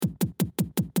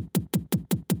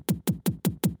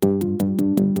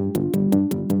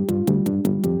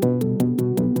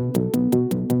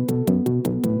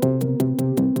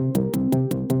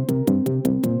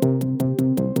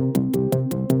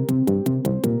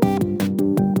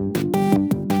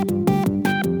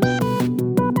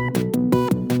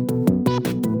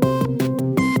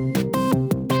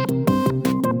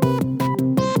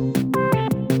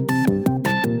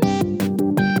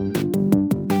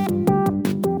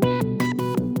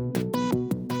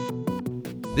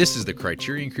This is the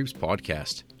Criterion Creeps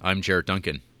podcast. I'm Jarrett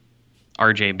Duncan.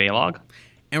 RJ Baylog.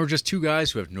 And we're just two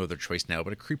guys who have no other choice now but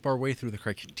to creep our way through the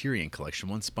Criterion collection,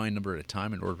 one spine number at a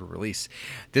time in order to release.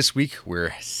 This week,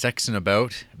 we're sexing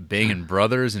about, banging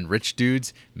brothers and rich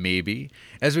dudes, maybe,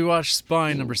 as we watch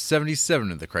spine number 77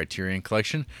 of the Criterion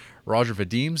collection, Roger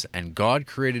Vadim's And God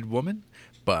Created Woman.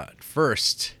 But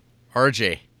first,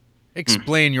 RJ,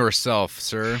 explain yourself,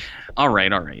 sir. All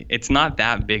right. It's not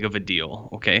that big of a deal,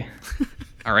 okay?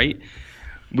 All right?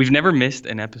 We've never missed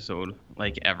an episode,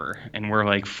 like, ever, and we're,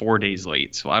 like, 4 days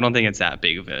late, so I don't think it's that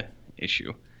big of a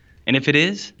issue. And if it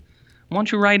is, why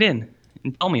don't you write in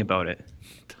and tell me about it?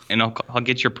 And I'll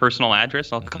get your personal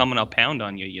address. I'll come and I'll pound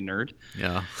on you, you nerd.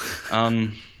 Yeah.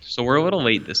 So we're a little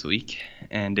late this week,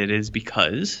 and it is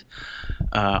because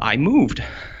I moved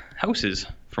houses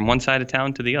from one side of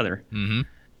town to the other. Mm-hmm.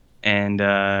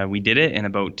 And we did it in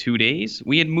about 2 days.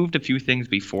 We had moved a few things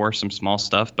before, some small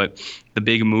stuff, but the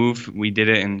big move, we did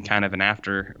it in kind of an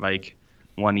after, like,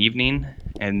 one evening.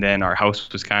 And then our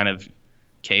house was kind of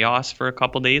chaos for a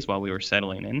couple days while we were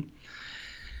settling in.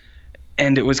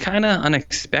 And it was kind of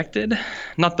unexpected,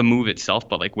 not the move itself,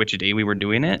 but like which day we were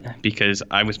doing it, because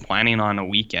I was planning on a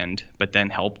weekend, but then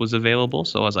help was available.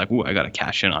 So I was like, ooh, I got to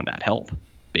cash in on that help,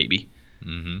 baby.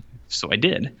 Mm-hmm. So I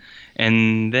did.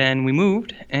 And then we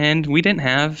moved, and we didn't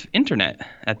have internet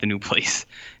at the new place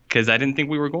because I didn't think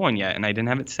we were going yet, and I didn't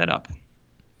have it set up.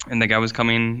 And the guy was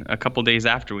coming a couple days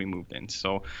after we moved in,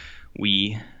 so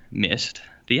we missed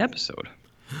the episode.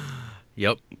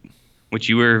 Yep. Which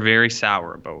you were very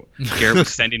sour about. Garrett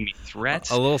was sending me threats.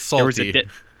 A little salty.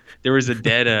 There was a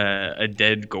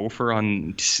dead gopher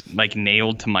on, like,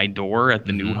 nailed to my door at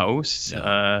the new house.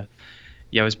 Yeah.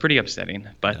 Yeah, it was pretty upsetting,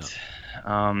 but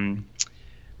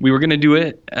we were going to do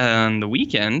it on the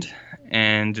weekend,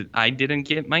 and I didn't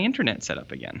get my internet set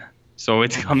up again. So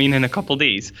it's coming in a couple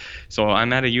days. So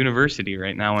I'm at a university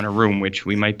right now in a room, which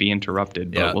we might be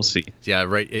interrupted, but we'll see. Yeah,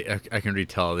 right. I can already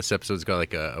tell this episode's got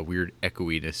like a weird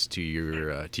echoiness to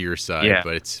your side,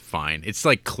 but it's fine. It's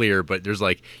like clear, but there's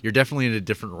like you're definitely in a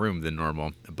different room than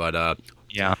normal. But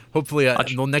yeah, hopefully,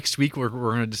 well, next week we're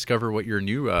going to discover what your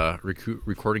new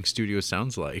recording studio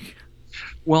sounds like.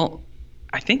 Well,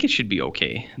 I think it should be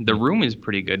okay. The room is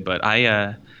pretty good, but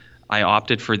I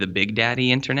opted for the Big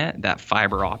Daddy internet, that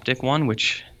fiber optic one,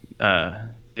 which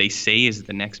they say is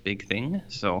the next big thing.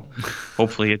 So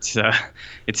hopefully it's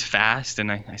fast and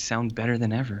I sound better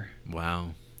than ever.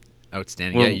 Wow,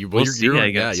 outstanding! Well, yeah, we'll see,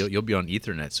 I guess. You'll be on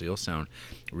Ethernet, so you'll sound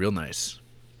real nice.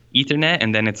 Ethernet,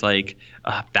 and then it's like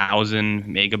 1,000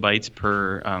 megabytes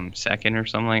per second or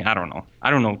something. I don't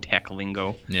know tech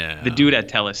lingo. Yeah. The dude at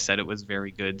TELUS said it was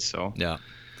very good, so yeah,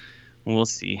 we'll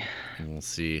see.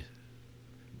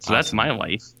 So that's my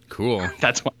life. Cool.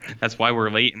 That's why we're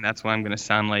late, and that's why I'm gonna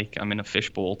sound like I'm in a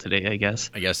fishbowl today, I guess.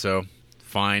 I guess so.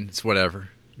 Fine. It's whatever.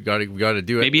 We gotta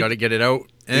do it. Maybe. Gotta get it out.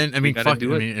 And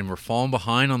and we're falling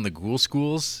behind on the Ghoul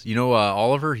Schools. You know,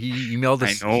 Oliver, he emailed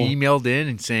us. He emailed in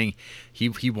and saying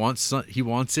he wants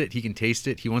it. He can taste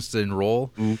it. He wants to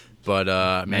enroll. Ooh. But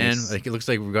Nice. man, like it looks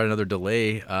like we've got another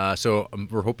delay. So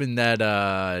we're hoping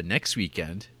that next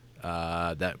weekend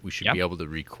that we should be able to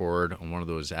record on one of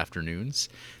those afternoons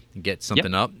and get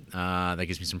something up. That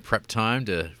gives me some prep time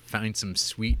to find some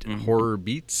sweet horror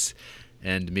beats.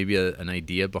 And maybe an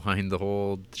idea behind the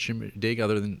whole shindig,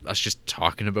 other than us just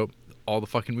talking about all the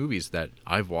fucking movies that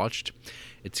I've watched.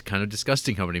 It's kind of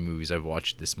disgusting how many movies I've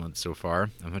watched this month so far.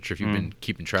 I'm not sure if you've been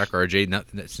keeping track,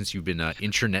 RJ, since you've been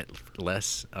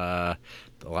internet-less the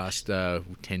last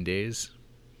 10 days.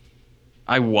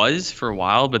 I was for a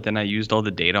while, but then I used all the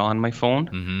data on my phone.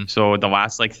 Mm-hmm. So the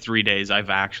last 3 days,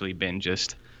 I've actually been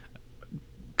just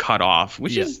cut off,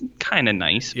 which is kind of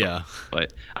nice. Yeah.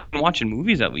 But I'm watching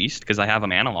movies at least because I have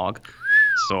them analog,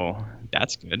 so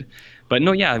that's good. But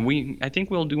no, yeah, I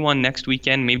think we'll do one next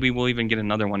weekend. Maybe we'll even get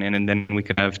another one in, and then we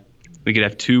could have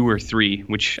 2 or 3,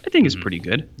 which I think is pretty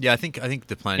good. Yeah, I think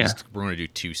the plan is we're going to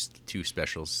do two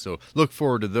specials. So look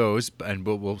forward to those, and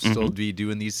we'll still be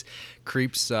doing these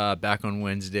creeps back on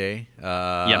Wednesday.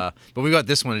 But we got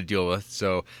this one to deal with,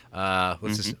 so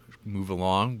let's just move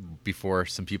along before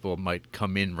some people might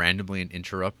come in randomly and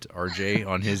interrupt RJ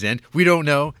on his end. We don't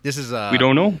know. This is we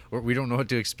don't know. We don't know what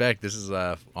to expect. This is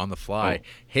on the fly.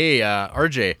 Hey,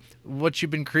 RJ, what you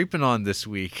been creeping on this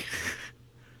week?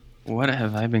 What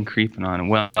have I been creeping on?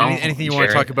 Well, anything you want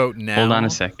to talk about now? Hold on a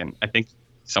second. I think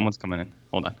someone's coming in.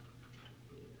 Hold on.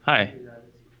 Hi.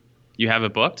 You have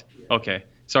it booked? Okay.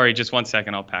 Sorry, just 1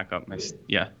 second. I'll pack up my.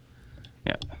 Yeah.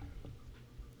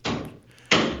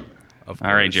 Of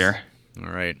All right, course. Jer.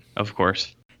 All right. Of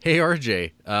course. Hey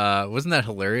RJ, wasn't that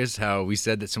hilarious how we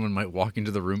said that someone might walk into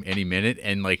the room any minute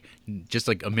and like just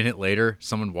like a minute later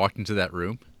someone walked into that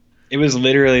room? It was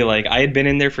literally like I had been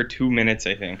in there for 2 minutes,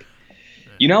 I think.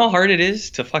 You know how hard it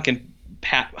is to fucking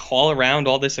haul around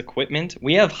all this equipment?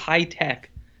 We have high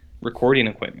tech recording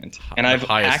equipment, and The I've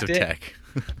highest hacked of it. tech.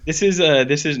 This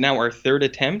is now our third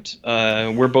attempt.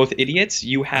 We're both idiots.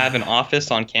 You have an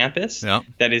office on campus Yeah.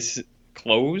 that is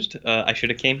closed. I should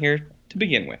have came here to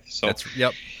begin with. So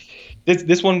Yep.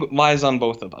 this one lies on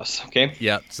both of us. Okay.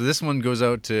 Yeah. So this one goes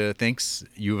out to thanks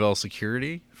U of L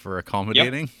Security for Yep.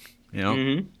 accommodating. You know.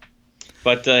 Mm-hmm.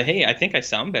 But hey, I think I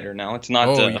sound better now. It's not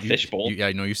Oh, a fishbowl. yeah,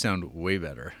 I know you sound way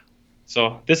better.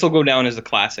 So this will go down as a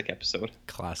classic episode.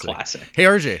 Classic. Classic. Hey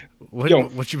RJ, Yo.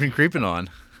 what you been creeping on?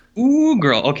 Ooh,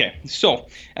 girl. Okay. So,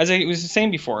 as I was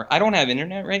saying before, I don't have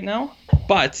internet right now,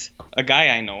 but a guy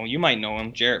I know, you might know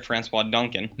him, Jarrett Francois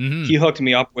Duncan, Mhm. he hooked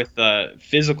me up with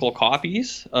physical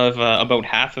copies of about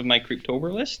half of my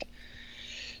Creeptober list.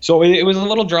 So it was a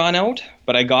little drawn out,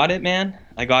 but I got it, man.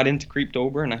 I got into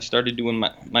Creeptober and I started doing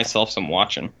myself some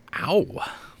watching. Ow.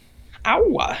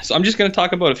 Ow! So I'm just gonna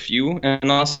talk about a few,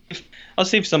 and I'll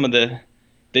save some of the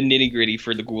nitty gritty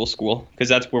for the Ghoul School because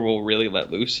that's where we'll really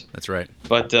let loose. That's right.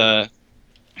 But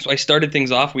so I started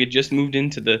things off. We had just moved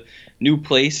into the new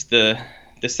place. The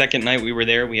second night we were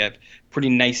there, we have pretty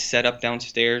nice setup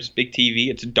downstairs, big TV.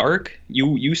 It's dark.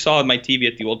 You saw my TV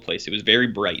at the old place. It was very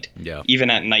bright, Yeah. even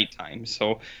at nighttime.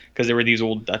 So because there were these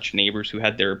old Dutch neighbors who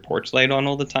had their porch light on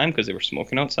all the time because they were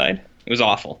smoking outside. It was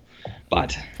awful.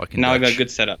 But Fucking now I got Dutch. a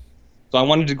good setup. So I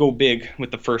wanted to go big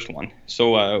with the first one.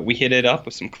 So we hit it up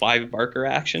with some Clive Barker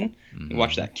action. We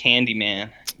watched that Candyman.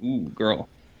 Ooh, girl.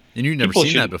 And you've never People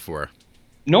seen should- that before.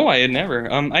 No, I had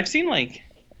never. I've seen like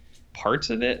parts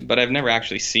of it, but I've never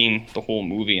actually seen the whole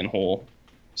movie in whole.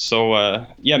 So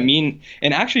yeah,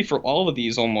 and actually for all of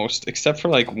these almost, except for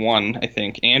like one, I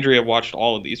think Andrea watched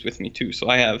all of these with me too. So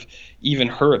I have even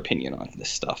her opinion on this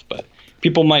stuff. But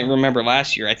people might remember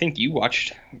last year. I think you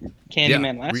watched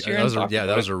Candyman last year. That was and that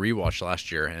talked was a about rewatch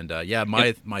last year, and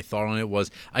my thought on it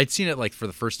was I'd seen it like for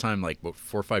the first time like about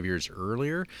 4 or 5 years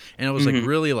earlier, and I was like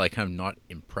really like kind of not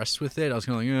impressed with it. I was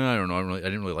kind of like I don't know, I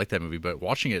didn't really like that movie, but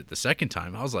watching it the second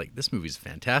time, I was like, this movie's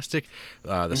fantastic.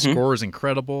 The score is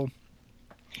incredible,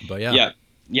 but yeah,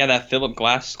 that Philip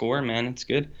Glass score, man, it's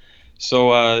good.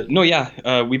 So no,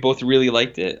 yeah, we both really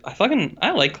liked it.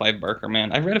 I like Clive Barker,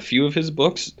 man. I've read a few of his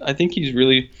books. I think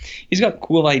he's got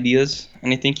cool ideas,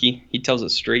 and I think he tells it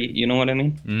straight. You know what I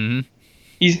mean? Mm-hmm.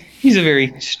 He's a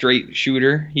very straight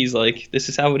shooter. He's like, this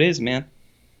is how it is, man.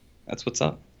 That's what's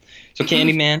up. So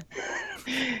Candyman,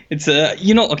 it's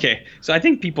okay. So I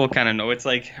think people kind of know it's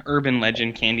like urban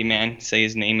legend. Candyman, say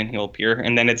his name and he'll appear,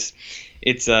 and then it's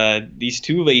these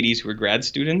two ladies who are grad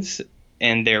students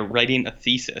and they're writing a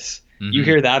thesis. You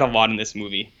hear that a lot in this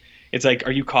movie. It's like,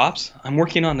 are you cops? I'm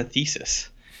working on a thesis.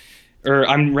 Or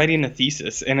I'm writing a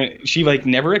thesis. And she like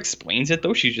never explains it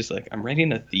though. She's just like, I'm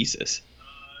writing a thesis.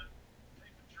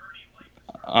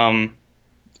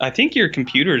 I think your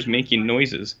computer is making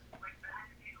noises.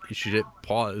 You should hit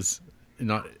pause,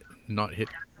 not hit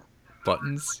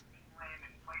buttons.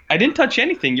 I didn't touch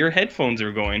anything. Your headphones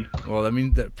are going. Well, I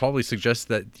mean that probably suggests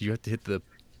that you have to hit the.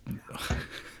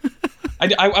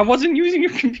 I wasn't using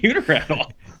your computer at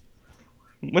all.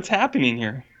 What's happening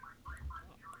here?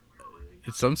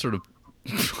 It's some sort of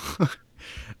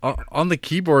on the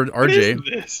keyboard, What RJ. is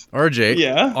this? RJ.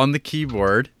 Yeah? On the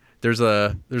keyboard, there's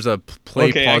a play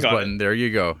Okay, I pause got button. There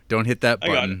you go. Don't hit that I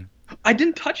got button. I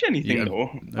didn't touch anything though.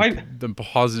 Why? I'm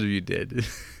positive you did.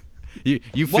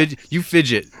 you What?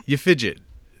 fidget. You fidget.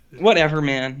 Whatever,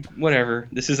 man. Whatever.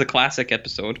 This is a classic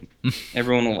episode.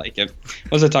 Everyone will like it.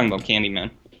 What was I talking about?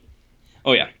 Candyman.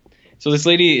 Oh yeah. So this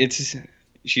lady,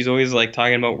 she's always like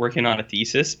talking about working on a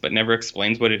thesis, but never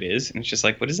explains what it is, and it's just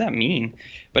like, what does that mean?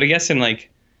 But I guess in like,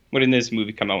 when did this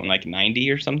movie come out in like 90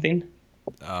 or something?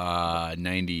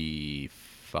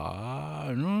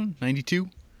 95, no, 92,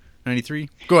 93.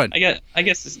 Go ahead. I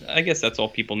guess that's all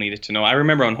people needed to know. I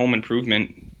remember on Home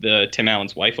Improvement, Tim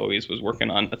Allen's wife always was working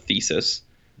on a thesis.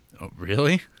 Oh,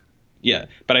 really? Yeah,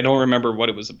 but I don't remember what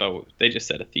it was about. They just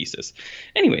said a thesis.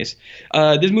 Anyways,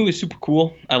 this movie is super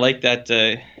cool. I like that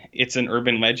it's an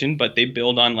urban legend, but they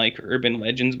build on like urban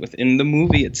legends within the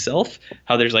movie itself.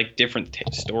 How there's like different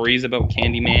stories about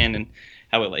Candyman and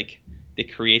how it like they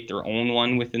create their own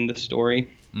one within the story.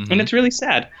 And it's really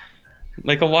sad.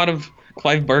 Like a lot of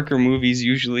Clive Barker movies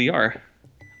usually are.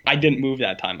 I didn't move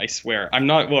that time, I swear. I'm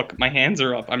not, look, my hands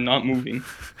are up. I'm not moving.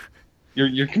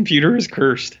 Your computer is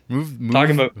cursed. Move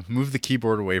the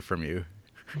keyboard away from you.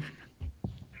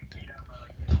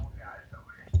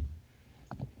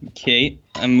 Okay,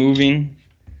 I'm moving.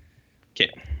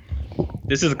 Okay,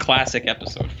 this is a classic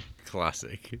episode.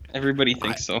 Classic. Everybody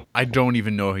thinks so. I don't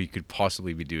even know how you could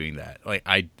possibly be doing that. Like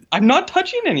I'm not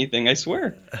touching anything, I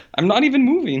swear. I'm not even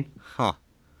moving. Huh.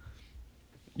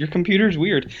 Your computer's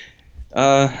weird.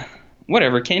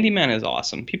 Whatever. Candyman is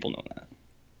awesome. People know that.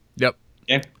 Yep.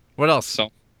 Okay. What else? So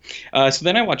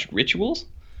then I watched Rituals,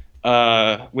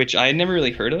 which I had never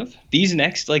really heard of. These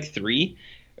next like 3,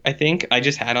 I think I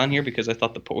just had on here because I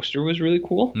thought the poster was really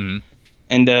cool. Mm-hmm.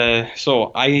 And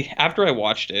so after I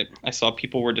watched it, I saw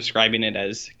people were describing it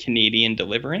as Canadian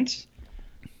Deliverance.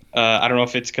 I don't know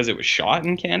if it's because it was shot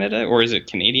in Canada or is it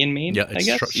Canadian made? Yeah, it's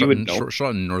I guess you would know.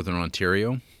 Shot in Northern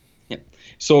Ontario. Yeah.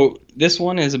 So this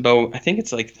one is about, I think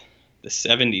it's like the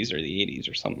 70s or the 80s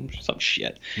or some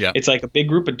shit. Yeah. It's like a big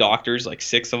group of doctors, like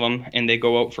 6 of them, and they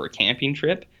go out for a camping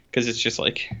trip because it's just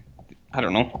like, I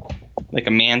don't know, like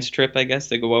a man's trip, I guess.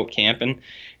 They go out camping,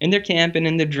 and they're camping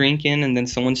and they're drinking, and then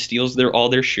someone steals all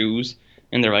their shoes,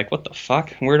 and they're like, what the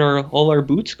fuck? Where'd all our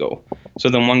boots go? So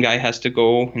then one guy has to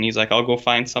go, and he's like, I'll go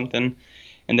find something,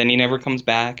 and then he never comes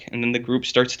back, and then the group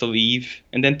starts to leave,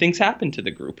 and then things happen to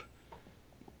the group.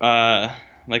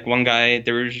 Like one guy,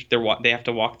 they have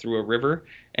to walk through a river,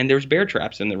 and there's bear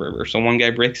traps in the river, so one guy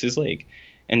breaks his leg.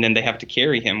 And then they have to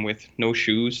carry him with no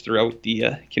shoes throughout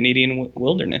the Canadian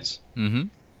wilderness. Mm-hmm.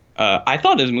 I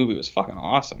thought this movie was fucking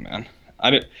awesome, man.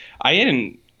 I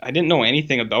didn't know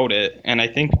anything about it, and I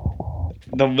think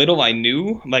the little I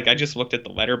knew, like I just looked at the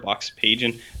Letterboxd page,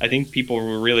 and I think people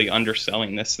were really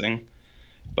underselling this thing.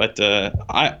 But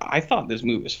I thought this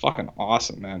movie was fucking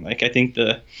awesome, man. Like I think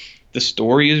the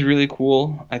story is really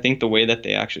cool. I think the way that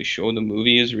they actually show the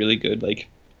movie is really good. Like.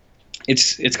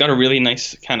 It's got a really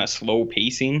nice kind of slow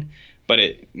pacing, but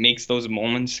it makes those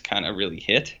moments kind of really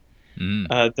hit.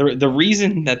 Mm. The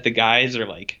reason that the guys are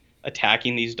like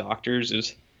attacking these doctors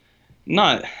is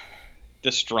not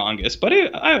the strongest, but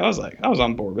I was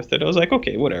on board with it. I was like,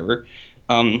 okay, whatever.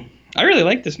 I really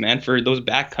like this, man, for those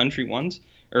backcountry ones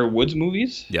or woods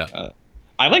movies. Yeah.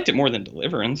 I liked it more than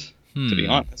Deliverance, to be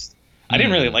honest. I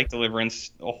didn't really like Deliverance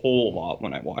a whole lot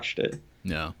when I watched it.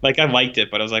 No. Like, I liked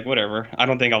it, but I was like, whatever. I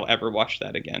don't think I'll ever watch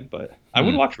that again, but I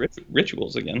would watch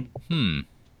Rituals again. Yeah.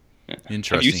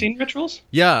 Interesting. Have you seen Rituals?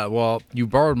 Yeah, well, you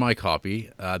borrowed my copy.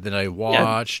 Then I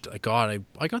watched. Yeah.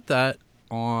 I got that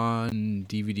on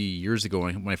DVD years ago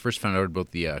when I first found out about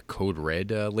the Code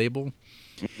Red label.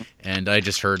 And I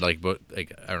just heard I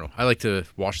don't know. I like to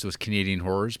watch those Canadian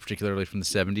horrors, particularly from the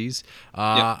 70s.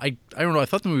 I don't know. I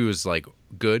thought the movie was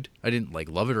good. I didn't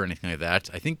love it or anything like that.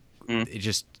 I think it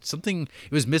just it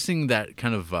was missing that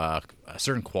kind of a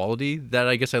certain quality that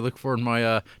I guess I look for in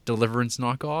my Deliverance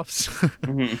knockoffs.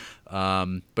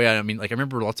 But yeah, I mean, I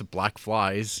remember lots of black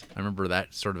flies. I remember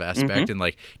that sort of aspect, and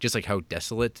just how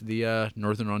desolate the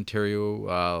Northern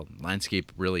Ontario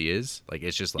landscape really is.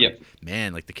 It's just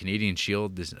man, the Canadian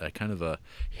Shield is kind of a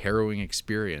harrowing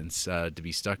experience to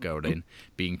be stuck out in,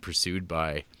 being pursued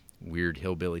by weird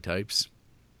hillbilly types.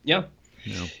 Yeah.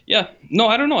 No. Yeah. No,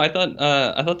 I don't know. I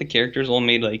thought the characters all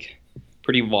made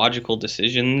pretty logical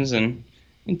decisions, and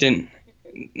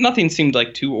nothing seemed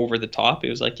too over the top.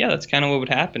 It was that's kind of what would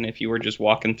happen if you were just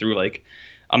walking through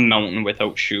a mountain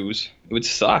without shoes. It would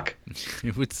suck.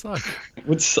 It would suck. It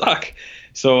would suck.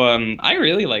 So I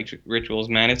really liked Rituals,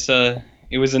 man.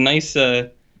 It was a nice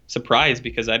surprise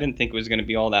because I didn't think it was going to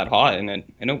be all that hot, and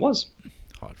it was.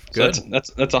 Good. So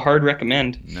that's a hard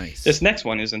recommend. Nice. This next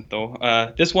one isn't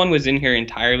though. This one was in here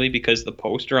entirely because the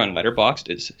poster on Letterboxd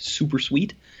is super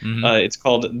sweet. It's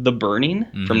called The Burning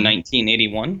from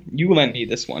 1981. You lent me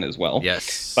this one as well.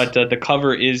 Yes. But the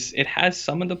cover it has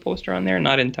some of the poster on there,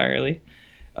 not entirely.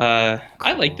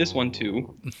 I like this one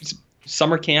too. It's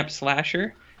summer camp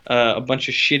slasher. A bunch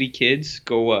of shitty kids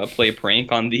go play a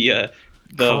prank on the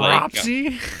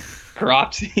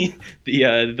Cropsy,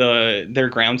 their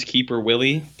groundskeeper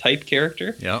Willie type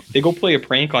character. Yeah. They go play a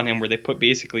prank on him where they put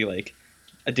basically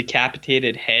a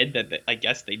decapitated head that I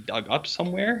guess they dug up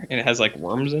somewhere, and it has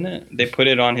worms in it. They put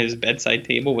it on his bedside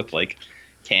table with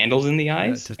candles in the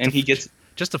eyes, and he gets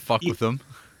just to fuck with them.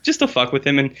 Just to fuck with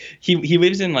him, and he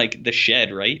lives in the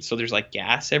shed, right? So there's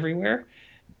gas everywhere,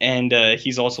 and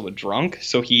he's also a drunk,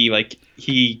 so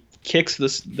he kicks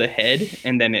the head,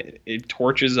 and then it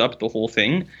torches up the whole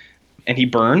thing. And he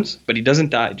burns, but he doesn't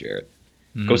die, Jared.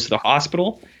 Goes to the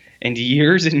hospital, and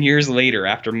years and years later,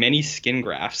 after many skin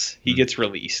grafts, he gets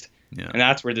released. Yeah. And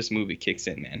that's where this movie kicks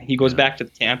in, man. He goes back to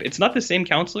the camp. It's not the same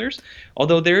counselors,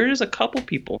 although there is a couple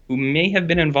people who may have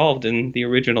been involved in the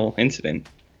original incident.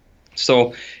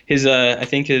 So I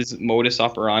think his modus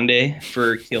operandi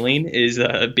for killing is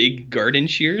big garden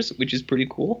shears, which is pretty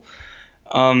cool.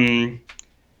 It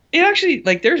actually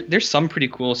there's some pretty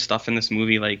cool stuff in this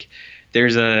movie,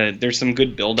 There's some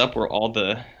good build up where all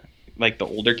the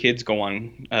older kids go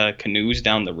on canoes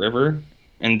down the river,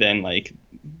 and then like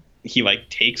he like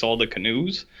takes all the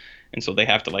canoes, and so they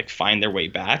have to like find their way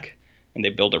back, and they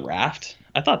build a raft.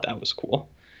 I thought that was cool.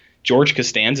 George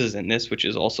Costanza's in this, which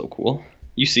is also cool.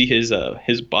 You see his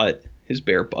butt, his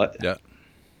bare butt. Yeah.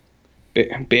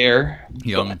 Bare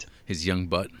butt. His young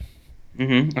butt.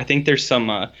 I think there's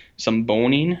some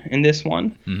boning in this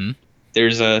one.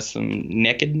 There's some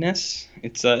nakedness.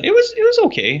 It was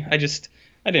okay. I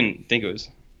didn't think it was.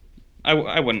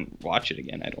 I wouldn't watch it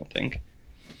again. I don't think.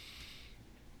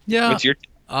 Yeah. What's your?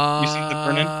 You seen The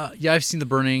Burning? Yeah, I've seen The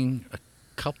Burning a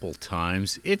couple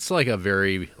times. It's like a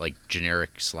very like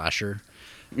generic slasher.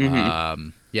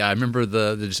 Yeah, I remember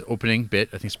the just opening bit.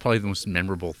 I think it's probably the most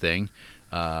memorable thing.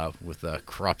 With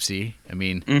Cropsy. I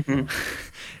mean,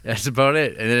 that's about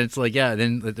it. And then it's like, yeah,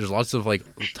 then there's lots of like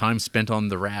time spent on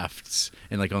the rafts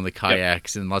and like on the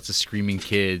kayaks and lots of screaming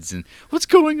kids and what's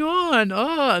going on?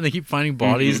 Oh, and they keep finding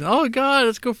bodies. And, oh God,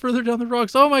 let's go further down the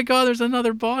rocks. Oh my God, there's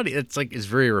another body. It's like, it's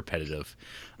very repetitive.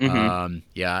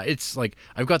 Yeah, it's like,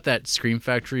 I've got that Scream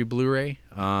Factory Blu-ray,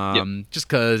 just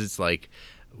cause it's like,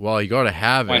 well, you got to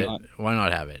have it. Why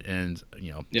not have it? And,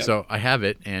 you know, so I have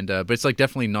it. And, but it's like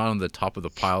definitely not on the top of the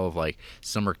pile of like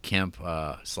summer camp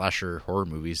slasher horror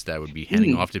movies that I would be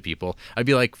handing off to people. I'd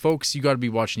be like, folks, you got to be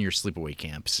watching your sleepaway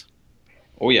camps.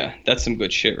 Oh, yeah. That's some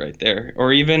good shit right there.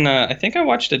 Or even, I think I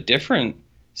watched a different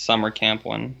summer camp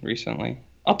one recently.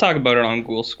 I'll talk about it on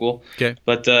Ghoul School. Okay.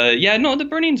 But, yeah, no, The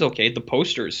Burning's okay. The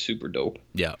poster is super dope.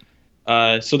 Yeah.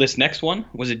 So this next one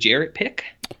was a Jarrett pick.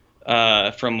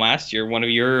 From last year, one of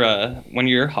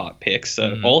your hot picks.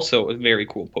 Also a very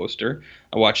cool poster.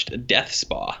 I watched Death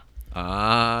Spa.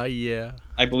 Yeah.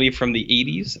 I believe from the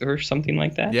 80s or something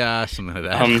like that. Yeah, something like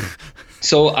that.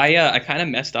 So I kind of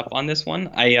messed up on this one.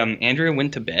 Andrea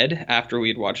went to bed after we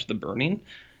had watched The Burning,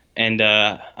 and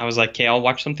I was like, okay, I'll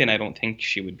watch something I don't think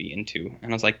she would be into.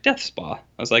 And I was like, Death Spa.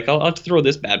 I was like, I'll throw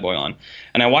this bad boy on.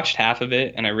 And I watched half of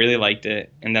it, and I really liked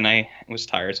it. And then I was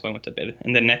tired, so I went to bed.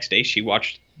 And the next day, she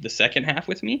watched the second half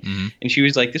with me, and she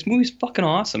was like, this movie's fucking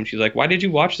awesome. She's like, why did you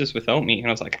watch this without me? And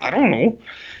I was like, I don't know.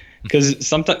 Because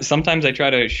sometimes I try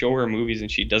to show her movies,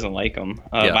 and she doesn't like them.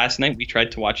 Last night, we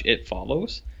tried to watch It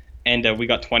Follows, and we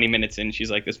got 20 minutes in. She's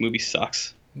like, this movie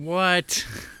sucks. What?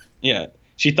 Yeah.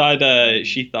 She thought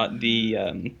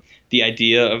the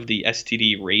idea of the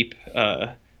STD rape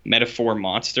metaphor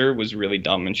monster was really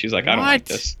dumb, and she's like, I don't like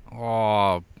this.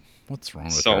 Oh, what's wrong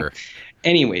with her?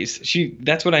 Anyways,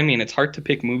 that's what I mean. It's hard to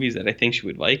pick movies that I think she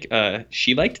would like.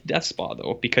 She liked Death Spa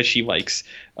though, because she likes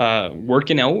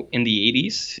working out in the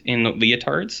 80s in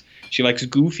leotards. She likes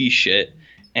goofy shit.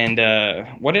 And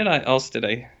what else did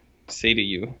I say to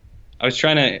you? I was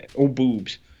trying to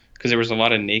boobs. Because there was a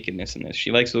lot of nakedness in this.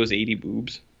 She likes those 80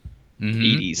 boobs.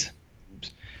 80s.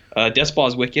 Death Spa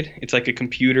is wicked. It's like a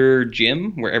computer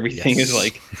gym where everything is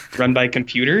like run by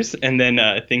computers, and then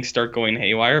things start going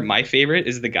haywire. My favorite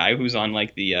is the guy who's on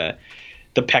like the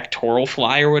pectoral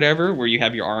fly or whatever, where you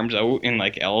have your arms out in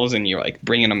like L's and you're like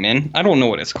bringing them in. I don't know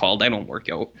what it's called. I don't work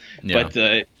out. Yeah.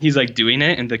 But he's like doing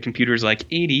it, and the computer's like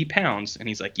 80 pounds. And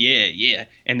he's like, yeah.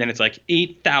 And then it's like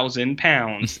 8,000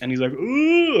 pounds. And he's like,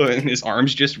 ooh. And his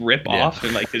arms just rip off,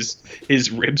 and like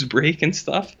his ribs break and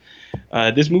stuff.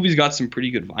 This movie's got some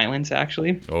pretty good violence,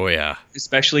 actually. Oh, yeah.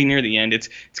 Especially near the end. It's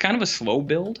kind of a slow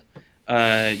build.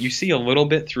 You see a little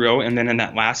bit throughout, and then in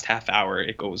that last half hour,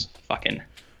 it goes fucking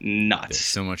nuts. There's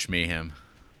so much mayhem.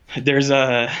 There's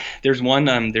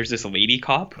this lady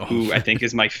cop who I think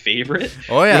is my favorite.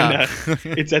 Oh yeah.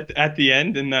 It's at the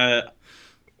end, and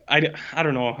I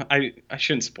don't know. I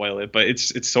shouldn't spoil it, but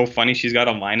it's so funny. She's got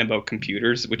a line about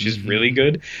computers, which is really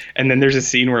good. And then there's a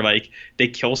scene where like they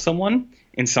kill someone,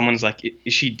 and someone's like,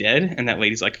 is she dead? And that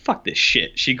lady's like, fuck this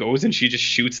shit. She goes and she just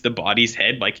shoots the body's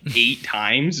head like 8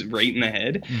 times right in the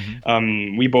head.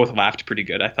 We both laughed pretty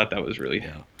good. I thought that was really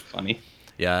funny.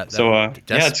 Yeah. It's a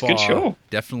good show.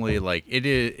 Definitely, like it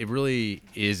is. It really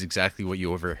is exactly what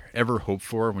you ever hope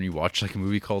for when you watch like a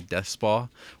movie called Death Spa,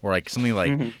 or like something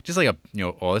like just like a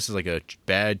this is like a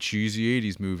bad cheesy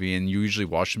 '80s movie, and you usually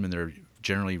watch them and they're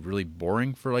generally really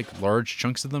boring for like large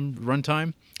chunks of them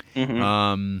runtime.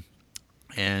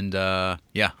 And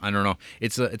yeah, I don't know.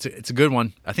 It's a good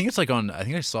one. I think it's like on. I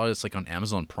think I saw it's like on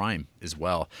Amazon Prime as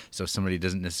well. So if somebody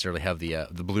doesn't necessarily have the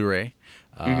Blu-ray,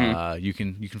 you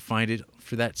can find it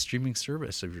for that streaming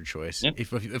service of your choice. Yep.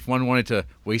 If one wanted to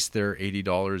waste their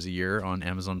 $80 a year on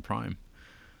Amazon Prime.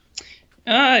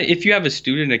 If you have a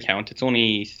student account, it's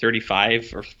only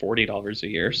 $35 or $40 a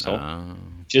year. So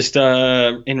just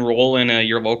enroll in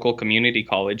your local community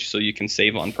college so you can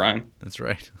save on Prime. That's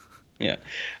right. Yeah.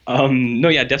 No,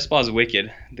 yeah, Death Spa is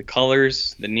wicked. The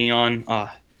colors, the neon,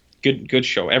 good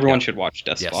show. Everyone Yep. should watch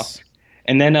Death Spa. Yes.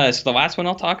 And then, so the last one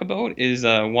I'll talk about is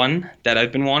one that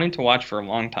I've been wanting to watch for a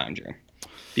long time, Jerry.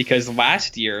 Because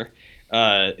last year,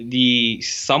 the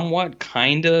somewhat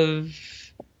kind of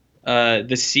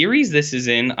the series this is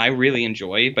in, I really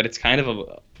enjoy, but it's kind of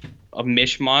a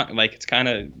mishmash. Like it's kind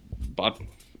of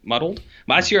muddled.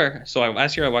 Last year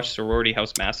I watched Sorority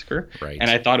House Massacre, Right. and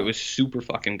I thought it was super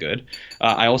fucking good.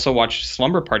 I also watched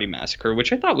Slumber Party Massacre,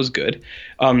 which I thought was good.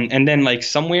 And then like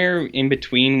somewhere in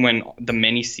between when the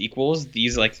many sequels,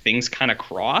 these like things kind of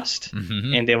crossed,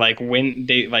 Mm-hmm.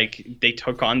 and they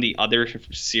took on the other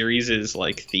series'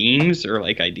 like themes or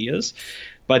like ideas.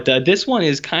 But this one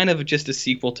is kind of just a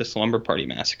sequel to Slumber Party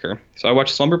Massacre. So I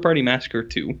watched Slumber Party Massacre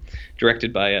 2,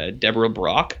 directed by Deborah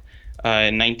Brock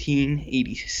in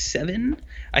 1987.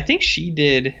 I think she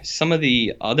did some of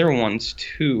the other ones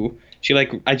too.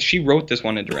 She wrote this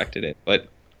one and directed it. But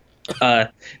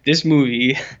this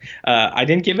movie, I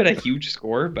didn't give it a huge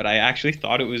score, but I actually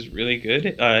thought it was really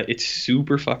good. It's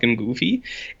super fucking goofy,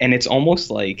 and it's almost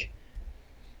like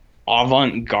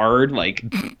avant-garde like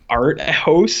art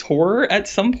house horror at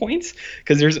some points,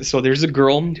 because there's a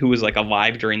girl who was like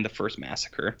alive during the first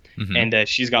massacre, Mm-hmm. and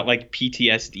she's got like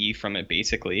PTSD from it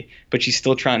basically, but she's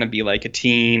still trying to be like a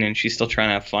teen and she's still trying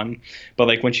to have fun. But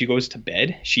like when she goes to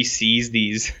bed, she sees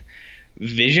these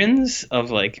visions of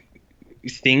like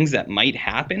things that might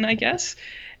happen, I guess.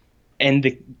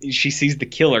 And she sees the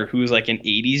killer, who's like an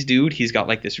 80s dude. He's got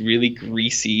like this really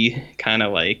greasy kind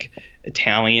of like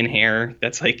Italian hair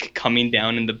that's like coming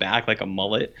down in the back like a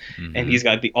mullet. Mm-hmm. And he's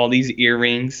got all these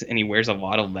earrings, and he wears a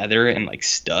lot of leather and like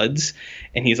studs,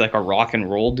 and he's like a rock and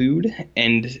roll dude.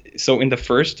 And so in the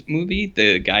first movie,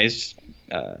 the guy's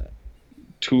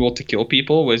tool to kill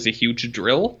people was a huge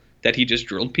drill that he just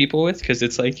drilled people with, because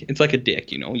it's like a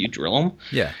dick, you drill them.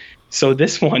 Yeah. So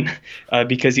this one,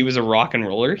 because he was a rock and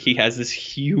roller, he has this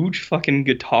huge fucking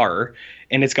guitar,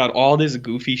 and it's got all this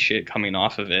goofy shit coming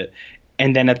off of it.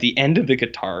 And then at the end of the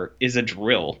guitar is a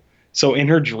drill. So in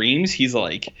her dreams, he's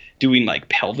like doing like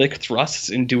pelvic thrusts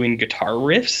and doing guitar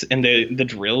riffs, and the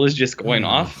drill is just going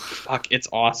off. Fuck, it's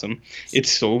awesome. It's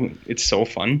so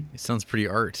fun. It sounds pretty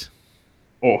art.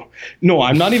 Oh no,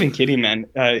 I'm not even kidding, man.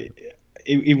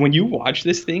 When you watch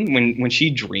this thing, when she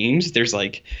dreams, there's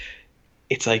like,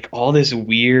 it's like all this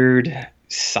weird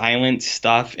silent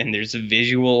stuff, and there's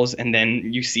visuals, and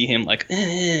then you see him like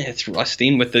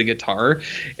thrusting with the guitar,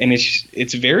 and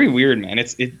it's very weird, man.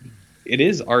 It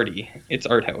is arty. It's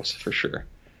art house for sure.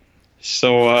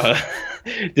 So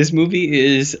this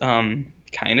movie is kind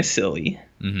of silly,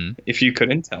 Mm-hmm. if you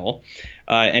couldn't tell,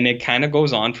 and it kind of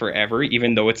goes on forever,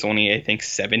 even though it's only, I think,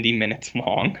 70 minutes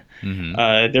long.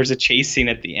 Mm-hmm. There's a chase scene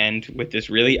at the end with this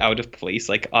really out of place,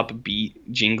 like upbeat,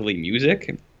 jingly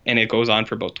music, and it goes on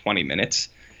for about 20 minutes.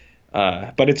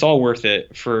 But it's all worth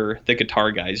it for the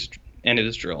guitar guys and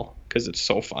his drill, because it's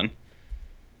so fun.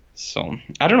 So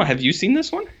I don't know. Have you seen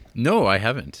this one? No, I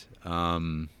haven't.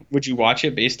 Would you watch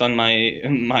it based on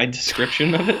my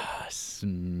description of it?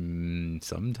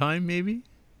 Sometime maybe.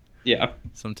 Yeah,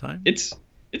 Sometime. it's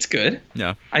good.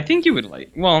 Yeah. I think you would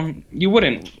like. Well, you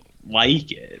wouldn't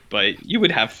like it, but you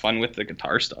would have fun with the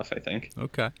guitar stuff, I think.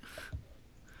 Okay.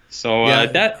 So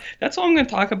Yeah. that's all I'm going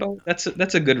to talk about. That's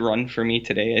a good run for me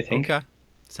today, I think. Okay.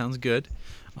 Sounds good.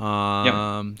 Cool.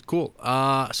 So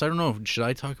I don't know. Should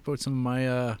I talk about some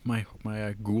of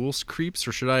my ghouls creeps,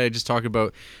 or should I just talk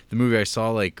about the movie I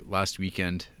saw like last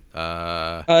weekend?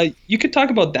 You could talk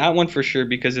about that one for sure,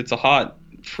 because it's a hot,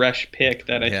 fresh pick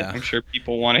that Yeah. I'm sure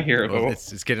people want to hear about. Well,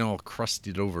 it's getting all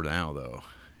crusted over now, though.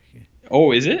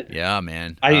 Oh, is it? Yeah,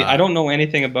 man. I don't know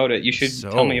anything about it. You should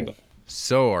tell me about it.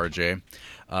 So, RJ,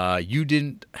 you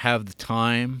didn't have the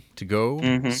time to go,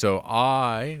 Mhm. so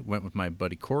I went with my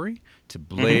buddy Corey to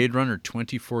Blade Runner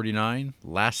 2049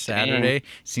 last Saturday.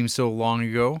 Seems so long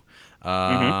ago.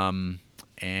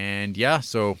 And yeah,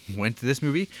 so went to this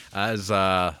movie. As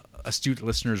astute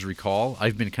listeners recall,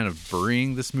 I've been kind of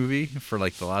burying this movie for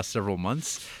like the last several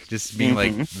months, just being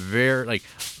like very like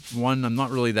one. I'm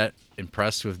not really that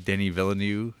impressed with Denis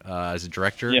Villeneuve as a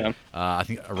director. Yeah. I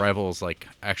think Arrival is like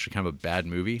actually kind of a bad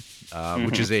movie,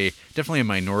 which is definitely a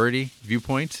minority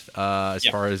viewpoint as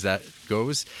far as that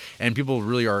goes. And people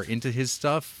really are into his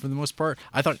stuff for the most part.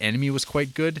 I thought Enemy was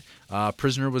quite good.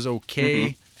 Prisoner was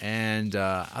okay. And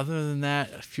other than that,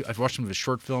 I've watched some of his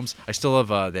short films. I still have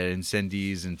that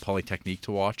Incendies and Polytechnique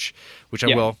to watch, which I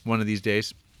will one of these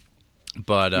days.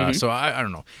 But so I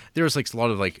don't know. There was like a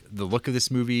lot of like the look of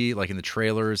this movie, like in the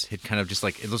trailers, it kind of just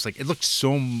like it looked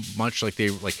so much like they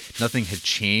like nothing had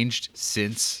changed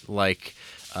since like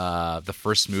the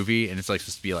first movie, and it's like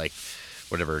supposed to be like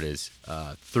whatever it is,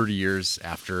 30 years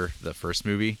after the first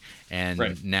movie, and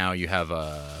Right. now you have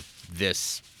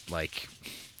this like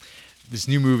this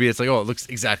new movie. It's like, oh, it looks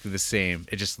exactly the same.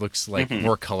 It just looks like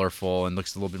more colorful and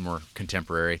looks a little bit more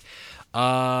contemporary.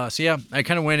 So yeah, I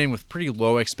kind of went in with pretty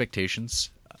low expectations,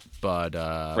 but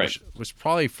Right. which was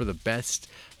probably for the best,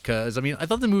 because I mean, I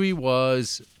thought the movie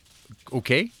was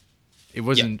okay. It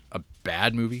wasn't a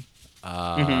bad movie.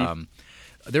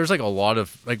 There's like a lot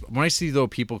of like when I see though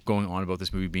people going on about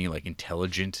this movie being like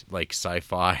intelligent, like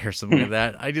sci-fi or something like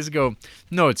that, I just go,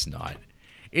 no, it's not.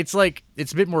 It's like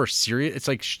it's a bit more serious. It's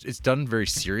like it's done very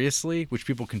seriously, which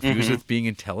people confuse with being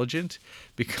intelligent,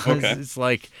 because Okay. it's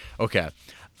like, okay,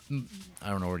 I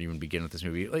don't know where to even begin with this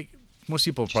movie. Like most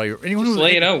people probably anyone Just who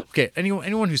lay it out. Okay,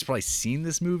 anyone who's probably seen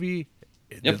this movie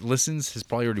Yep. that listens has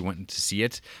probably already went to see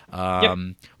it.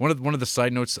 Yep. One of the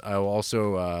side notes I will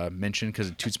also mention, because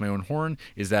it toots my own horn,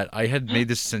 is that I had made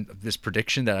this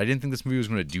prediction that I didn't think this movie was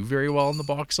going to do very well in the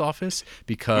box office,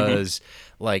 because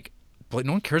like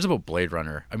no one cares about Blade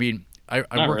Runner. I mean,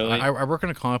 Not really. I work in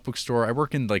a comic book store. I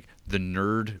work in like the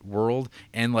nerd world,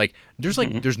 and like there's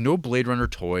no Blade Runner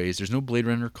toys. There's no Blade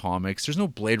Runner comics. There's no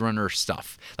Blade Runner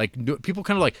stuff. Like people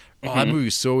kind of like, oh, that movie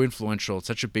is so influential. It's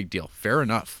such a big deal. Fair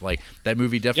enough. Like that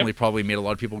movie definitely probably made a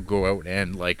lot of people go out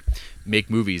and like make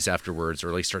movies afterwards,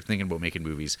 or like start thinking about making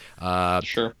movies.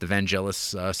 Sure. The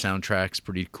Vangelis soundtrack's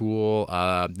pretty cool.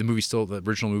 The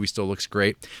original movie still looks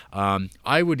great.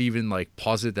 I would even like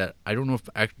posit that I don't know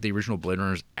if the original Blade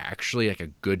Runner is actually like a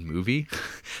good movie.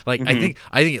 Like I think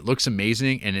it looks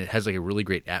amazing, and it has like a really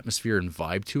great atmosphere and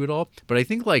vibe to it all. But I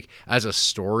think like as a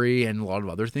story and a lot of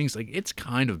other things, like it's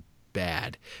kind of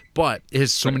bad, but it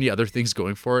has so many other things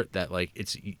going for it that like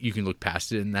you can look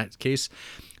past it in that case.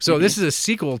 So this is a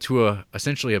sequel to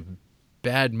essentially a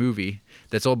bad movie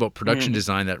that's all about production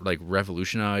design that like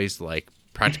revolutionized like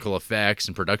practical effects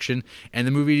and production, and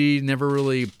the movie never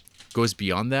really goes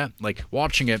beyond that. Like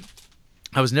watching it,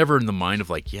 I was never in the mind of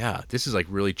like, yeah, this is like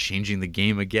really changing the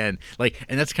game again. Like,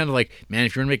 and that's kind of like, man,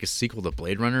 if you're gonna make a sequel to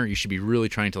Blade Runner, you should be really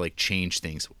trying to like change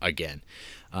things again.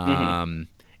 And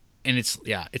it's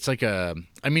like I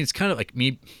mean, it's kind of like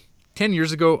me 10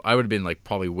 years ago, I would have been like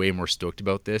probably way more stoked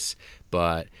about this,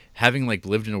 but having like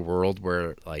lived in a world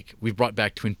where like we've brought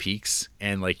back Twin Peaks,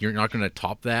 and like you're not going to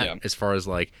top that as far as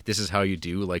like this is how you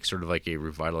do like sort of like a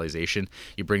revitalization.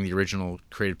 You bring the original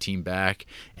creative team back,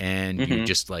 and you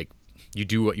just like you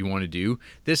do what you want to do.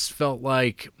 This felt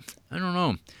like, I don't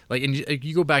know, like, and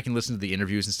you go back and listen to the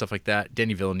interviews and stuff like that.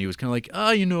 Denny Villeneuve was kind of like,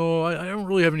 I don't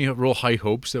really have any real high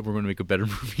hopes that we're going to make a better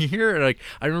movie here. And like,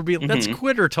 I remember being, that's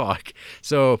quitter talk.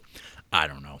 So I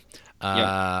don't know.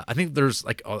 I think there's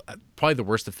like probably the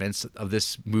worst offense of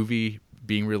this movie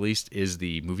being released is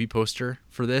the movie poster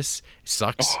for this. It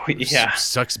sucks. Oh, yeah.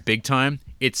 Sucks big time.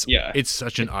 It's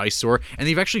such an eyesore, and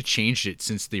they've actually changed it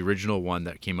since the original one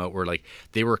that came out, where like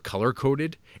they were color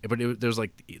coded, but there's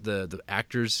like the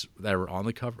actors that were on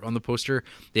the cover on the poster,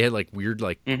 they had like weird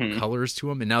like colors to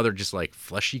them, and now they're just like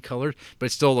fleshy colored, but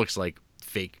it still looks like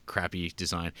fake crappy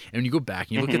design. And when you go back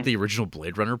and you look at the original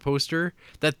Blade Runner poster,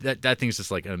 that thing's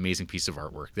just like an amazing piece of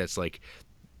artwork. That's like,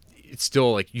 it's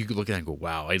still like you could look at it and go,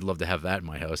 wow, I'd love to have that in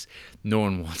my house. No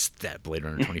one wants that Blade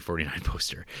Runner 2049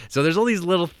 poster. So there's all these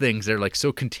little things that are like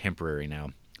so contemporary now.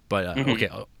 But okay,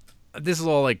 this is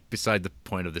all like beside the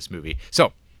point of this movie.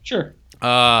 So Sure.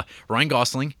 Ryan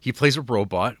Gosling, he plays a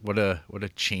robot. What a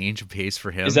change of pace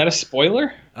for him. Is that a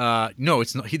spoiler? No,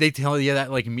 it's not. They tell you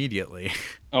that like immediately.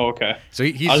 Oh, okay. So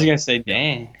he's, I was gonna say,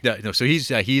 dang. No, so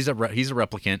he's a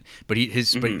replicant, but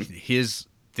his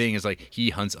thing is like he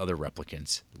hunts other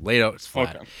replicants. Laid out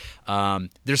flat. Okay.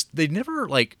 They never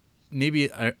like,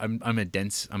 maybe I'm a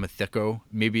thicko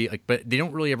maybe, like, but they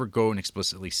don't really ever go and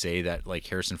explicitly say that like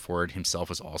Harrison Ford himself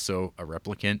was also a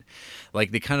replicant.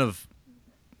 Like they kind of,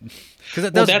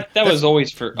 because that was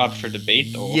always up for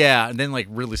debate though. Yeah, and then like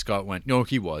Ridley Scott went, no,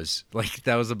 he was, like,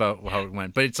 that was about how it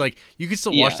went. But it's like you can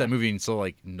still watch that movie and still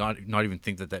like not even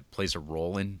think that plays a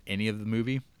role in any of the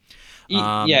movie.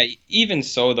 Yeah, even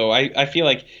so though, I feel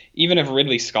like even if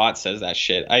Ridley Scott says that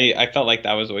shit, I felt like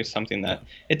that was always something that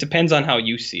it depends on how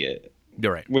you see it.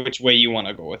 You're right. Which way you want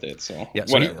to go with it. So yeah,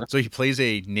 whatever. So he plays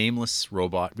a nameless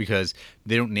robot, because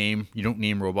you don't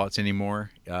name robots anymore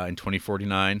in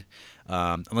 2049,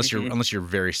 unless you're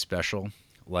very special,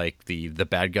 like the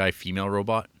bad guy female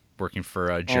robot working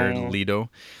for Jared Leto.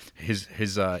 His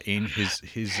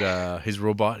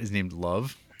robot is named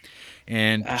Love,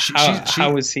 and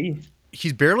how is he?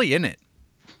 He's barely in it.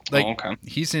 Like, okay.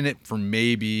 He's in it for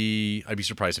maybe, I'd be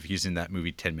surprised if he's in that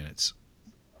movie 10 minutes.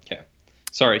 Okay.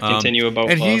 Sorry, continue about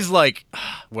And love. he's like,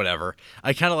 whatever.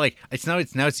 I kind of like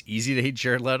it's easy to hate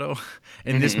Jared Leto.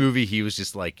 In this Hmm. movie, he was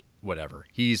just like whatever.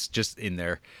 He's just in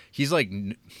there. He's like,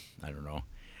 I don't know.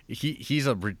 He's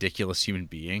a ridiculous human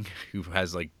being who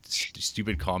has like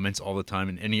stupid comments all the time.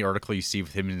 In any article you see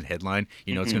with him in the headline,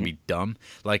 you know it's gonna Hmm. be dumb.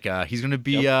 Like he's gonna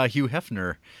be Yep. Hugh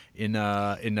Hefner in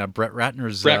Brett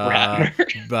Ratner's Brett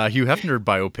Ratner. Hugh Hefner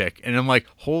biopic, and I'm like,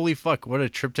 holy fuck, what a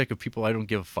triptych of people I don't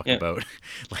give a fuck Yeah. about.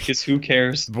 Like, Because who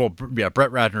cares? well, yeah,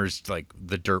 Brett Ratner's like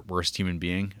the dirt worst human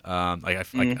being. I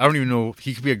Hmm. don't even know.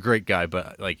 He could be a great guy,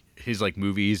 but like his like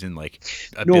movies and like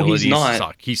No, he's abilities not.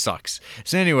 suck. He sucks.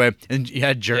 So anyway, and you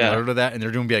had Jared Yeah. Leto to that, and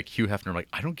they're doing be like Hugh Hefner. I'm like,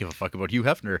 I don't give a fuck about Hugh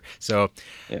Hefner. So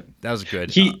Yeah. that was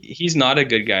good. He's not a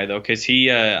good guy though, because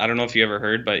I don't know if you ever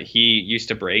heard, but he used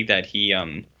to brag that he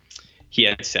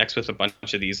had sex with a bunch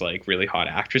of these like really hot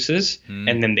actresses, Hmm.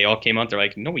 and then they all came out. They're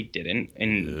like, no, we didn't,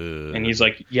 and Ugh. he's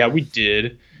like, yeah, we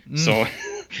did. So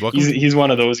Welcome, he's one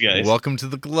of those guys. welcome to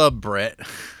the club, Brett.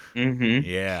 Hmm.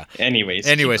 Yeah. Anyways,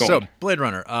 Anyway, keep so going. Blade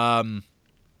Runner.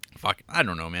 Fuck, I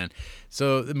don't know, man.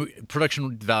 So the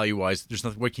production value wise, there's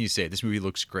nothing. What can you say? This movie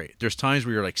looks great. There's times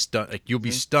where you're like stunned, like you'll be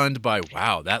Mhm. stunned by,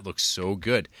 wow, that looks so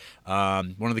good.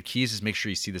 One of the keys is make sure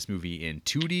you see this movie in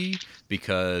 2D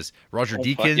because Roger Oh fuck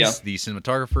Deakins, yeah. the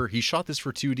cinematographer, he shot this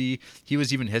for 2D. He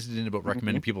was even hesitant about Hmm.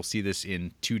 recommending people see this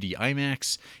in 2D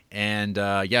IMAX, and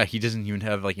yeah, he doesn't even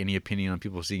have like any opinion on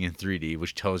people seeing it in 3D,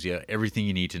 which tells you everything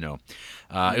you need to know.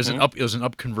 Hmm. It was an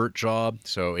up convert job,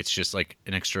 so it's just like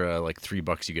an extra like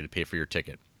 $3 you get to pay for your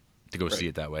ticket to go see Right.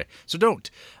 it that way. So don't.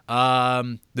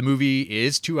 The movie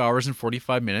is 2 hours and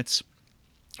 45 minutes.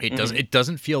 Hmm. It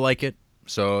doesn't feel like it.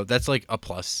 So that's like a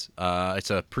plus. It's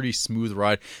a pretty smooth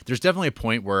ride. There's definitely a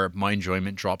point where my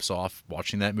enjoyment drops off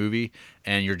watching that movie,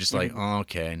 and you're just like, Hmm. oh,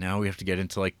 okay, now we have to get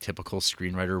into like typical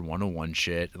screenwriter 101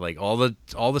 shit, like all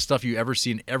the stuff you ever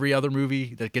see in every other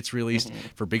movie that gets released Hmm.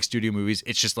 for big studio movies.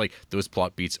 It's just like those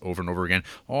plot beats over and over again.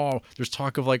 Oh, there's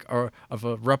talk of like of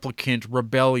a replicant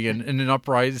rebellion and an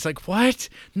uprising. It's like what?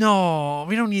 No,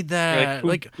 we don't need You're like, that.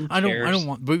 Like who I don't cares?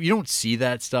 want. But you don't see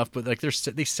that stuff. But like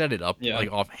they set it up Yeah.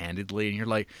 like offhandedly, and you're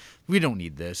like, we don't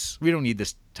need this. We don't need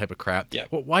this type of crap. Yeah.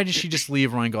 Well, why did she just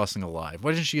leave Ryan Gosling alive?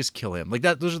 Why didn't she just kill him? Like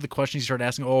that. Those are the questions you start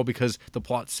asking. Oh, because the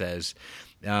plot says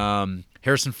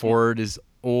Harrison Ford is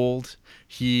old.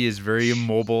 He is very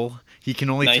immobile. He can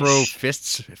only throw Nice.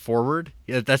 fists forward.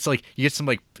 Yeah, that's like you get some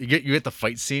like you get the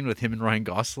fight scene with him and Ryan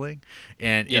Gosling,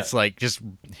 and Yeah. it's like just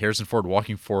Harrison Ford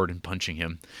walking forward and punching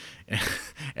him,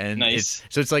 and Nice.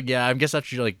 it's like yeah, I guess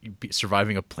after you're like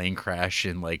surviving a plane crash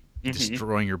and like Hmm.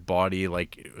 destroying your body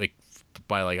like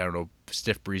by like I don't know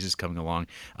stiff breezes coming along.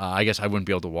 I guess I wouldn't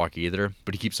be able to walk either,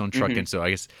 but he keeps on Hmm. trucking. So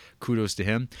I guess kudos to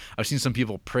him. I've seen some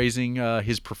people praising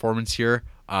his performance here.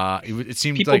 It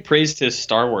seemed People like praised his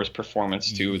Star Wars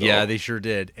performance too, yeah, though. they sure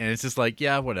did, and it's just like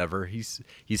yeah, whatever. He's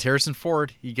Harrison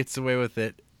Ford. He gets away with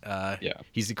it. Yeah.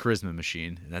 He's a charisma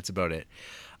machine, and that's about it.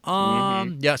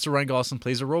 Hmm. Yeah, so Ryan Gosling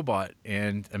plays a robot,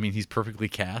 and I mean he's perfectly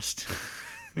cast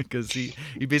because he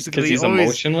Because basically he's always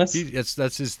emotionless.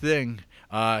 that's his thing.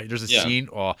 There's a Yeah. scene.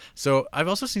 Oh, so I've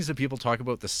also seen some people talk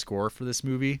about the score for this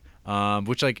movie,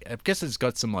 which like I guess it's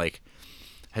got some like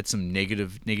had some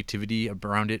negativity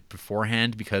around it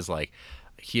beforehand because like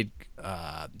he had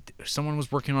someone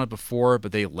was working on it before,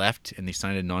 but they left and they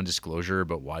signed a non-disclosure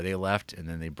about why they left, and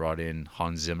then they brought in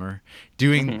Hans Zimmer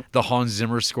doing Hmm. the Hans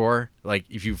Zimmer score. Like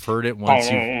if you've heard it once,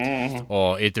 you Yeah.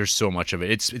 oh it there's so much of it.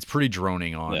 It's pretty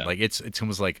droning on. Like it's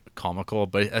almost like comical,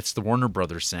 but that's the Warner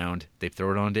Brothers sound. They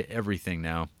throw it onto everything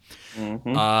now. Hmm.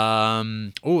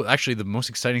 Oh, actually, the most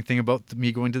exciting thing about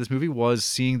me going to this movie was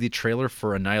seeing the trailer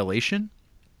for Annihilation.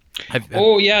 Have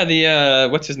Oh yeah, the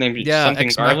what's his name? yeah, Something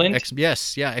Garland. Ex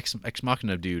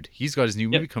Machina dude. He's got his new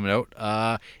movie Yep. coming out.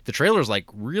 The trailer's like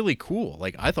really cool.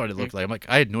 Like I thought it looked like. I'm like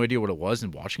I had no idea what it was,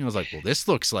 and watching, I was like, well, this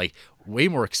looks like way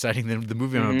more exciting than the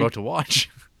movie I'm Hmm. about to watch.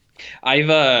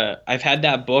 I've had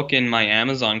that book in my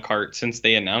Amazon cart since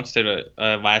they announced it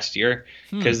last year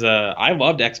Hmm. because I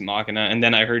loved Ex Machina, and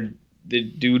then I heard the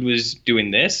dude was doing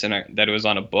this and that it was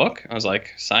on a book. I was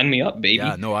like, sign me up, Yeah,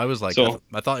 baby. no, I was like, So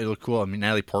I thought it looked cool. I mean,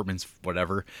 Natalie Portman's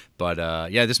whatever, but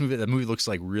yeah, the movie looks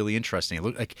like really interesting. It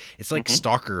look like it's like mhm.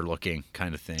 Stalker looking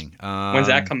kind of thing. When's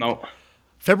that come out?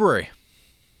 February.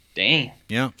 Dang.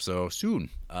 Yeah, so soon.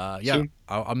 Yeah, Soon.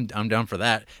 I'm down for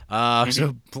that. Hmm.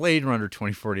 So Blade Runner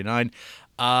 2049.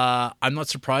 I'm not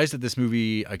surprised that this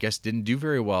movie, I guess, didn't do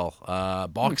very well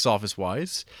box office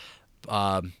wise.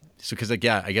 So because like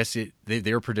yeah, I guess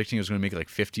they were predicting it was going to make like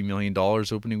 $50 million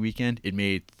opening weekend. It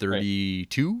made Right.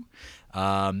 32,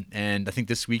 and I think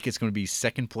this week it's going to be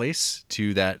second place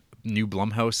to that new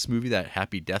Blumhouse movie, that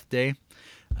Happy Death Day.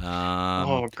 Um,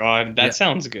 Oh God, that yeah,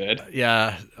 sounds good.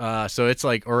 yeah. So it's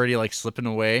like already like slipping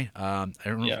away. I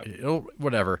don't know. Yeah. It'll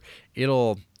whatever.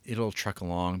 It'll truck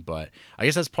along, but I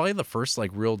guess that's probably the first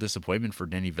like real disappointment for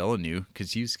Denis Villeneuve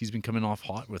because he's been coming off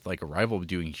hot with like Arrival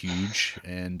doing huge,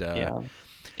 and Yeah.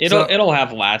 so It'll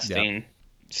have yeah. lasting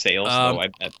sales though, Um, I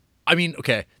bet. I mean,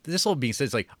 okay. This all being said,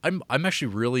 it's like I'm actually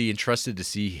really interested to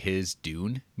see his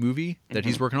Dune movie that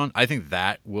he's Hmm. working on. I think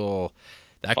Fuck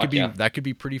yeah. that could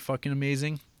be pretty fucking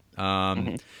amazing. Um,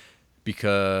 Hmm.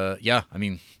 because yeah, I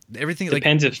mean everything like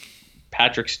Depends if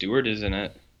Patrick Stewart is in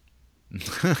it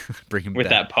bring him with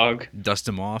back, that pug. dust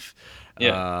him off.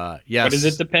 Yeah. What does it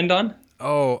Yes. depend on?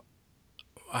 Oh,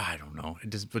 I don't know. It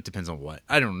depends on what.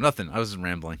 I don't know. Nothing. I was just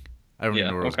rambling. I don't even Yeah.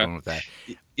 know where I was Okay. going with that.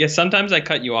 Yeah. Sometimes I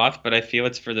cut you off, but I feel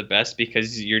it's for the best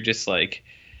because you're just like,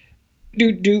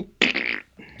 do do,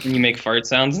 and you make fart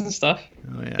sounds and stuff.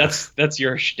 Oh yeah. That's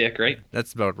your shtick, right?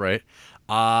 That's about right.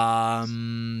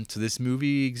 So this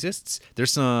movie exists.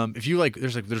 There's some if you like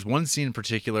there's one scene in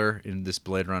particular in this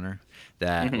Blade Runner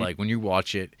that Hmm. like when you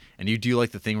watch it and you do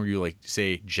like the thing where you like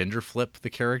say gender flip the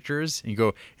characters and you go,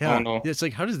 Oh yeah, no. it's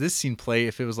like how does this scene play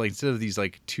if it was like instead of these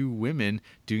like two women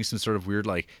doing some sort of weird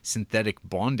like synthetic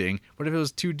bonding, what if it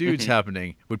was two dudes Hmm.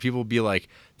 happening? Would people be like,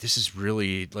 this is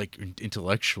really like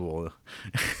intellectual?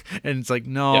 And it's like,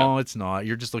 Yeah. no, it's not.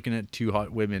 You're just looking at two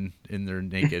hot women and they're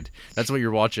naked. That's what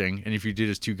you're watching. And if you did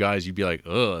as two guys, you'd be like,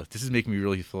 ugh, this is making me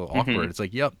really feel Hmm. awkward. It's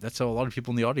like, yep, that's how a lot of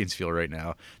people in the audience feel right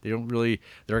now. They're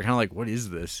kind of like, what is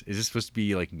this? Is this supposed to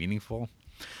be like meaningful?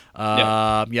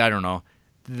 Yeah. Yeah, I don't know.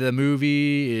 The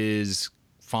movie is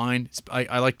fine.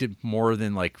 I liked it more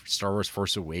than like Star Wars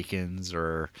Force Awakens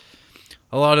or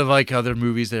a lot of like other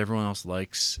movies that everyone else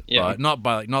likes, Yeah. but not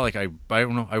like I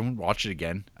don't know. I won't watch it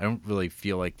again. I don't really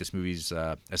feel like this movie's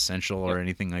essential or Yep.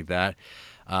 anything like that.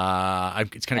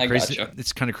 It's kind I of crazy. gotcha.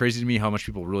 It's kind of crazy to me how much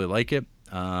people really like it.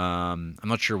 I'm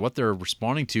not sure what they're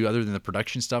responding to other than the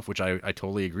production stuff, which I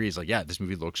totally agree. Is like, yeah, this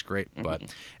movie looks great, but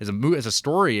Hmm. as a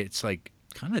story, it's like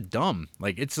kind of dumb.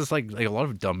 Like it's just like a lot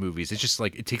of dumb movies. It's just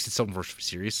like it takes itself more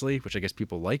seriously, which I guess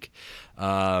people like.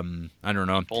 I don't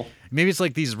know. People. Maybe it's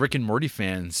like these Rick and Morty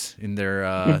fans in their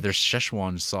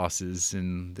Szechuan sauces,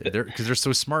 and they're because they're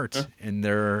so smart and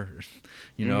they're,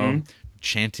 you know, Hmm.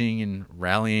 chanting and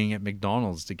rallying at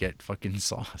McDonald's to get fucking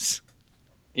sauce.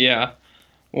 Yeah.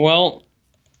 Well,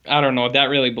 I don't know. That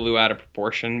really blew out of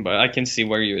proportion, but I can see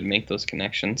where you would make those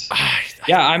connections.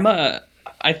 Yeah,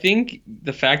 I think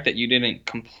the fact that you didn't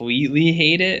completely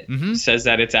hate it Mhm. says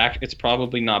that it's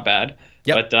probably not bad.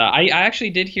 Yep. But I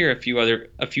actually did hear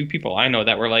a few people I know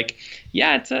that were like,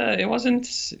 yeah, it wasn't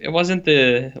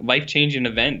the life-changing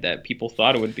event that people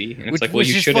thought it would be. And it's like, well, Which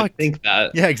you is shouldn't fucked. think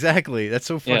that. Yeah, exactly. That's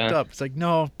so fucked Yeah. up. It's like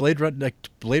no, Blade Runner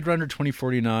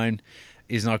 2049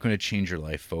 is not going to change your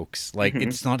life, folks. Like Hmm.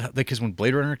 it's not like because when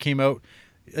Blade Runner came out,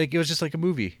 like it was just like a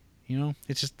movie. You know,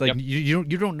 it's just like Yep.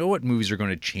 you don't know what movies are going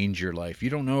to change your life. You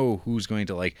don't know who's going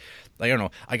to like I don't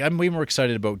know. Like I'm way more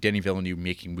excited about Denis Villeneuve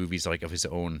making movies like of his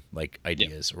own like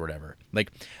ideas or whatever.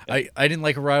 Like I didn't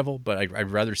like Arrival, but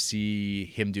I'd rather see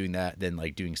him doing that than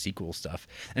like doing sequel stuff.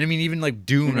 And I mean even like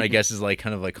Dune, I guess is like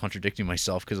kind of like contradicting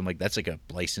myself because I'm like that's like a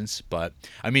license. But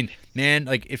I mean, man,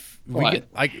 like if we What? get,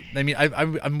 I mean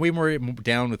I'm way more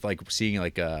down with like seeing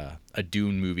like a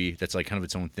Dune movie that's like kind of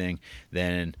its own thing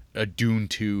than a Dune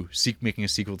 2 making a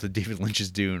sequel to David Lynch's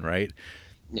Dune, right?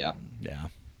 Yeah. Yeah.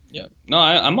 Yeah. No,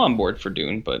 I'm on board for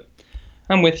Dune, but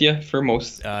I'm with you for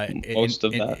most of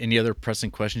that. Any other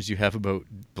pressing questions you have about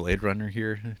Blade Runner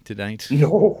here tonight?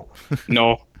 No.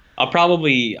 No. I'll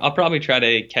probably try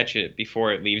to catch it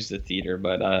before it leaves the theater,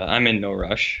 but I'm in no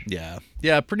rush. Yeah.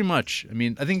 Yeah, pretty much. I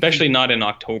mean, I think Especially not in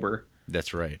October.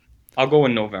 that's right. I'll go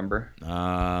in November.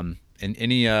 And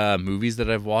any movies that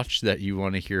I've watched that you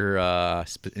want to hear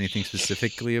anything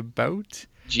specifically about?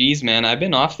 Geez, man, I've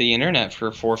been off the internet for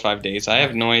 4 or 5 days. I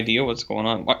have no idea what's going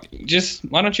on. Why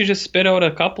don't you just spit out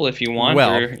a couple if you want?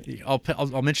 Well, Or...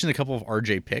 I'll mention a couple of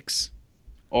RJ picks.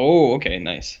 Oh, okay,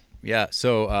 nice. Yeah,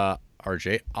 so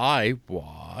RJ, I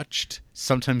watched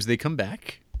Sometimes They Come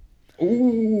Back.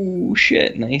 Ooh,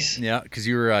 shit, nice. Yeah, because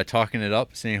you were talking it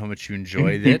up, saying how much you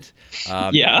enjoyed it.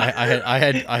 Yeah.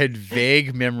 I had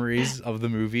vague memories of the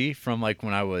movie from like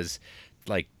when I was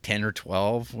like 10 or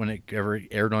 12 when it ever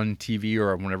aired on TV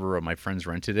or whenever my friends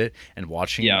rented it and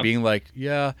watching Yeah. it, being like,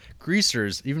 yeah,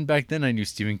 greasers. Even back then, I knew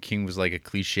Stephen King was like a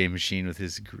cliche machine with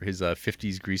his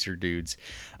 50s greaser dudes.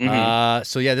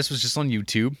 So yeah, this was just on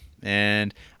YouTube.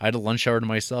 And I had a lunch hour to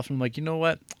myself, and I'm like, you know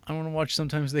what? I want to watch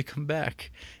Sometimes They Come Back.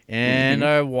 And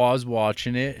I was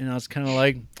watching it, and I was kind of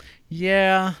like,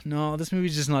 yeah, no, this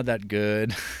movie's just not that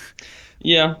good.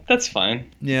 Yeah, that's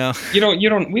fine. Yeah, We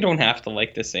don't have to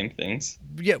like the same things.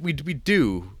 yeah, we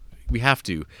do, we have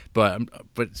to, but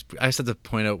I just have to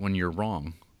point out when you're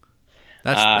wrong.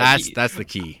 That's Uh, that's y- that's the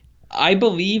key. I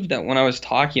believe that when I was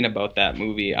talking about that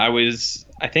movie, I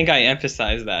think I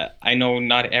emphasized that I know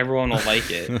not everyone will like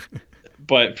it,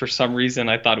 but for some reason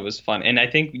I thought it was fun. And I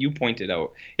think you pointed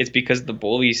out it's because the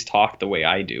bullies talk the way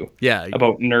I do Yeah.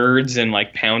 about nerds and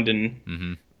like pounding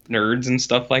Mm-hmm. nerds and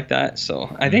stuff like that.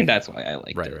 So I think that's why I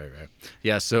liked Right, it. right, right.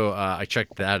 Yeah, so I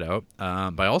checked that out.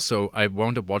 But also, I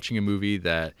wound up watching a movie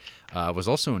that was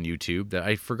also on YouTube that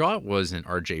I forgot was an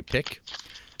RJ pick,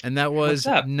 and that What's was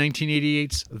that?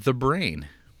 1988's The Brain.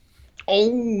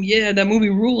 Oh yeah, that movie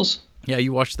rules. Yeah,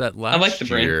 you watched that I like The last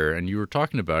Brain. year, and you were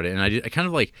talking about it, and I kind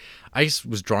of like, I just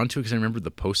was drawn to it because I remembered the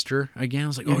poster again. I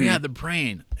was like, oh Hmm. yeah, The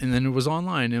Brain, and then it was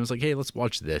online, and I was like, hey, let's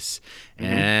watch this, Hmm.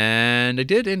 and I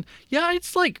did, and yeah,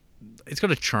 it's like, it's got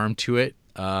a charm to it.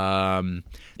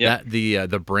 Yep. That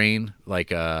the brain like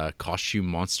costume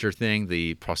monster thing,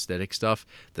 the prosthetic stuff,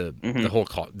 the Hmm. whole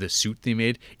the suit they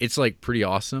made, it's like pretty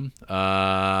awesome.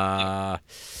 Yep.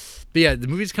 But yeah, the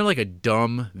movie's kind of like a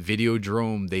dumb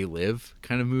Videodrome They Live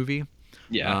kind of movie.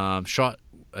 Yeah. Shot,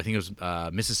 I think it was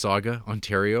Mississauga,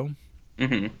 Ontario.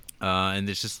 Hmm. And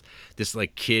there's just this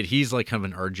like kid. He's like kind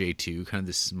of an RJ2, kind of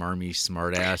this smarmy,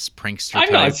 smartass prankster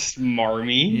I'm not type.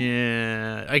 smarmy.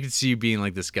 Yeah, I could see you being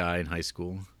like this guy in high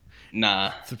school,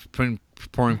 Nah.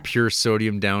 pouring pure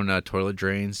sodium down toilet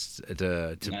drains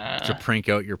to Nah. prank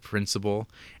out your principal,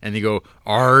 and they go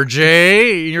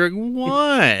RJ, and you're like,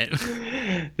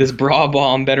 what? This bra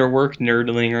bomb better work,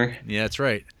 nerdlinger. Yeah, that's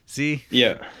right. See,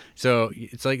 Yeah. so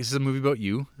it's like this is a movie about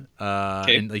you,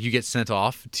 Okay. and like you get sent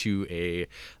off to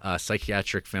a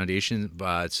psychiatric foundation.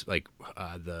 It's like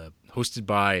the hosted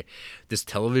by this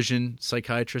television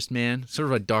psychiatrist man, sort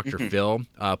of like Doctor Hmm. Phil,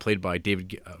 played by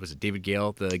David. Was it David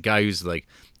Gale, the guy who's like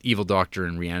evil doctor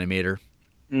and Reanimator?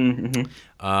 Hmm.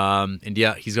 And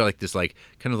yeah, he's got like this like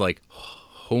kind of like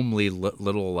homely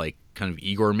little like kind of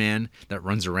Igor man that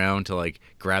runs around to like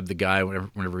grab the guy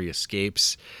whenever he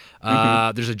escapes.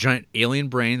 Hmm. There's a giant alien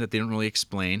brain that they don't really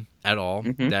explain at all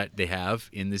Hmm. that they have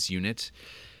in this unit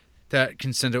that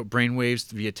can send out brainwaves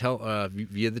via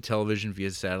the television,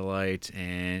 via satellite,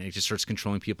 and it just starts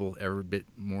controlling people ever a bit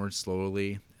more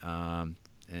slowly.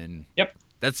 And Yep.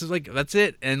 that's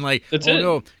it. And like, That's oh it.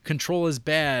 no, control is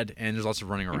bad, and there's lots of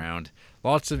running around,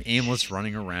 lots of aimless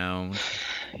running around.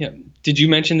 Yep. Did you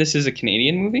mention this is a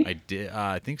Canadian movie? I did,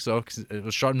 I think so, because it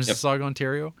was shot in Yep. Mississauga,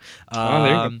 Ontario. Oh,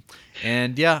 there you go.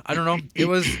 And yeah, I don't know, it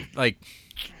was like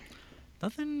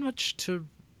nothing much to.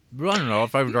 I don't know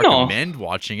if I would No. recommend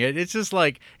watching it. It's just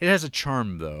like it has a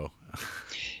charm though.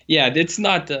 Yeah, it's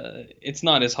not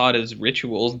as hot as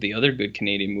Rituals, the other good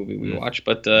Canadian movie we Mm. watched,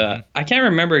 but Mhm. I can't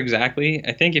remember exactly.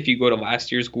 I think if you go to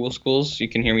last year's Ghoul Schools, you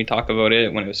can hear me talk about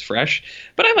it when it was fresh.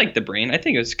 But I like The Brain. I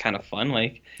think it was kind of fun.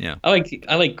 Like Yeah. I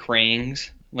like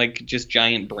Krangs, like just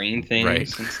giant brain things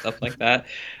Right. and stuff like that.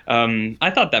 I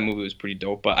thought that movie was pretty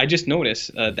dope, but I just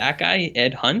noticed that guy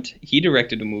Ed Hunt, he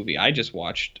directed a movie I just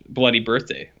watched, Bloody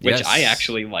Birthday, which I Yes.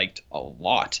 actually liked a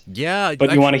lot. Yeah.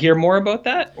 But you want to hear more about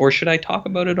that, or should I talk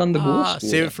about it on the Ghoul School?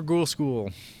 Save it for Ghoul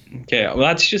School. Okay, well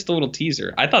that's just a little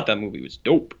teaser. I thought that movie was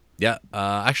dope. Yeah,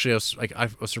 actually, I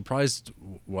was surprised.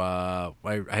 I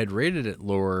had rated it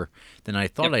lower than I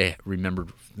thought. Yep. I remembered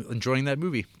enjoying that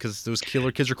movie because those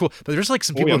killer kids are cool. But there's like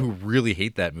some Oh, people yeah. who really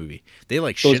hate that movie. They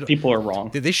like Those shit. people are wrong.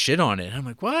 They shit on it. And I'm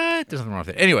like, what? There's nothing wrong with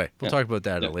it. Anyway, we'll Yeah. talk about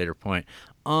that at Yeah. a later point.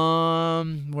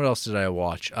 What else did I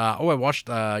watch? I watched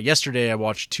yesterday. I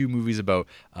watched two movies about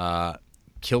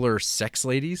killer sex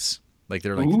ladies. Like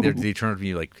Ooh. they turn out to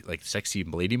be like sexy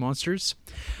lady monsters.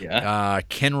 Yeah.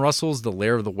 Ken Russell's The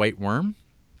Lair of the White Worm.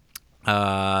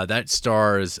 That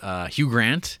stars Hugh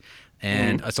Grant,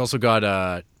 and it's also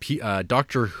got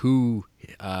Doctor Who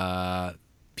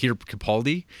Peter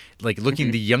Capaldi, like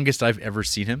looking the youngest I've ever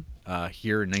seen him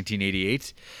here in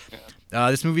 1988.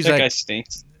 This movie's That like guy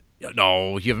stinks.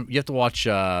 no, you have to watch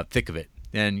Thick of It,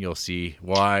 then you'll see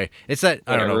why. It's that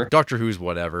I don't know. Whatever. Doctor Who's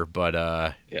whatever, but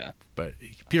Yeah. but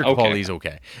Peter Okay. Capaldi's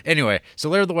okay. Anyway, so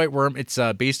Lair of the White Worm, it's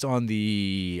based on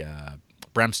the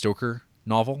Bram Stoker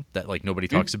novel that like nobody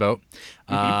talks about,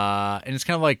 and it's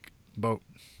kind of like about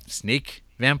snake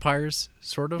vampires,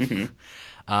 sort of.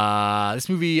 This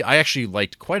movie I actually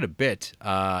liked quite a bit.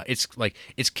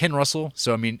 It's Ken Russell,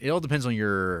 so I mean it all depends on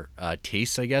your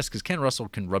tastes, I guess, because Ken Russell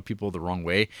can rub people the wrong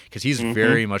way because he's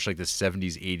very much like the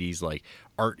 70s, 80s like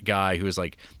art guy who has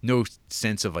like no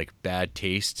sense of like bad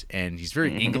taste, and he's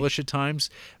very English at times.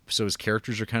 So his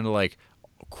characters are kind of like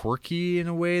quirky in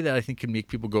a way that I think can make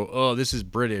people go, "Oh, this is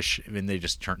British," and then they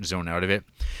just zone out of it.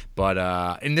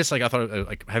 But in this, like, I thought,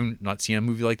 like, having not seen a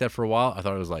movie like that for a while, I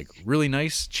thought it was like really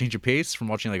nice change of pace from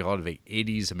watching like a lot of like,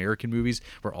 '80s American movies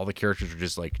where all the characters are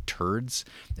just like turds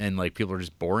and like people are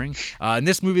just boring. In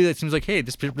this movie, that seems like, hey,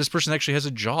 this person actually has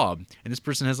a job and this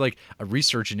person has like a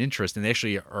research and interest, and they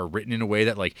actually are written in a way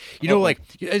that, like, like,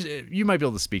 you might be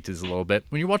able to speak to this a little bit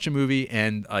when you watch a movie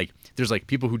and like there's like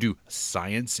people who do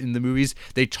science in the movies.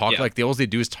 They talk like all they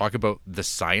do is talk about the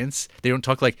science. They don't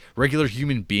talk like regular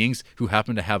human beings who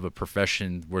happen to have a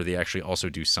profession where they actually also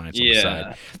do science on the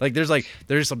side. Like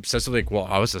there's some obsessive like, well,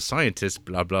 I was a scientist,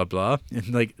 blah blah blah,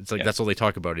 and like it's like that's all they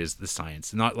talk about is the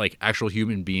science, not like actual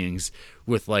human beings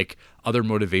with like other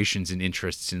motivations and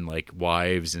interests in like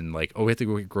wives and like, oh, we have to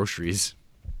go get groceries.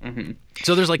 Mm-hmm.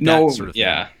 So there's like that sort of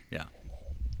thing.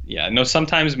 Yeah. No,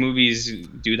 sometimes movies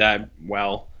do that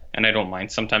well, and I don't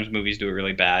mind. Sometimes movies do it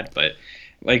really bad, but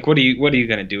like, what are you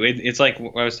gonna do? It's like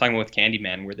what I was talking about with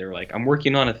Candyman, where they're like, I'm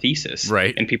working on a thesis,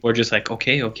 right? And people are just like,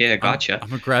 okay, I gotcha.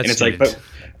 I'm a grad and it's student. like,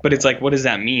 but it's like, what does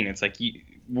that mean? It's like,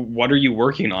 what are you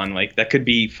working on? Like, that could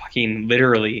be fucking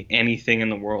literally anything in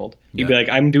the world. You'd be like,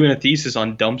 I'm doing a thesis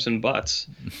on dumps and butts.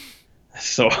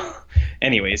 So,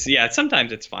 anyways,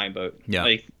 sometimes it's fine, but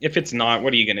like, if it's not,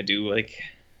 what are you gonna do? Like,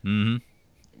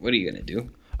 what are you gonna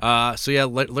do?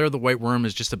 Lair of the White Worm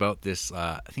is just about this.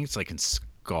 I think it's like in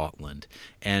Scotland,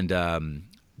 and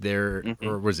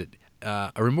or was it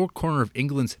a remote corner of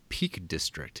England's Peak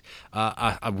District?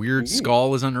 A weird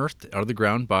skull is unearthed out of the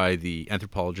ground by the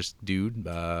anthropologist dude,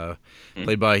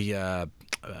 played by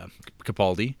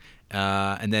Capaldi,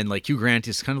 and then like Hugh Grant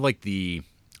is kind of like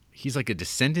he's like a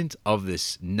descendant of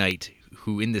this knight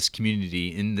who in this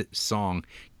community in the song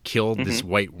killed this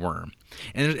white worm.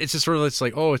 And it's just sort of, it's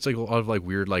like, oh, it's like a lot of like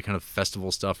weird like kind of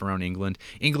festival stuff around England.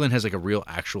 England has like a real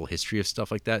actual history of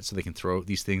stuff like that, so they can throw out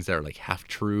these things that are like half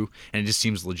true, and it just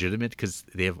seems legitimate because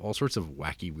they have all sorts of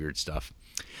wacky weird stuff.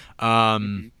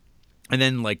 And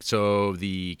then like, so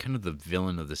the kind of the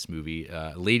villain of this movie,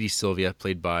 Lady Sylvia,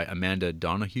 played by Amanda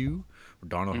Donohoe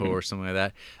or something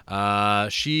like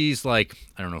that. She's like,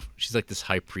 I don't know, she's like this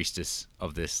high priestess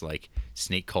of this like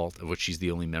snake cult of which she's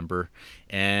the only member.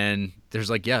 And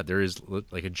there's like, there is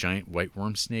like a giant white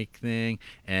worm snake thing,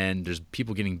 and there's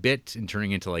people getting bit and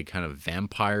turning into like kind of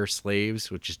vampire slaves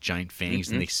with just giant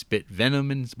fangs, and they spit venom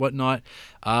and whatnot.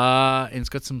 And it's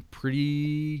got some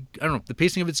pretty, I don't know, the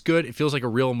pacing of it's good. It feels like a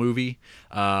real movie.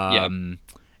 And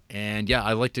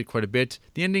I liked it quite a bit.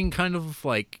 The ending kind of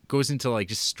like goes into like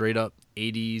just straight up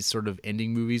 80s sort of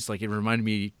ending movies. Like, it reminded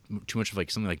me too much of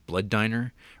like something like Blood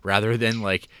Diner, rather than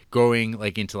like going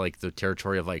like into like the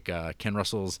territory of like Ken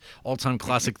Russell's all-time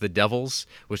classic The Devils,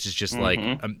 which is just like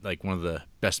one of the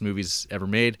best movies ever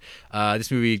made. This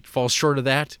movie falls short of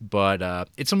that, but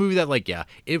it's a movie that like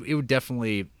it would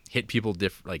definitely hit people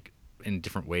in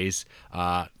different ways.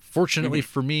 Fortunately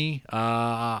for me,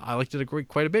 I liked it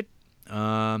quite a bit.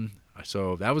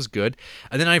 So that was good.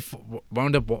 And then I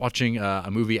wound up watching a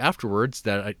movie afterwards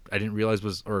that I didn't realize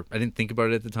was, or I didn't think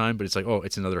about it at the time, but it's like, oh,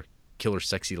 it's another killer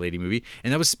sexy lady movie,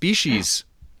 and that was Species.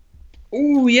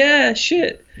 Oh yeah,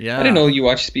 shit. Yeah, I didn't know you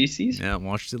watched Species. Yeah, I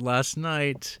watched it last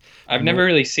night. I've never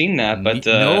really seen that, but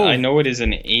I know it is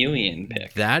an alien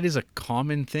pick. That is a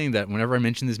common thing that whenever I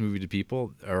mention this movie to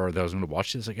people, or that I was going to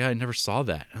watch it, it's like, I never saw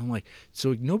that. And I'm like,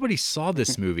 so nobody saw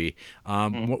this movie.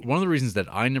 One of the reasons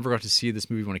that I never got to see this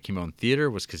movie when it came out in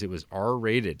theater was because it was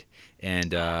R-rated.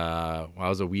 And when I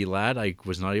was a wee lad, I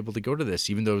was not able to go to this,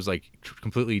 even though it was like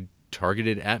completely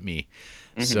targeted at me.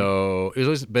 So it was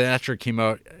always, but after it came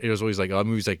out, it was always like, oh, the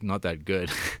movie's like not that good.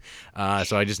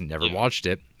 So I just never watched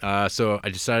it. So I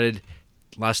decided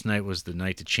last night was the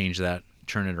night to change that,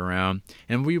 turn it around,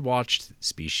 and we watched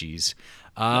Species.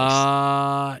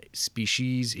 Nice.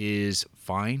 Species is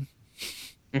fine.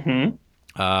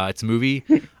 It's a movie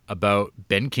about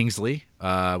Ben Kingsley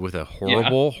with a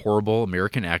horrible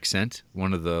American accent.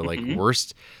 One of the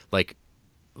worst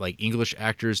like English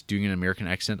actors doing an American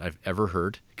accent I've ever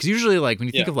heard. Because usually like when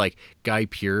you think of like Guy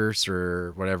Pearce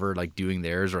or whatever like doing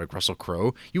theirs, or like Russell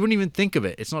Crowe, you wouldn't even think of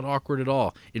it. It's not awkward at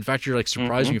all. In fact, you're like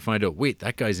surprised when you find out, wait,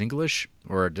 that guy's English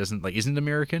or isn't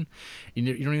American.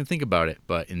 You don't even think about it.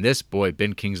 But in this, boy,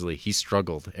 Ben Kingsley, he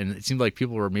struggled, and it seemed like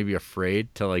people were maybe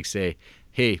afraid to like say,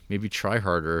 hey, maybe try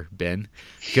harder, Ben,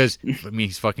 because I mean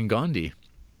he's fucking Gandhi.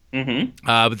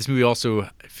 But this movie also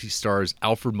stars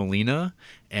Alfred Molina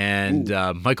and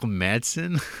Michael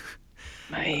Madsen.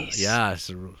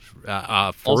 Nice.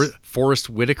 Forrest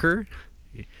Whitaker.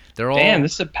 They're all, damn,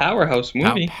 this is a powerhouse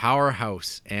movie.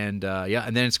 Powerhouse. And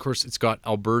and then of course it's got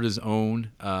Alberta's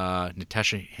own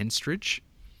Natasha Henstridge.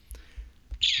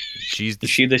 Is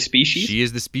she the species? She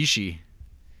is the species.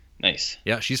 Nice.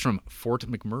 Yeah, she's from Fort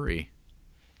McMurray.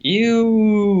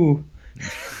 Ew.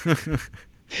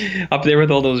 Up there with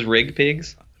all those rig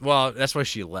pigs. Well, that's why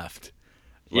she left.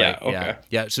 Yeah. Okay.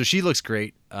 Yeah. So she looks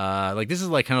great. Like this is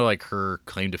like kind of like her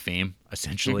claim to fame,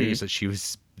 essentially, is that she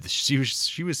was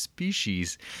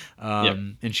species,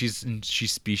 and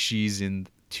she's species in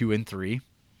 2 and 3.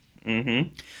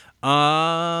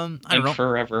 I don't know.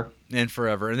 Forever. And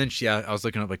forever. And then I was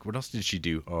looking up like what else did she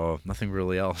do? Oh, nothing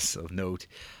really else of note.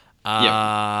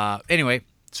 Anyway,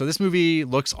 so this movie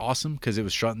looks awesome because it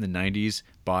was shot in the 90s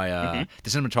by the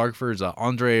cinematographer is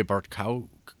Andrei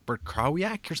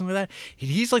Bartkowiak or something like that.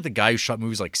 He's like the guy who shot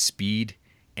movies like Speed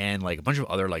and like a bunch of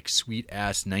other like sweet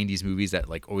ass 90s movies that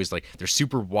like always like they're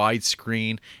super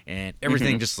widescreen and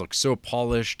everything just looks so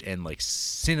polished and like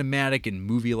cinematic and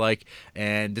movie like,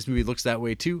 and this movie looks that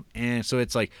way too. And so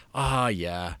it's like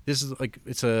this is like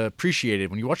it's appreciated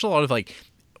when you watch a lot of like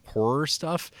horror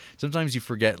stuff. Sometimes you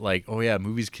forget like, oh yeah,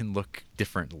 movies can look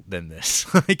different than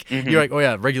this. Like you're like, oh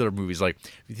yeah, regular movies, like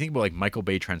if you think about like Michael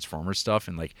Bay Transformers stuff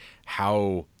and like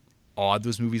how odd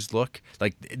those movies look,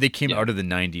 like they came out of the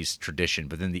 90s tradition,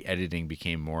 but then the editing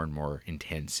became more and more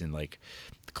intense and like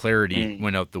the clarity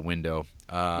went out the window.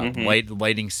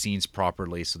 Lighting scenes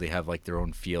properly so they have like their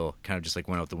own feel kind of just like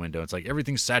went out the window. It's like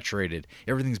everything's saturated,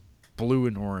 everything's blue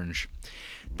and orange,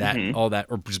 all that,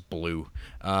 or just blue,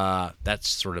 that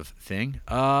sort of thing.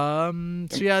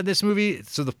 So yeah, this movie,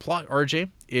 so the plot, RJ,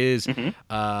 is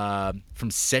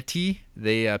from SETI.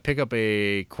 They pick up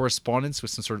a correspondence with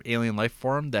some sort of alien life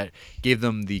form that gave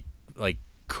them the like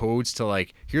codes to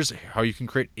like, here's how you can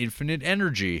create infinite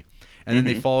energy, and then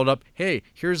they followed up, hey,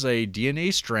 here's a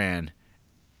DNA strand.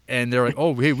 And they're like,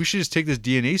 oh, hey, we should just take this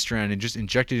DNA strand and just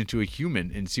inject it into a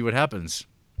human and see what happens.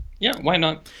 Yeah, why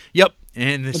not? Yep.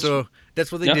 And so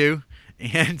that's what they do.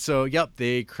 And so,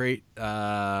 they create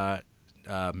Michelle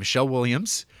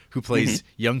Williams, who plays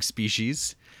young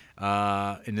species.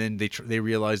 And then they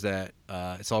realize that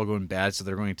it's all going bad, so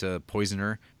they're going to poison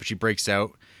her. But she breaks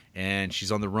out, and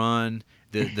she's on the run.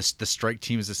 The strike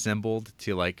team is assembled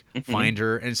to like find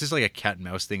her, and it's just like a cat and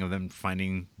mouse thing of them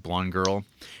finding blonde girl,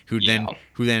 who then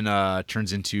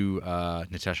turns into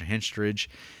Natasha Henstridge.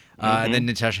 And then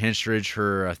Natasha Henstridge,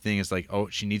 her thing is like, oh,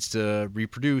 she needs to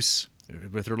reproduce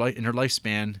with her in her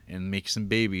lifespan and make some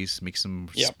babies, make some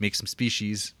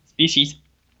species.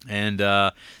 And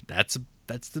that's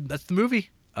the movie.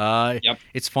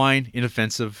 It's fine,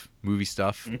 inoffensive movie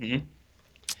stuff.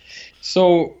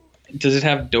 So, does it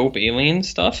have dope alien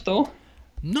stuff though?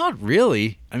 Not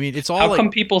really. I mean, it's all. How come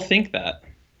people think that?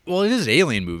 Well, it is an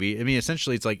alien movie. I mean,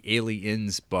 essentially, it's like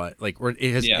Aliens, but like, or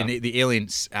it has the alien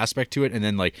aspect to it, and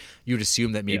then like you'd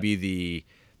assume that maybe the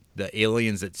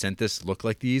aliens that sent this look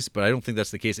like these, but I don't think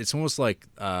that's the case. It's almost like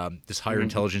this higher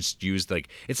intelligence used like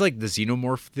it's like the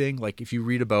xenomorph thing. Like if you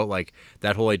read about like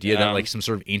that whole idea that like some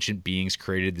sort of ancient beings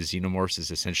created the xenomorphs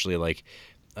is essentially like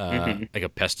a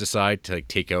pesticide to like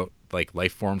take out like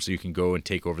life forms so you can go and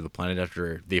take over the planet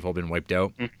after they've all been wiped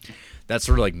out. That's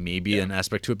sort of like maybe an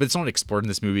aspect to it, but it's not explored in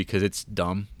this movie because it's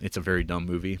dumb. It's a very dumb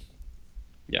movie.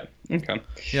 Yeah. Okay.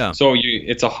 Yeah. So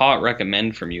it's a hot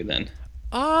recommend from you then?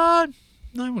 I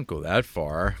wouldn't go that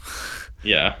far.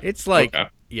 Yeah. It's like, I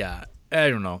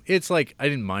don't know. It's like I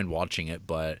didn't mind watching it,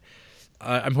 but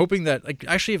I'm hoping that like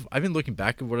actually I've been looking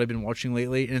back at what I've been watching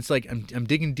lately, and it's like I'm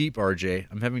digging deep, RJ.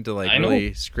 I'm having to like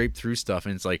really scrape through stuff,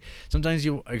 and it's like sometimes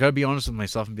I gotta be honest with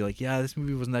myself and be like, yeah, this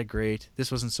movie wasn't that great.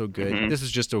 This wasn't so good. This was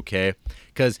just okay.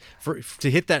 Because to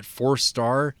hit that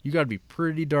 4-star, you gotta be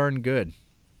pretty darn good.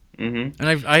 And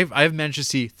I've managed to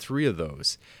see 3 of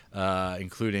those,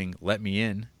 including Let Me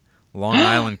In, Long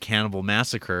Island Cannibal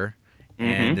Massacre,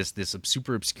 and this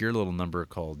super obscure little number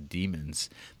called Demons.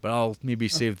 But I'll maybe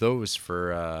save those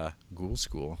for Ghoul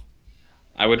School.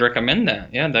 I would recommend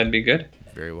that. Yeah, that'd be good.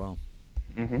 Very well.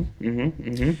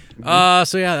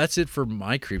 So yeah, that's it for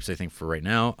my creeps, I think, for right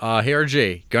now. Hey,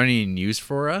 RJ, got any news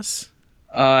for us?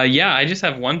 Yeah, I just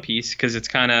have one piece because it's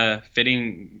kind of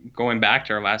fitting going back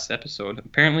to our last episode.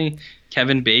 Apparently,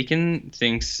 Kevin Bacon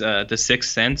thinks The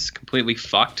Sixth Sense completely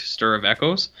fucked Stir of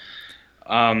Echoes.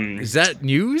 Is that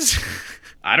news?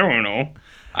 I don't know.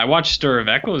 I watched Stir of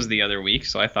Echoes the other week,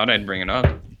 so I thought I'd bring it up.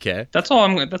 Okay. That's all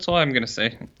I'm gonna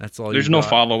say. That's all. There's no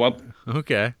follow up.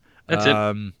 Okay. That's it.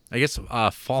 I guess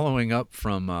following up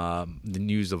from the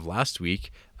news of last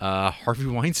week, Harvey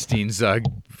Weinstein's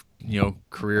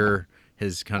career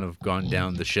has kind of gone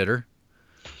down the shitter.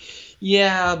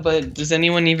 Yeah, but does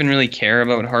anyone even really care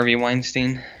about Harvey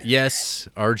Weinstein? Yes,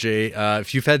 RJ.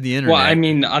 If you've had the internet. Well, I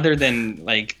mean, other than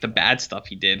like the bad stuff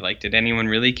he did, like, did anyone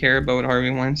really care about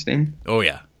Harvey Weinstein? Oh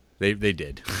yeah, They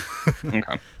did.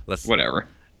 Okay. Let's Whatever.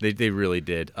 They really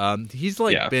did. He's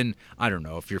like been, I don't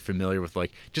know if you're familiar with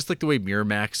like just like the way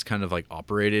Miramax kind of like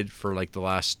operated for like the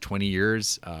last 20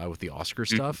 years with the Oscar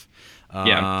stuff.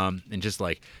 And just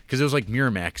like because it was like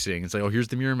Miramaxing. It's like, oh, here's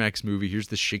the Miramax movie, here's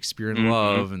the Shakespeare in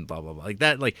Love, and blah blah blah like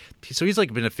that. Like so he's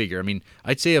like been a figure. I mean,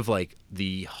 I'd say of like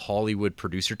the Hollywood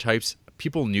producer types,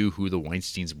 people knew who the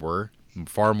Weinsteins were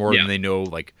far more than they know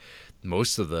like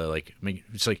most of the like. I mean,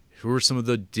 it's like who are some of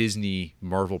the Disney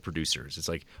Marvel producers? It's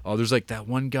like, oh, there's like that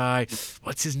one guy.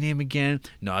 What's his name again?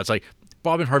 No, it's like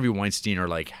Bob and Harvey Weinstein are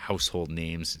like household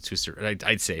names.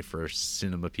 I'd say for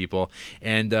cinema people.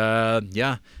 And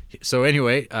yeah. So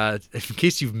anyway, in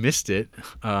case you've missed it,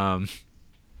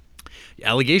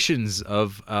 allegations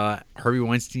of Harvey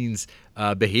Weinstein's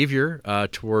behavior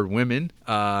toward women,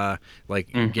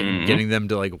 like getting them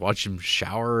to like watch him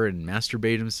shower and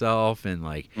masturbate himself and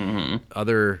like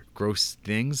other gross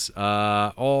things,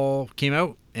 all came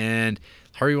out. And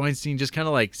Harvey Weinstein just kind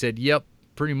of like said, "Yep,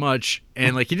 pretty much,"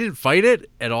 and like he didn't fight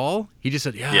it at all. He just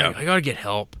said, "Yeah, I gotta get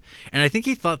help," and I think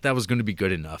he thought that was going to be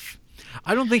good enough.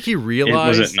 I don't think he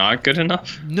realized. Was it not good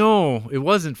enough? No, it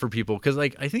wasn't for people because,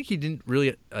 like, I think he didn't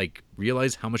really like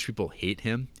realize how much people hate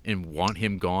him and want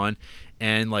him gone,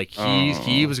 and like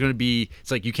he was going to be.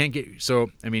 It's like you can't get. So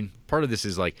I mean, part of this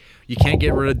is like you can't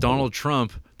get rid of Donald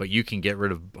Trump, but you can get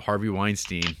rid of Harvey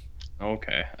Weinstein.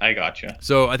 Okay, I gotcha.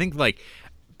 So I think like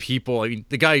people. I mean,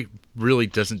 the guy really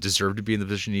doesn't deserve to be in the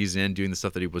position he's in, doing the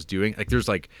stuff that he was doing. Like, there's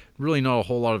like really not a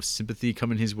whole lot of sympathy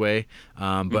coming his way.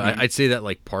 But I'd say that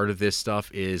like part of this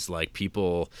stuff is like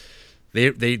people,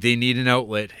 they need an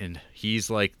outlet, and he's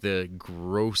like the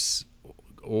gross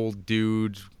old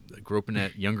dude groping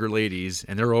at younger ladies,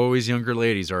 and they're always younger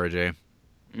ladies, RJ.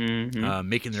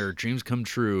 Making their dreams come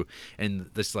true, and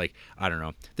this like I don't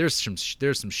know. There's some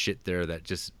shit there that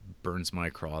just burns my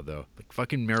craw though. Like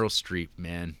fucking Meryl Streep,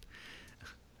 man.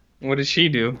 What did she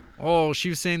do? Oh, she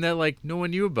was saying that like no one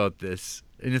knew about this,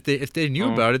 and if they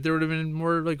knew about it, there would have been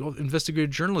more like investigative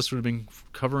journalists would have been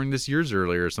covering this years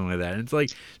earlier or something like that. And it's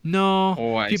like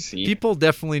no, see. People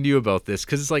definitely knew about this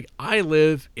because it's like I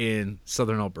live in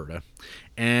Southern Alberta,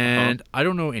 and I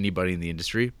don't know anybody in the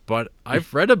industry, but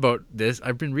I've read about this.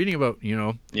 I've been reading about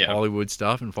Hollywood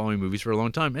stuff and following movies for a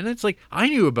long time, and it's like I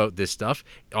knew about this stuff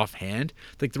offhand.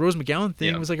 Like the Rose McGowan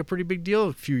thing was like a pretty big deal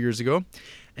a few years ago.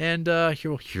 And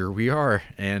here we are,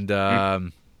 and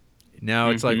now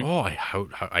it's like, oh,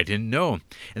 I didn't know.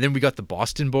 And then we got the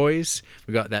Boston Boys.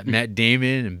 We got that Matt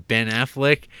Damon and Ben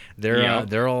Affleck.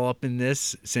 They're all up in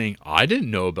this, saying I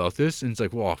didn't know about this. And it's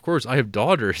like, well, of course I have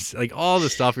daughters. Like all the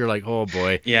stuff. You're like, oh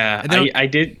boy. Yeah, and then, I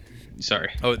did.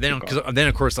 Sorry. Oh, then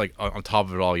of course, like on top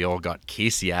of it all, y'all got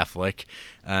Casey Affleck,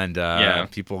 and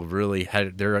people really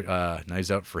had their knives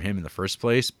out for him in the first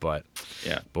place. But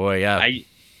boy,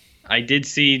 I did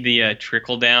see the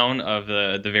trickle down of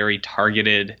the very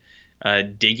targeted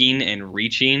digging and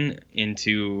reaching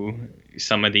into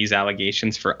some of these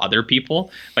allegations for other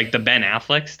people, like the Ben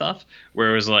Affleck stuff,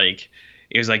 where it was like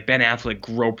Ben Affleck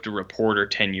groped a reporter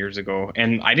 10 years ago,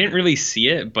 and I didn't really see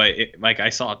it, but I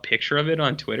saw a picture of it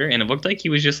on Twitter, and it looked like he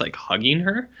was just like hugging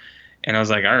her. And I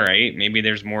was like, all right, maybe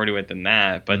there's more to it than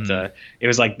that. But it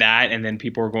was like that. And then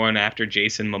people were going after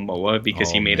Jason Momoa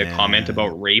because he made a comment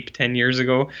about rape 10 years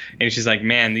ago. And it's just like,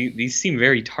 man, these seem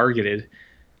very targeted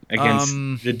against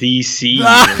the DC.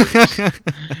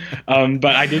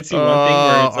 But I did see one thing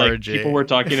where it's like people were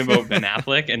talking about Ben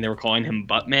Affleck and they were calling him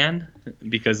Buttman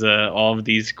because of all of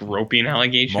these groping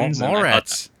allegations.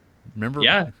 Mallrats. Remember?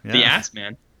 Yeah, the ass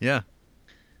man. Yeah.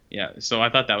 Yeah, so I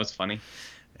thought that was funny.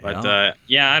 But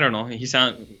I don't know.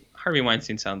 Harvey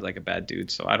Weinstein sounds like a bad dude,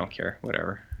 so I don't care.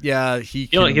 Whatever. Yeah,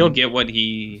 he'll get what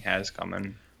he has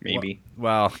coming. Maybe.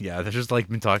 Well, yeah. There's just like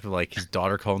been talking about like his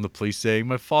daughter calling the police saying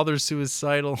my father's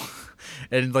suicidal,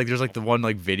 and like there's like the one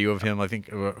like video of him, I think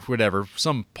whatever,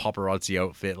 some paparazzi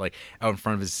outfit like out in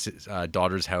front of his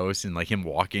daughter's house, and like him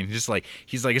walking, just like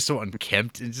he's like so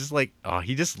unkempt, and just like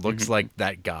he just looks like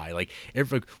that guy. Like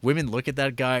women look at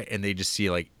that guy and they just see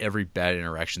like every bad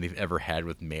interaction they've ever had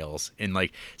with males, and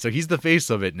like so he's the face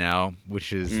of it now,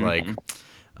 which is like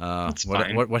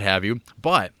what have you,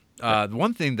 but. The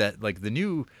one thing that like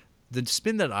the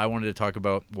spin that I wanted to talk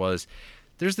about was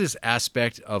there's this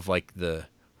aspect of like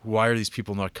why are these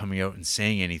people not coming out and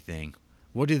saying anything?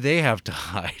 What do they have to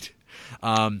hide?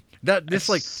 This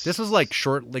was like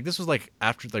short, like this was like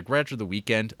after, like right after the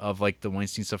weekend of like the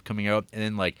Weinstein stuff coming out, and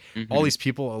then like all these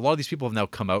people, a lot of these people have now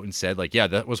come out and said like, yeah,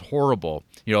 that was horrible,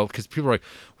 you know, because people are like,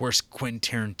 where's Quentin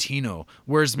Tarantino,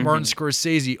 where's Martin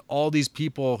Scorsese, all these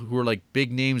people who are like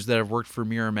big names that have worked for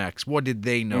Miramax, what did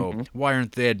they know, why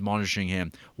aren't they admonishing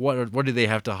him, what did they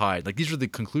have to hide? Like these are the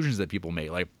conclusions that people make.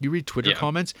 Like you read Twitter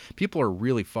comments, people are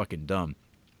really fucking dumb.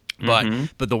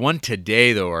 But the one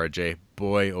today though, RJ,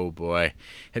 boy oh boy,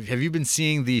 have you been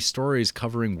seeing the stories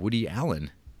covering Woody Allen?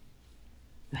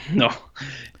 No,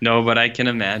 but I can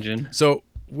imagine. So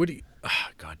Woody,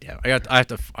 God damn, I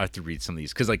have to read some of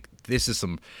these because like this is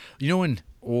some, you know, when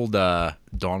old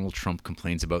Donald Trump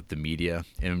complains about the media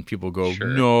and people go,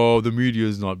 no, the media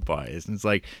is not biased, and it's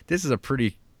like this is a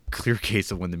pretty clear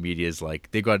case of when the media is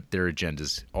like they got their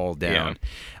agendas all down.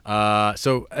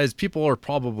 So as people are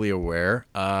probably aware,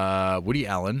 Woody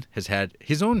Allen has had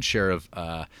his own share of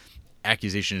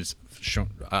accusations shown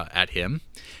at him.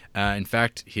 In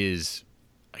fact,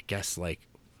 I guess like,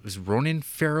 was Ronan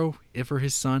Farrow ever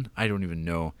his son? I don't even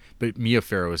know. But Mia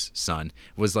Farrow's son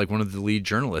was like one of the lead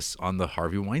journalists on the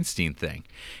Harvey Weinstein thing.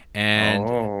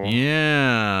 And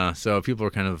yeah, so people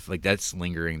are kind of like, that's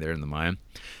lingering there in the mind.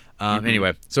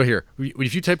 Anyway, so here,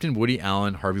 if you typed in Woody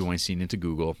Allen, Harvey Weinstein into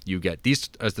Google, you get these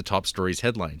as the top stories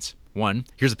headlines. One,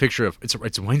 here's a picture of,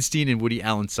 it's Weinstein and Woody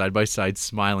Allen side by side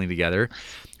smiling together.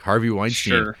 Harvey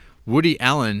Weinstein. Woody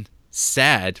Allen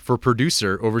sad for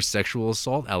producer over sexual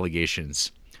assault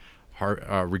allegations.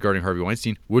 Regarding Harvey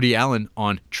Weinstein, Woody Allen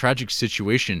on tragic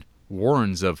situation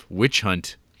warns of witch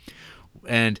hunt.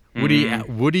 And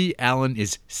Woody Allen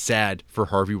is sad for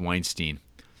Harvey Weinstein.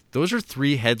 Those are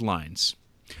 3 headlines.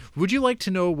 Would you like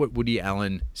to know what Woody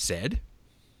Allen said?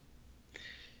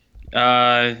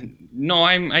 No,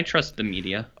 I trust the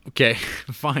media. Okay,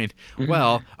 fine.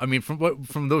 Well, I mean,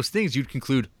 from those things, you'd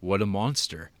conclude, what a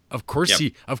monster. Of course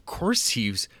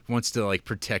he wants to like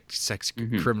protect sex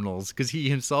criminals because he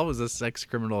himself is a sex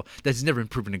criminal that's never been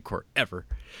proven in court ever.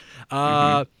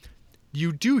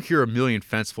 You do hear a million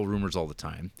fanciful rumors all the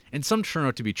time, and some turn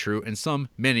out to be true, and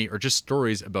many are just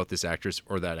stories about this actress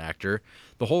or that actor.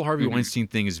 The whole Harvey Weinstein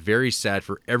thing is very sad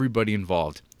for everybody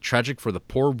involved. Tragic for the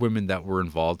poor women that were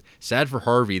involved. Sad for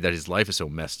Harvey that his life is so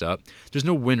messed up. There's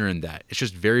no winner in that. It's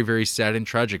just very, very sad and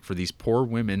tragic for these poor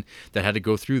women that had to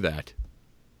go through that.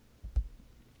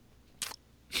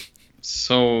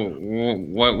 So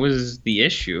what was the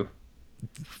issue?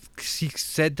 He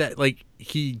said that like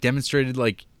he demonstrated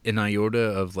like an iota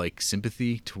of like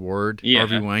sympathy toward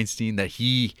Harvey Weinstein, that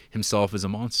he himself is a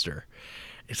monster.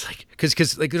 It's like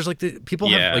because like there's like the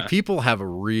people have a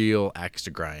real axe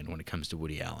to grind when it comes to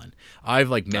Woody Allen. I've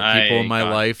like met people in my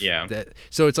life that,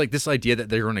 so it's like this idea that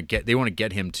they want to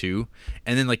get him too,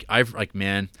 and then like I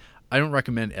don't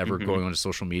recommend ever going onto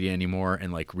social media anymore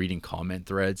and like reading comment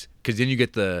threads, because then you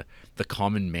get the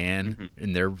common man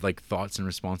and their like thoughts and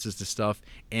responses to stuff,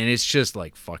 and it's just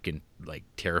like fucking like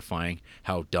terrifying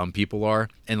how dumb people are,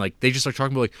 and like they just start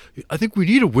talking about like, I think we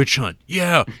need a witch hunt.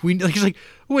 Yeah, we like, it's like,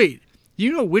 wait,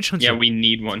 you know, witch hunts. Yeah, we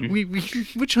need one. We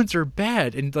witch hunts are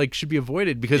bad and like should be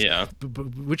avoided, because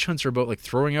witch hunts are about like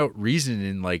throwing out reason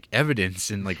and like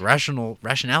evidence and like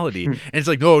rationality. And it's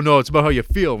like, no, it's about how you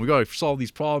feel. We gotta solve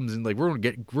these problems, and like we're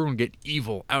gonna get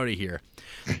evil out of here.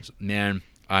 So, man,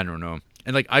 I don't know.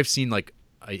 And like I've seen like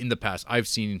in the past, I've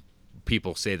seen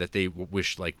people say that they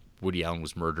wish like Woody Allen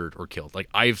was murdered or killed. Like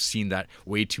I've seen that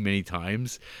way too many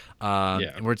times.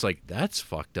 And where it's like, that's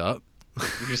fucked up.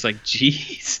 You're just like,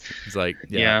 jeez. It's like,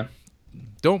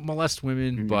 don't molest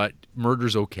women, but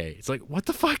murder's okay. It's like, what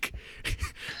the fuck?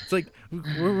 It's like,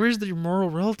 where's the moral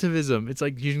relativism? It's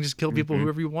like, you can just kill people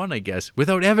whoever you want, I guess,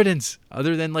 without evidence,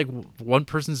 other than like one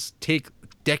person's take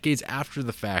decades after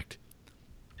the fact.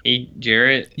 Hey,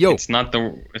 Jarrett. Yo. It's not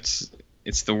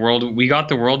it's the world. We got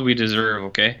the world we deserve,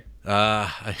 okay?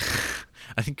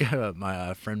 I think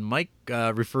my friend Mike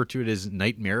referred to it as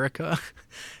Nightmarica,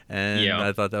 and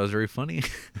I thought that was very funny.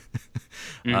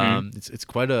 It's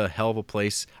quite a hell of a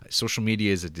place. Social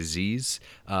media is a disease.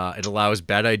 It allows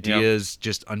bad ideas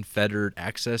just unfettered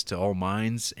access to all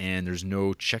minds, and there's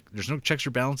no checks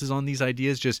or balances on these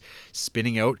ideas just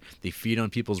spinning out. They feed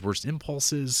on people's worst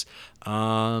impulses.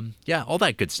 All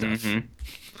that good stuff.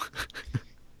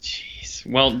 Jeez.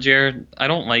 Well, Jared, I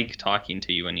don't like talking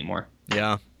to you anymore.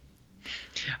 Yeah.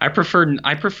 I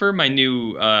prefer my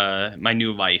new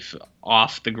life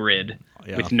off the grid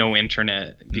with no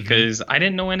internet, because I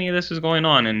didn't know any of this was going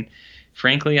on, and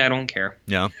frankly, I don't care.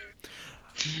 Yeah.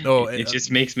 It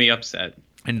just makes me upset.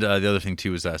 And the other thing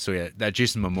too is that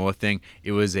Jason Momoa thing.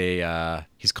 It was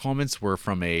his comments were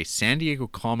from a San Diego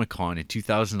Comic Con in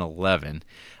 2011,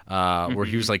 where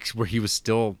he was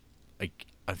still like,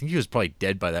 I think he was probably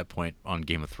dead by that point on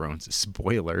Game of Thrones.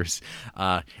 Spoilers.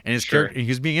 And his character, he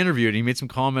was being interviewed. And he made some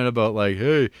comment about like,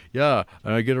 hey, yeah,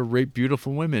 I get to rape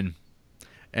beautiful women,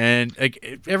 and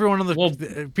like everyone on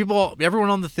everyone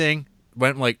on the thing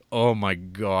went like, oh my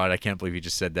god, I can't believe he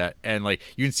just said that. And like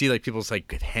you can see like people's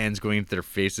like hands going into their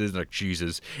faces and like,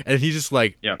 Jesus. And he's just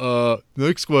like,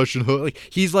 next question. Like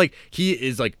he is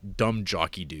like dumb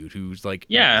jockey dude who's like,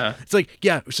 it's like,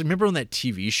 so remember on that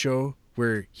TV show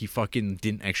where he fucking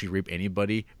didn't actually rape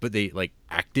anybody, but they like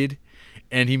acted,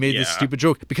 and he made this stupid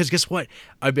joke? Because guess what?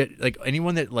 I bet like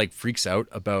anyone that like freaks out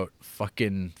about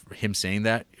fucking him saying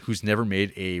that, who's never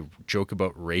made a joke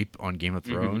about rape on Game of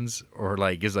Thrones, or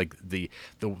like is like the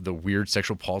weird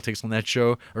sexual politics on that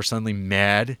show, are suddenly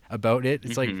mad about it.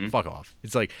 It's like, fuck off.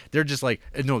 It's like they're just like,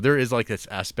 no, there is like this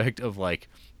aspect of like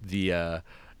the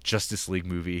Justice League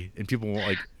movie, and people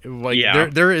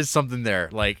won't there is something there.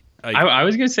 Like I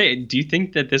was gonna say, do you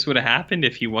think that this would have happened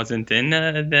if he wasn't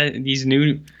in these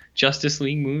new Justice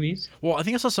League movies? Well, I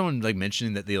think I saw someone like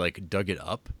mentioning that they like dug it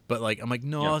up, but like I'm like,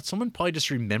 no, someone probably just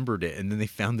remembered it, and then they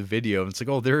found the video, and it's like,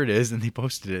 oh, there it is, and they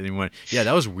posted it, and he went, yeah,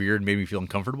 that was weird, made me feel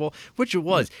uncomfortable, which it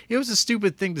was. It was a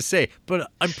stupid thing to say,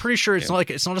 but I'm pretty sure it's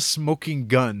not a smoking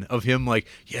gun of him like,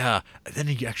 yeah, and then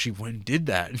he actually went and did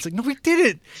that. And it's like, no, he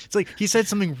didn't. It's like he said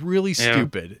something really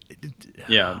stupid.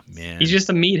 Man, he's just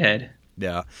a meathead.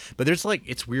 Yeah, but there's like,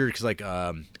 it's weird because like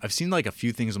I've seen like a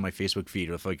few things on my Facebook feed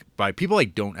with like by people I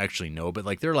don't actually know, but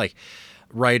like they're like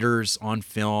writers on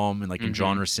film and like in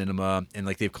genre cinema, and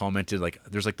like they've commented, like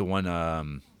there's like the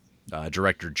one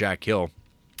director, Jack Hill.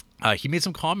 He made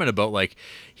some comment about like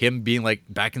him being like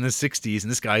back in the 60s, and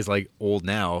this guy's like old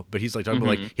now, but he's like talking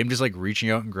about like him just like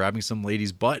reaching out and grabbing some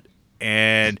lady's butt,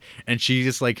 and she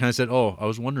just like kind of said, oh, I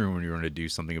was wondering when you were going to do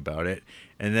something about it,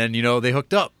 and then they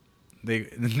hooked up. And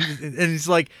it's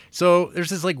like, so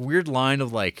there's this like weird line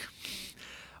of like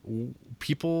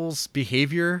people's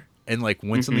behavior and like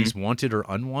when something's wanted or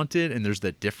unwanted, and there's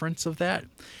that difference of that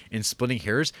in splitting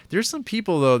hairs. There's some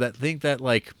people though that think that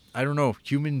like, I don't know,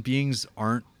 human beings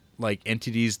aren't like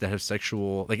entities that have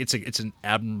sexual, like it's an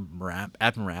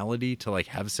abnormality to like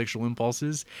have sexual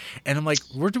impulses, and I'm like,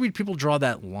 where do people draw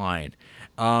that line?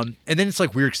 And then it's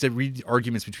like weird because they read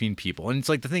arguments between people, and it's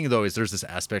like the thing though is there's this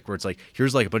aspect where it's like,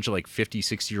 here's like a bunch of like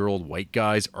 50-60-year-old white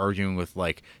guys arguing with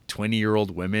like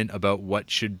 20-year-old women about what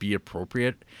should be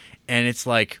appropriate, and it's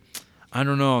like, I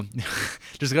don't know.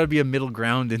 There's got to be a middle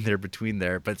ground in there between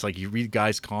there. But it's like you read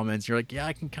guys' comments, you're like, yeah,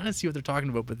 I can kind of see what they're talking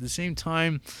about. But at the same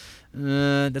time,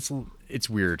 it's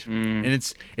weird. And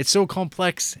it's so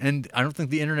complex. And I don't think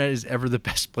the internet is ever the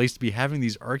best place to be having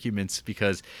these arguments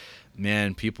because,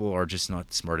 man, people are just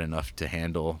not smart enough to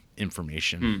handle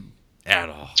information at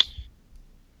all.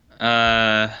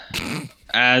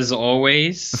 As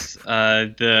always,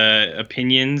 the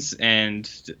opinions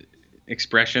and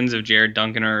expressions of Jared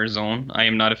Duncan are his own. I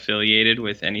am not affiliated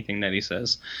with anything that he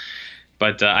says,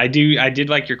 but I did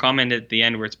like your comment at the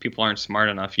end where it's people aren't smart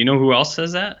enough. You know who else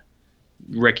says that?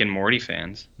 Rick and Morty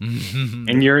fans.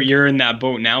 And you're in that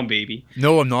boat now, baby.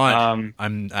 No, I'm not.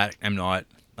 I'm not.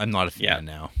 I'm not a fan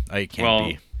now. I can't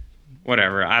be.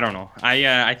 Whatever. I don't know.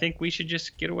 I think we should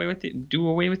just do away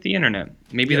with the internet.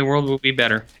 Maybe the world will be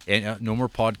better. And no more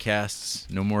podcasts,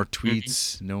 no more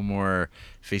tweets, no more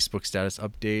Facebook status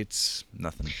updates,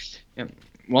 nothing. Yeah.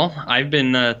 Well, I've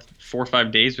been 4 or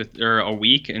 5 days or a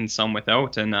week and some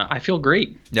without, and I feel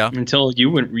great. Yeah. Until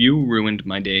you ruined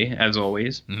my day, as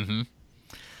always.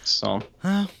 So.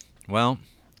 Well,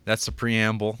 that's the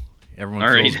preamble.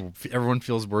 Everyone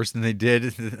feels worse than they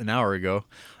did an hour ago.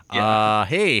 Yeah.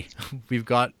 Hey, we've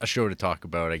got a show to talk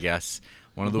about, I guess.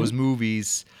 One of those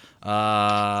movies.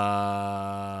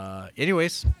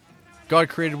 Anyways, God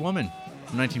Created Woman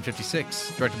from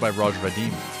 1956, directed by Roger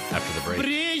Vadim. After the break.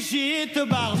 Brigitte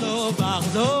Bardot,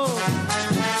 Bardot.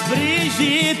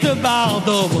 Brigitte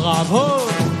Bardot, bravo.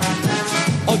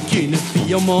 Aucune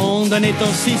fille au monde n'est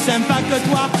aussi sympa que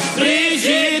toi.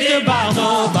 Brigitte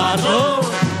Bardot, Bardot.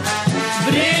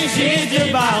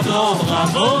 Brigitte Bardot,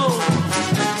 bravo.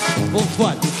 Pour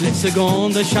toi toutes les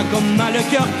secondes, chaque homme a le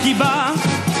cœur qui bat.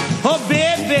 Oh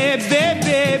bébé,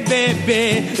 bébé,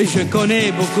 bébé, je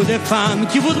connais beaucoup de femmes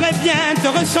qui voudraient bien te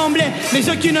ressembler, mais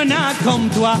aucune n'a comme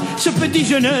toi, ce petit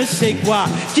je ne sais quoi,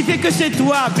 qui fait que c'est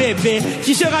toi bébé,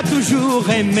 qui sera toujours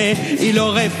aimé. Il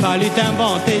aurait fallu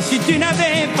t'inventer si tu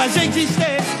n'avais pas existé.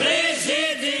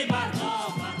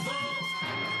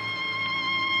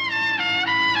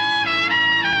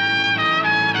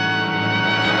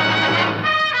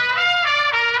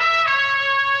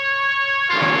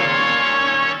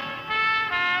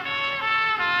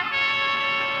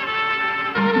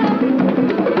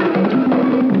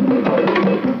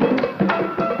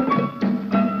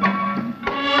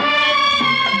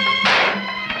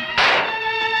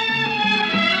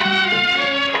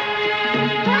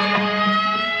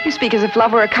 You speak as if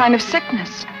love were a kind of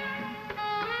sickness.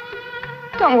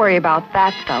 Don't worry about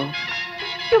that, though.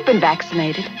 You've been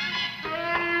vaccinated.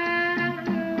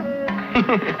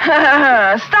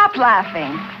 Stop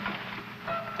laughing.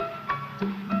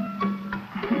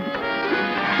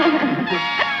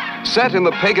 Set in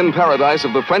the pagan paradise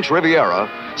of the French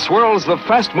Riviera, swirls the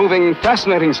fast-moving,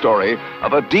 fascinating story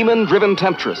of a demon-driven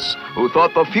temptress who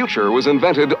thought the future was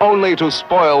invented only to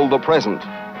spoil the present.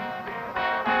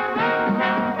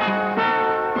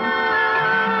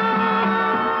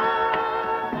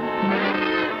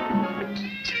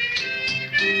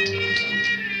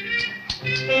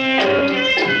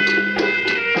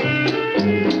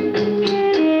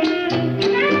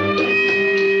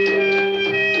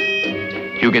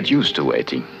 You get used to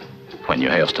waiting when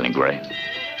your hair's turning gray.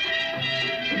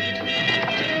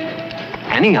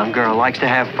 Any young girl likes to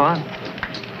have fun.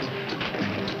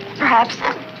 Perhaps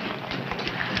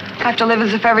I have to live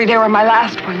as if every day were my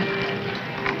last one.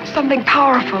 Something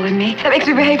powerful in me that makes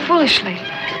me behave foolishly.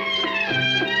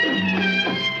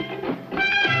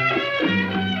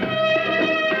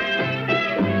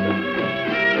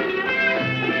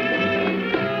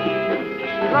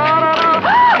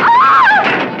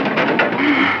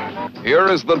 Here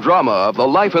is the drama of the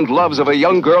life and loves of a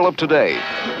young girl of today.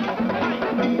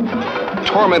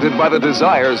 Tormented by the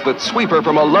desires that sweep her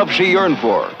from a love she yearned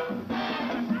for.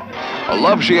 A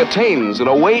love she attains in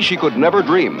a way she could never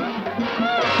dream.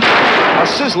 A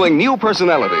sizzling new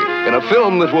personality in a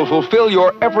film that will fulfill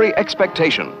your every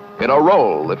expectation. In a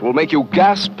role that will make you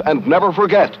gasp and never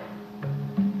forget.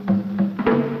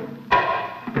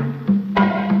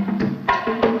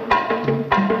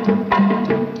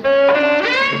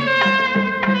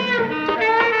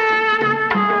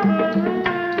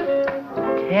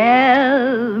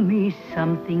 Tell me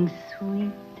something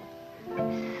sweet,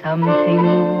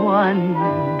 something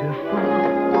wonderful.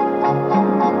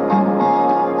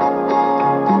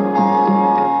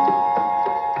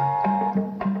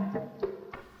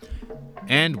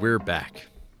 And we're back.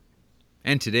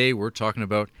 And today we're talking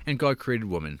about And God Created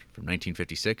Woman from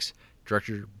 1956,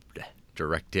 directed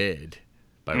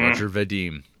by Roger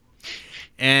Vadim.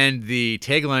 And the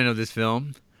tagline of this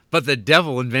film, but the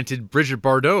devil invented Brigitte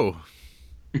Bardot.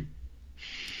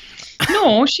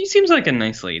 No, she seems like a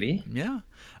nice lady. Yeah.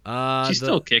 She's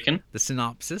still kicking. The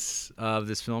synopsis of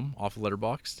this film, off of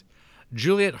Letterboxd.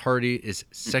 Juliette Hardy is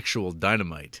sexual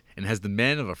dynamite and has the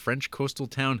men of a French coastal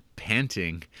town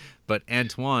panting. But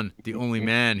Antoine, the only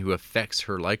man who affects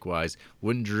her likewise,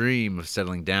 wouldn't dream of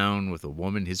settling down with a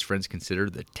woman his friends consider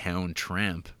the town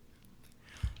tramp.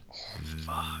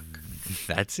 Fuck.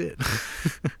 That's it.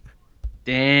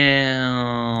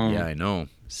 Damn. Yeah, I know.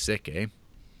 Sick, eh?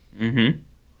 Mm-hmm.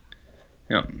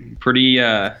 Yeah, pretty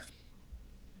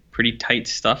tight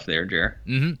stuff there, Jer.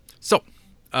 Mm-hmm. So,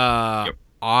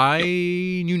 I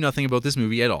knew nothing about this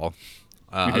movie at all,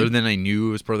 other than I knew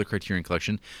it was part of the Criterion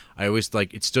Collection. I always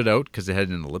it stood out because it had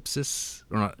an ellipsis,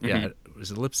 or not? Yeah, it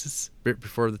was ellipsis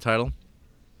before the title.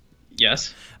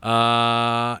 Yes.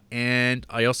 And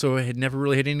I also had never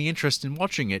really had any interest in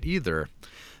watching it either.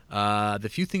 The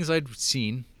few things I'd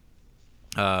seen,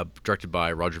 directed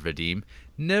by Roger Vadim,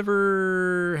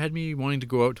 never had me wanting to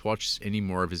go out to watch any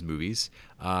more of his movies.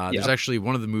 There's actually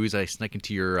one of the movies I snuck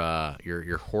into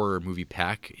your horror movie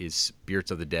pack is Spirits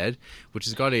of the Dead, which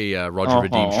has got a Roger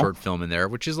Vadim short film in there,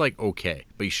 which is okay,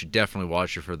 but you should definitely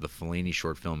watch it for the Fellini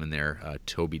short film in there,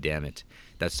 Toby Dammit.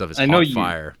 That stuff is hot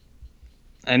fire.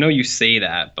 I know you say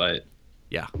that, but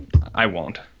yeah, I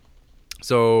won't.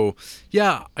 So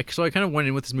yeah, I kind of went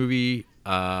in with this movie,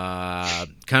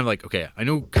 okay, I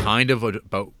know kind of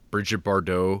about Brigitte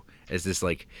Bardot as this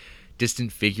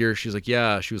distant figure. She's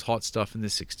she was hot stuff in the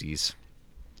 60s.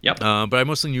 Yep. But I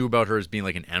mostly knew about her as being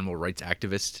an animal rights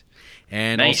activist,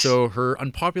 and also her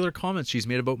unpopular comments she's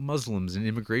made about Muslims and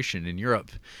immigration in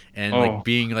Europe, and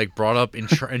being brought up and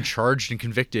charged and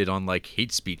convicted on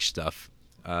hate speech stuff.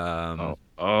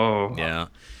 Yeah.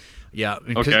 Yeah,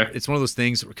 okay. It's one of those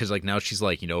things because now she's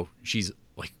she's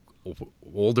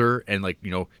older and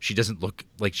she doesn't look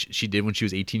like she did when she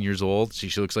was 18 years old.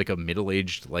 She looks like a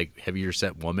middle-aged heavier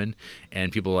set woman,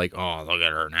 and people are oh, look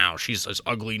at her now, she's as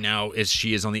ugly now as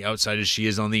she is on the outside as she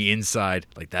is on the inside,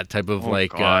 that type of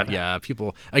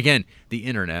people, again, the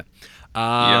internet.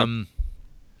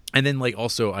 And then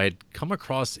also I had come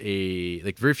across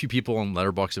very few people on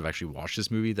Letterboxd have actually watched this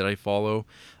movie that I follow,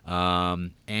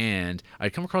 and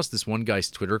I'd come across this one guy's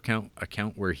Twitter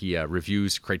account where he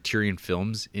reviews Criterion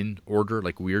films in order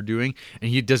like we're doing,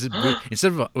 and he does it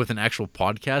instead of with an actual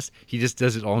podcast, he just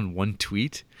does it all in one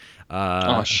tweet.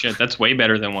 Oh shit, that's way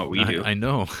better than what we do. I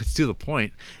know. It's to the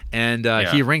point. And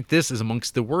he ranked this as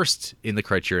amongst the worst in the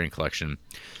Criterion Collection.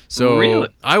 So really?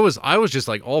 I was just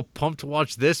like all pumped to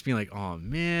watch this, being like, oh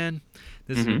man,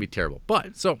 this is gonna be terrible.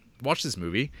 But so watch this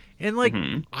movie, and like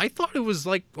I thought it was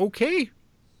like okay.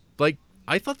 Like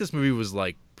I thought this movie was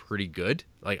like pretty good.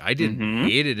 Like I didn't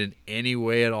hate it in any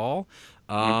way at all.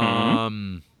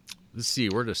 Let's see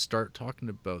where to start talking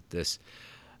about this.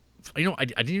 You know, I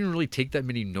didn't even really take that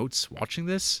many notes watching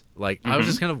this. Like I was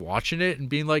just kind of watching it and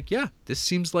being like, yeah, this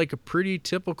seems like a pretty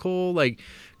typical like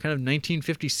kind of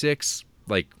 1956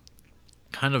 like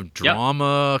kind of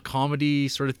drama comedy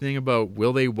sort of thing about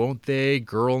will they won't they,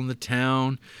 girl in the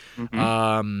town.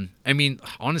 I mean,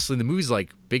 honestly, the movie's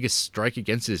like biggest strike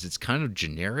against it is it's kind of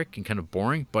generic and kind of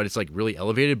boring, but it's like really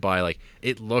elevated by like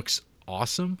it looks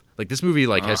awesome. Like this movie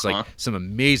like has like some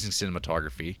amazing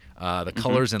cinematography, the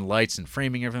colors and lights and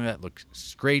framing, everything that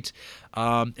looks great.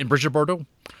 And Brigitte Bardot,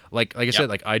 like I said,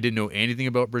 like I didn't know anything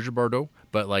about Brigitte Bardot,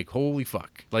 but like holy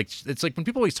fuck, like it's like when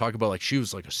people always talk about like she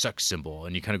was like a sex symbol,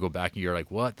 and you kind of go back and you're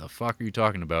like, what the fuck are you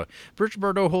talking about? Brigitte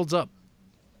Bardot holds up.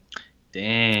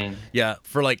 Dang. Yeah,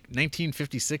 for like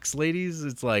 1956 ladies,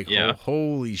 it's like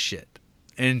holy shit.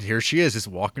 And here she is, just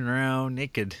walking around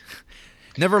naked.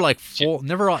 Never like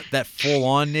never that full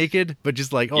on naked, but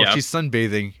just like she's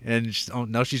sunbathing, and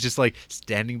now she's just like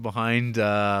standing behind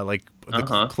like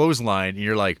the clothesline, and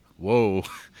you're like whoa,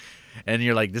 and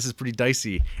you're like this is pretty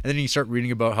dicey. And then you start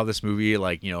reading about how this movie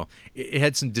like it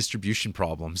had some distribution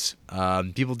problems.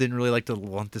 People didn't really like to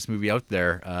want this movie out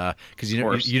there because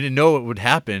you didn't know what would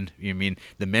happen. I mean,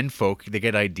 the men folk, they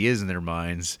get ideas in their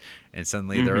minds, and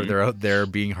suddenly they're out there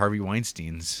being Harvey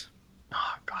Weinsteins.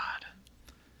 Oh God.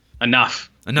 Enough.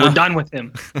 We're done with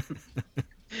him.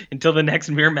 Until the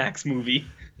next Miramax movie.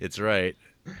 It's right.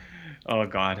 Oh,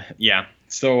 God. Yeah.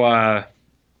 So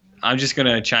I'm just going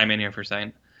to chime in here for a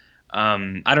second.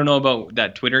 I don't know about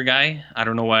that Twitter guy. I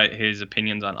don't know what his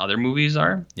opinions on other movies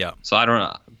are. Yeah. So I don't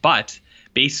know. But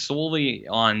based solely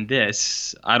on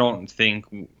this, I don't think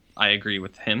I agree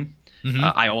with him.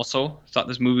 I also thought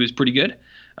this movie was pretty good.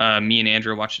 Me and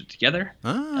Andrew watched it together.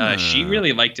 She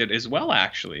really liked it as well,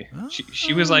 actually.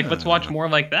 She was like, let's watch more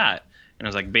like that. And I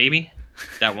was like, baby,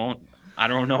 I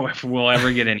don't know if we'll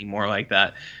ever get any more like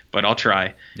that, but I'll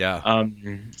try. Yeah.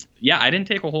 I didn't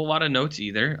take a whole lot of notes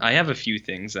either. I have a few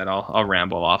things that I'll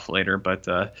ramble off later, but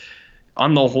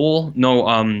on the whole, no,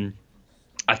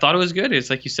 I thought it was good. It's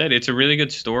like you said, it's a really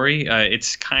good story.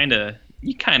 It's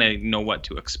you kind of know what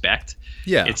to expect.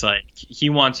 Yeah. It's like he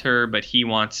wants her, but he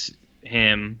wants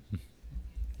him.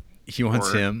 He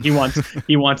wants him.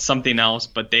 He wants something else,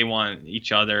 but they want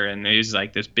each other, and there's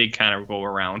like this big kind of go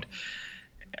around.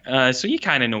 So you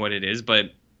kind of know what it is,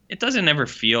 but it doesn't ever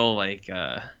feel like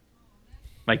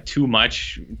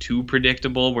too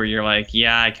predictable where you're like,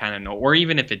 yeah, I kind of know. Or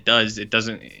even if it does, it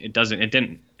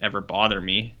didn't ever bother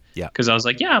me. Yeah. Because I was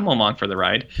like, yeah, I'm along for the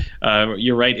ride.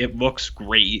 You're right. It looks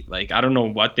great. Like, I don't know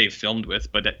what they filmed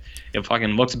with, but it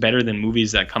fucking looks better than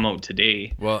movies that come out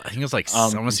today. Well, I think it was like,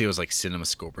 I want to say it was like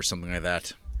CinemaScope or something like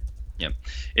that. Yeah.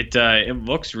 It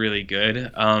looks really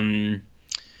good.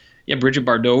 Brigitte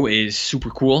Bardot is super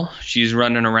cool. She's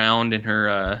running around in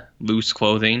her loose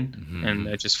clothing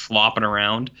and just flopping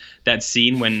around. That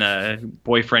scene when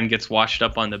boyfriend gets washed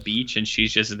up on the beach and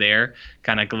she's just there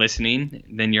kind of glistening,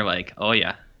 then you're like, oh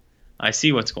yeah, I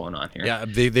see what's going on here. Yeah,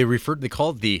 they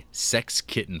call it the sex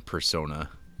kitten persona.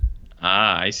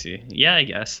 Ah, I see. Yeah, I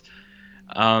guess.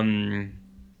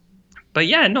 But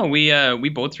yeah, no, we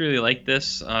both really like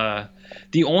this.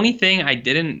 The only thing I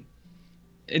didn't,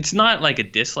 it's not like a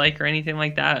dislike or anything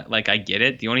like that. Like, I get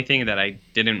it. The only thing that I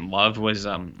didn't love was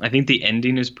I think the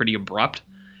ending is pretty abrupt.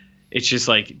 It's just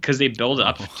like, because they build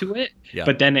up to it,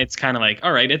 but then it's kind of like,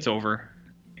 all right, it's over.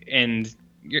 And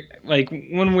you're like,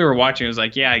 when we were watching, it was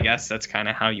like, yeah, I guess that's kind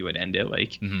of how you would end it.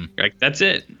 Like, you're like, that's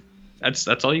it. That's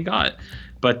all you got.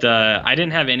 But I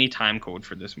didn't have any time code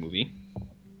for this movie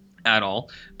at all.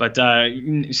 But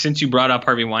since you brought up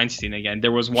Harvey Weinstein again,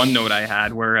 there was one note I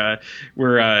had where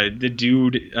the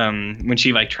dude, when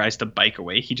she like tries to bike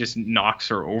away, he just knocks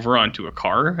her over onto a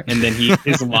car, and then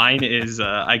his line is,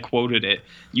 I quoted it,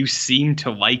 "You seem to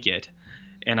like it,"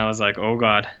 and I was like, oh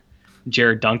god,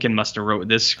 Jared Duncan must have wrote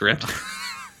this script.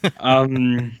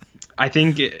 I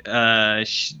think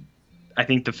I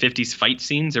think the 50s fight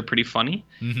scenes are pretty funny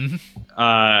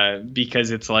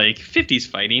because it's like 50s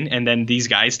fighting, and then these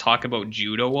guys talk about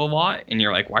judo a lot, and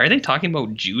you're like, why are they talking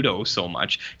about judo so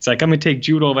much? It's like, I'm going to take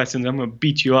judo lessons, I'm going to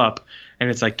beat you up. And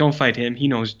it's like, don't fight him, he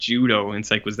knows judo. And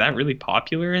it's like, was that really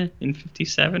popular in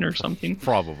 57 or something?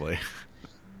 Probably.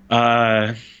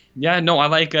 Yeah, no, I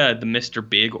like the Mr.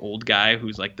 Big old guy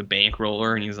who's like the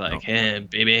bankroller, and he's like, "Hey,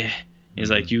 baby,"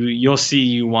 he's like, "You'll see,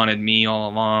 you wanted me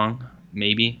all along,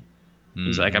 maybe."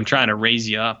 He's like, "I'm trying to raise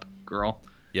you up, girl."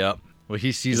 Yep. Well,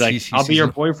 He's like, "I'll be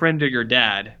your boyfriend or your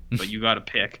dad, but you got to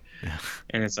pick."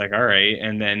 And it's like, all right.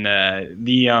 And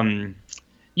then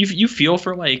you feel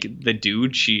for like the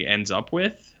dude she ends up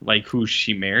with, like who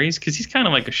she marries, because he's kind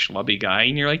of like a schlubby guy,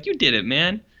 and you're like, you did it,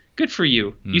 man. Good for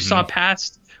you. You saw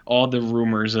past all the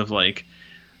rumors of like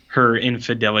her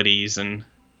infidelities and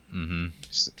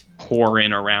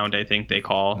whoring around, I think they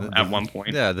call at one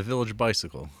point. Yeah, the village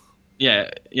bicycle. Yeah,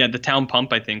 the town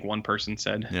pump, I think one person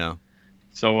said. Yeah.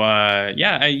 So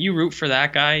you root for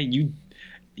that guy.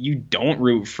 You don't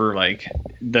root for like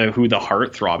who the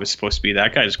heartthrob is supposed to be.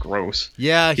 That guy's gross.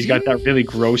 Yeah, he's got that really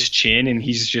gross chin, and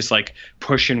he's just like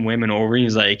pushing women over.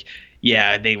 He's like,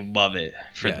 yeah, they love it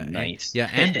for the night.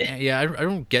 I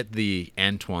don't get the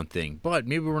Antoine thing, but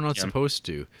maybe we're not supposed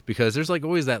to, because there's like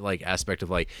always that like aspect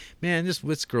of like, man, this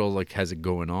Witz girl like has it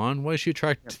going on. Why is she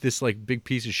attracted to this like big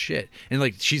piece of shit? And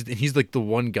like he's like the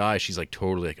one guy she's like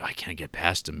totally like, I can't get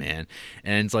past him, man.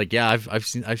 And it's like, yeah, I've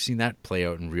seen that play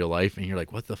out in real life, and you're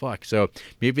like, what the fuck? So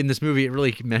maybe in this movie it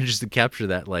really manages to capture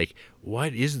that, like,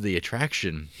 what is the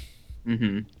attraction?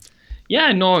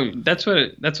 Yeah, no, that's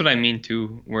what I mean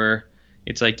too, where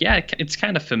it's like, yeah, it's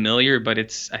kind of familiar, but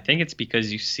I think it's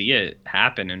because you see it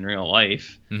happen in real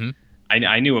life.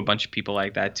 I knew a bunch of people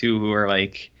like that too, who are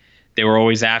like, they were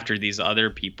always after these other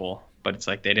people, but it's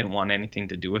like they didn't want anything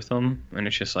to do with them, and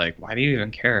it's just like, why do you even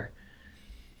care?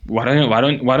 Why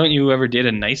don't you ever date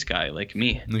a nice guy like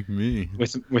me? Like me,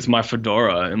 with my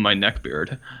fedora and my neck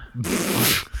beard.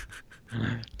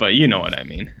 But you know what I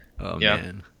mean. Oh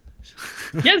man.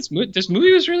 Yeah, this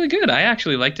movie was really good. I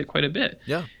actually liked it quite a bit.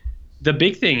 Yeah. The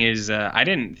big thing is,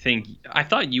 I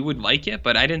thought you would like it,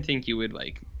 but I didn't think you would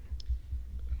like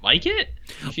it,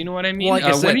 if you know what I mean. Well,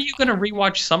 when are you going to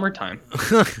rewatch Summertime?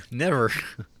 Never.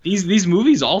 These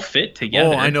movies all fit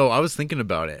together. Oh, I know. I was thinking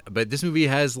about it. But this movie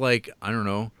has like, I don't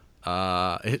know,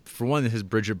 for one, it has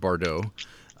Brigitte Bardot.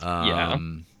 Yeah.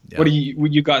 What do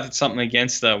you got something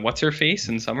against what's her face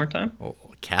in Summertime? Oh,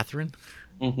 Catherine?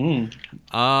 No,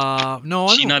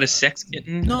 she's not a sex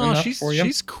kitten. No,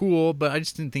 she's cool, but I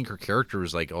just didn't think her character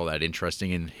was like all that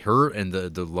interesting. And her and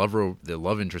the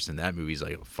love interest in that movie is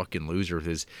like a fucking loser with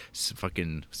his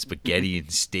fucking spaghetti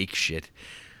and steak shit.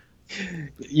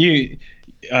 You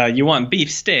want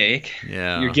beef steak?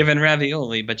 Yeah. You're given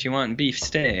ravioli, but you want beef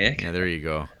steak. Yeah, there you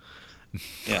go.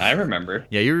 Yeah, I remember.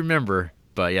 Yeah, you remember.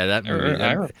 But yeah, that movie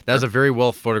that was a very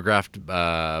well photographed.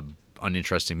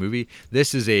 Uninteresting movie.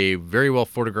 This is a very well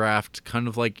photographed, kind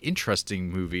of like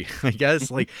interesting movie, I guess.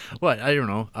 Like, what? I don't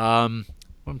know. I'm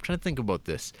trying to think about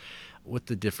this. What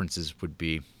the differences would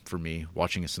be for me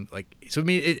watching it. Like, so I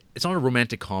mean, it's not a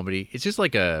romantic comedy. It's just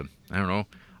like a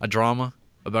drama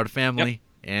about a family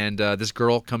and this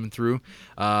girl coming through.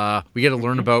 We get to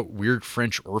learn about weird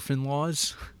French orphan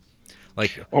laws.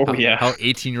 Like, how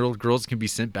 18-year-old girls can be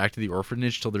sent back to the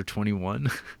orphanage till they're 21.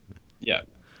 Yeah.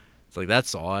 It's like,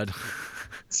 that's odd.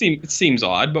 It seems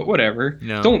odd, but whatever.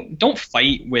 No. Don't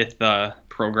fight with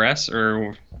progress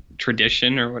or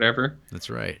tradition or whatever. That's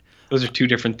right. Those are two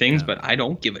different things, but I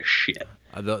don't give a shit.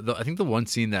 I think the one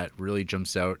scene that really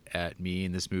jumps out at me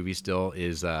in this movie still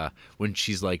is when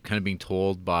she's like kind of being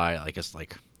told by, I guess,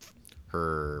 like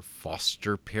her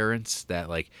foster parents that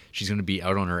like she's going to be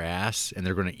out on her ass and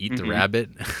they're going to eat the rabbit.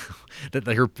 That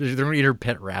like they're going to eat her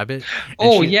pet rabbit.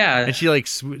 And she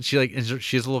has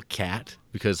a little cat,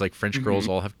 because like French girls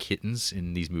all have kittens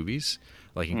in these movies,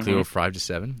 like in Cleo 5 to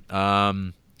 7.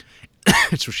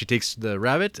 So she takes the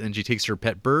rabbit and she takes her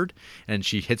pet bird and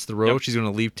she hits the road. She's going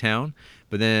to leave town,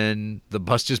 but then the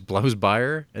bus just blows by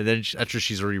her. And then after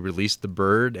she's already released the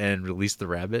bird and released the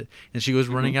rabbit, and she goes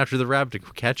running after the rabbit to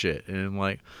catch it. And I'm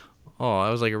like, oh,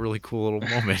 that was like a really cool little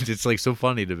moment. It's like so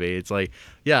funny to me. It's like,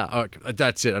 yeah,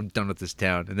 that's it. I'm done with this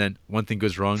town. And then one thing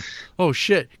goes wrong. Oh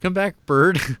shit, come back,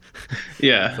 bird.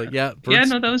 Yeah. It's like, yeah, birds. Yeah,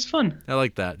 no, that was fun. I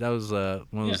like that. That was one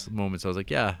of those moments I was like,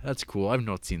 yeah, that's cool. I've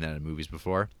not seen that in movies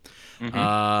before.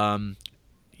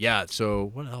 Yeah,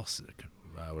 so what else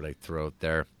would I throw out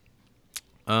there?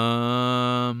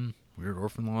 Weird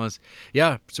orphan laws.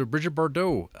 Yeah, so Brigitte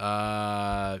Bardot,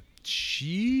 how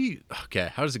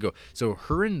does it go? So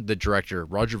her and the director,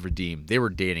 Roger Vadim, they were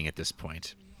dating at this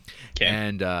point. Okay.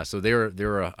 And so they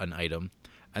were an item.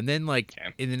 And then like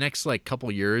in the next like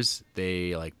couple years,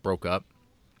 they like broke up.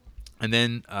 And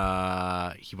then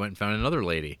he went and found another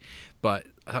lady. But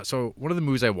so one of the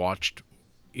movies I watched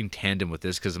in tandem with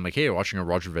this because I'm like, hey, I'm watching a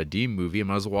Roger Vadim movie. I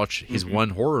might as well watch his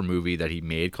one horror movie that he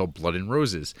made called Blood and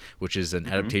Roses, which is an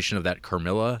adaptation of that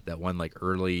Carmilla, that one like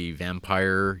early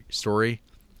vampire story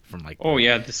from like. Oh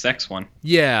yeah, the sex one.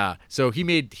 Yeah, so he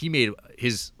made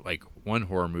his like one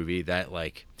horror movie that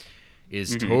like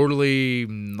is totally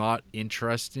not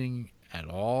interesting at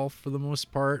all for the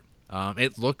most part.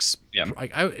 It looks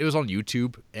like it was on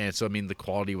YouTube, and so I mean the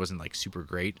quality wasn't like super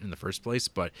great in the first place,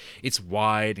 but it's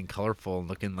wide and colorful and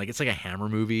looking like it's like a Hammer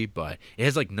movie, but it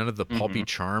has like none of the pulpy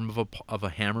charm of a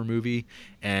Hammer movie,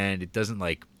 and it doesn't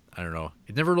like, I don't know,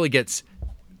 it never really gets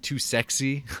too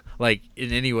sexy like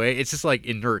in any way. It's just like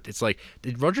inert. It's like,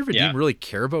 did Roger Vadim really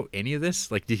care about any of this?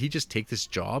 Like, did he just take this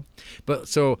job? But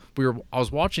so I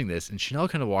was watching this, and Chanel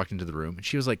kind of walked into the room, and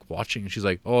she was like watching, and she's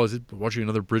like, oh, is it watching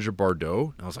another Bridget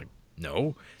Bardot? And I was like,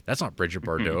 no, that's not Bridget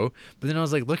Bardot. But then I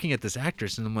was like looking at this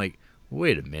actress, and I'm like,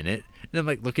 wait a minute. And I'm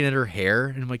like looking at her hair,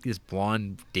 and I'm like, this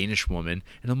blonde Danish woman,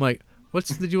 and I'm like, what's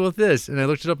the deal with this? And I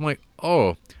looked it up, I'm like,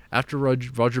 oh, after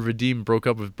Roger Vadim broke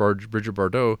up with Bridget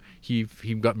Bardot, he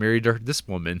got married to this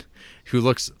woman who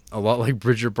looks a lot like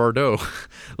Bridget Bardot.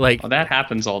 Like, that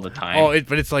happens all the time.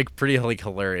 But it's like pretty like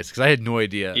hilarious because I had no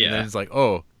idea. Yeah. And then it's like,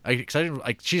 oh, I didn't,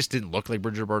 like, she just didn't look like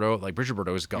Bridget Bardot. Like Bridget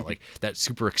Bardot's got like that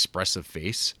super expressive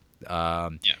face.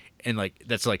 And like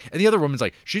that's like, and the other woman's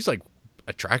like, she's like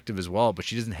attractive as well, but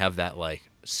she doesn't have that like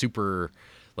super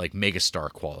like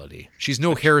megastar quality. She's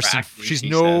no Harrison. She's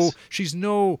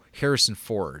no Harrison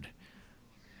Ford.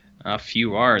 A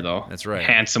few are though. That's right.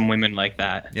 Handsome women like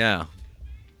that. Yeah.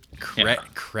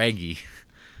 Craggy.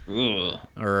 Ugh.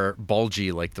 Or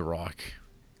bulgy like The Rock.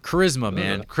 Charisma,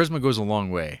 man. Charisma goes a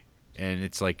long way, and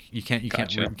it's like you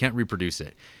can't reproduce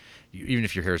it, even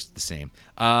if your hair's the same.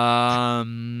 I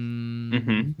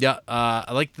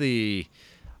like the,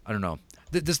 I don't know.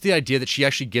 This the idea that she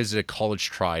actually gives it a college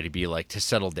try to be like, to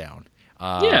settle down.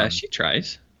 Yeah, she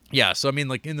tries. Yeah, so I mean,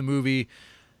 like in the movie,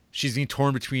 she's being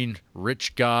torn between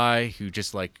rich guy who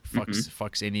just like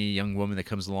fucks any young woman that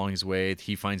comes along his way.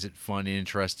 He finds it fun and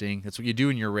interesting. That's what you do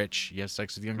when you're rich. You have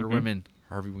sex with younger women,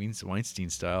 Harvey Weinstein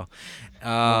style.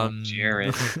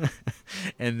 Jared.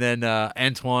 And then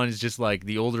Antoine is just like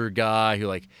the older guy who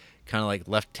like kind of like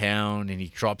left town, and he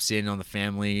drops in on the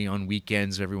family on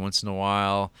weekends every once in a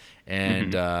while,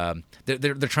 and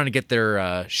they're trying to get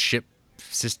their ship.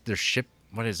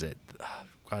 What is it?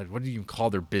 God, what do you call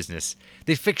their business?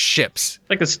 They fix ships.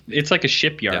 It's like a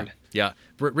shipyard. Yeah.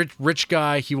 Rich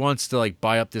guy. He wants to like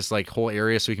buy up this like whole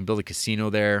area so he can build a casino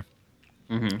there.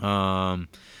 One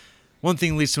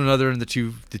thing leads to another, and the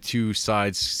two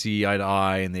sides see eye to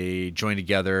eye, and they join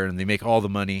together, and they make all the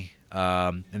money.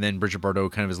 And then Bridget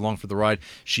Bardot kind of is along for the ride.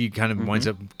 She kind of winds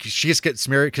up, she just gets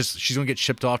married because she's going to get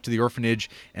shipped off to the orphanage.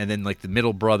 And then like the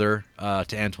middle brother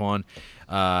to Antoine,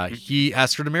 he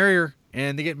asks her to marry her,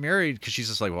 and they get married because she's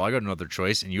just like, well, I got another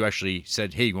choice. And you actually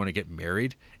said, hey, you want to get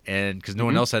married? And because no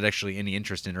one else had actually any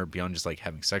interest in her beyond just like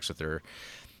having sex with her.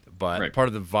 But part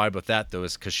of the vibe with that though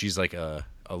is because she's like a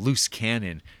loose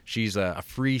cannon. She's a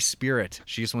free spirit.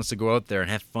 She just wants to go out there and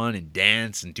have fun and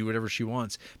dance and do whatever she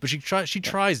wants. But she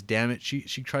tries, damn it.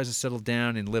 She tries to settle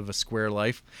down and live a square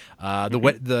life.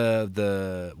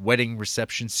 The wedding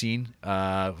reception scene,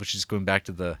 which is going back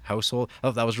to the household, I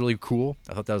thought that was really cool.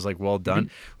 I thought that was like well done.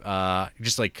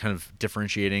 Just like kind of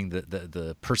differentiating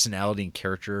the personality and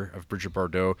character of Bridget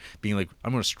Bardot, being like,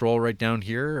 I'm going to stroll right down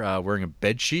here wearing a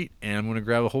bed sheet, and I'm going to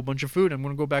grab a whole bunch of food. I'm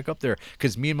going to go back up there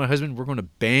because me and my husband, we're going to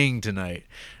bang tonight.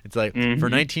 It's like, for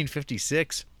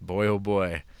 1956, boy oh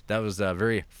boy, that was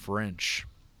very French.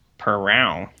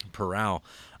 Perral.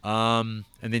 And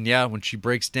then when she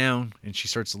breaks down and she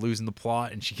starts losing the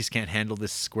plot, and she just can't handle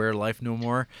this square life no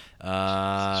more.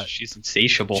 She's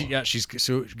insatiable. She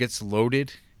gets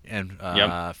loaded and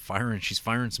she's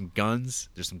firing some guns.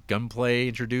 There's some gunplay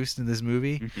introduced in this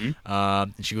movie.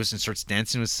 And she goes and starts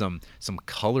dancing with some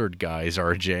colored guys.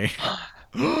 RJ.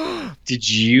 Did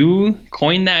you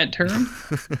coin that term?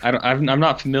 I'm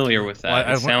not familiar with that.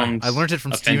 I learned it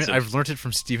from I've learned it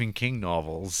from Stephen King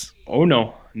novels. Oh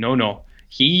no.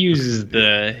 He uses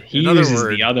the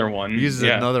other one. He uses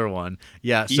another one.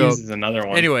 Yeah. He uses another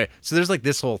one. Anyway, so there's like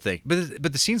this whole thing, but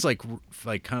the scene's like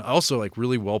kind of also like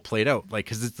really well played out. Like,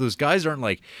 because those guys aren't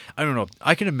like, I don't know.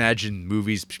 I can imagine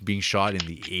movies being shot in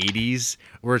the 80s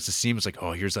where it's the scene was like,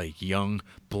 oh, here's like young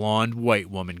blonde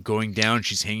white woman going down.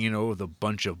 She's hanging out with a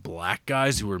bunch of black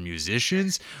guys who are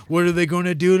musicians. What are they going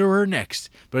to do to her next?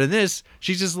 But in this,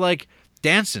 she's just like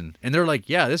dancing, and they're like,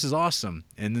 yeah, this is awesome,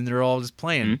 and then they're all just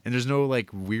playing, and there's no like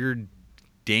weird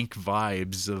dank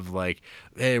vibes of like,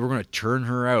 hey, we're gonna turn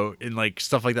her out and like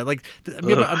stuff like that. Like, I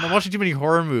mean, I'm watching too many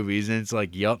horror movies, and it's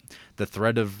like, yep, the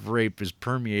thread of rape is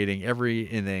permeating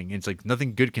everything. And it's like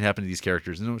nothing good can happen to these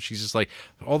characters. No, she's just like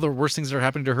all the worst things that are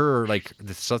happening to her are like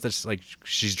the stuff that's like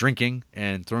she's drinking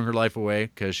and throwing her life away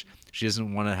because she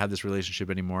doesn't want to have this relationship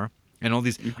anymore. And all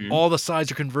these, all the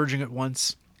sides are converging at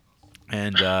once.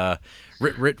 And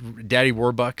Daddy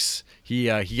Warbucks, he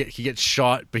gets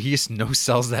shot, but he just no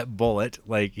sells that bullet.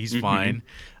 Like he's fine.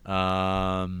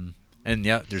 And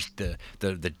yeah, there's the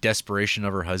desperation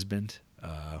of her husband,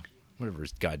 whatever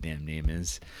his goddamn name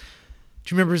is.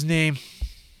 Do you remember his name?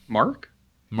 Marty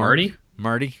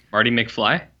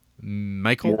McFly,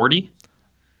 Michael, Morty,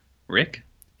 Rick,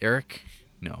 Eric,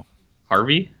 no,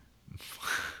 Harvey.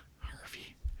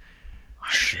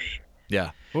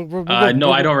 Yeah.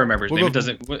 No, I don't remember his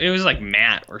name. It was like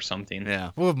Matt or something.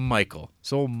 Yeah. We'll have Michael.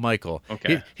 So Michael.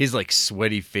 Okay. His like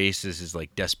sweaty face is his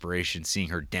like desperation, seeing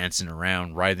her dancing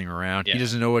around, writhing around. Yeah. He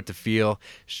doesn't know what to feel.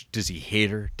 Does he hate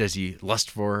her? Does he lust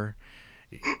for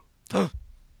her?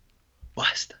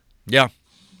 Lust. Yeah.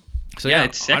 So yeah,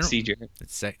 it's sexy, Jared.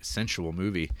 It's sensual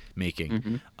movie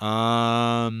making.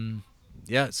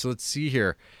 Yeah. So let's see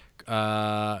here. Do you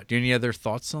have any other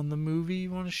thoughts on the movie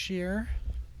you want to share?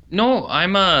 No,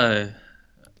 I'm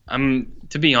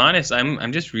to be honest,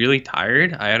 I'm just really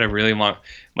tired. I had a really long,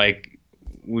 like,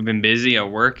 we've been busy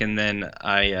at work, and then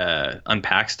I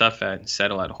unpack stuff and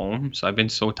settle at home. So I've been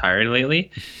so tired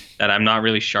lately that I'm not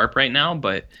really sharp right now.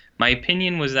 But my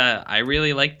opinion was that I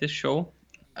really liked this show.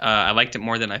 I liked it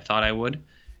more than I thought I would.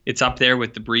 It's up there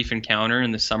with The Brief Encounter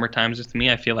and The Summer Times with Me.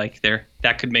 I feel like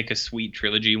that could make a sweet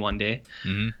trilogy one day.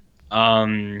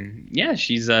 Yeah,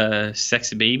 she's a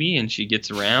sexy baby, and she gets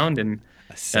around, and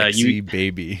a sexy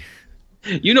baby.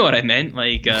 You know what I meant,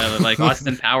 like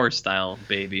Austin Powers style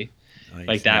baby,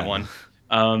 like that one.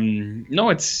 No,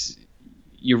 it's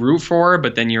you root for her,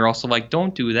 but then you're also like,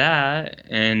 don't do that,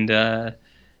 and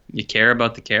you care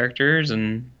about the characters,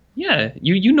 and yeah,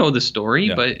 you know the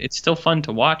story, but it's still fun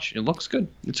to watch. It looks good.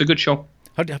 It's a good show.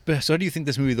 How do you think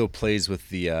this movie though plays with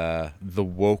the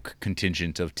woke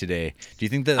contingent of today? Do you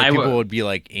think that people would be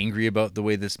like angry about the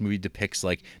way this movie depicts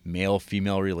like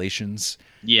male-female relations?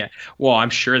 Yeah, well, I'm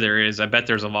sure there is. I bet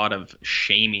there's a lot of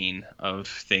shaming of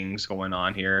things going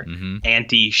on here,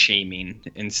 anti-shaming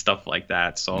and stuff like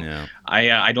that. So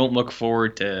I don't look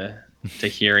forward to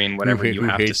hearing whatever you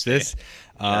have to say. This?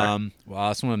 Well, I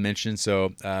also want to mention,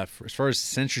 so as far as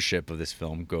censorship of this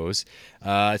film goes,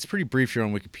 it's pretty brief here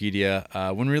on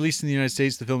Wikipedia. When released in the United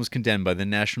States, the film was condemned by the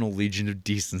National Legion of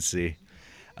Decency.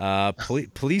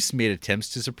 Police made attempts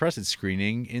to suppress its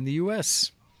screening in the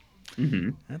U.S.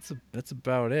 That's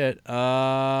about it.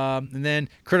 And then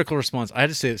critical response. I had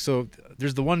to say, so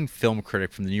there's the one film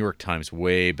critic from the New York Times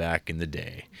way back in the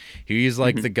day. He's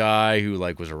like the guy who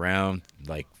like was around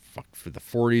like for the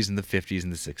 40s and the 50s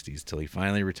and the 60s till he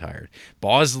finally retired.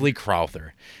 Bosley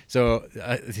Crowther. So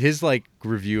his like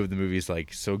review of the movie is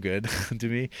like so good to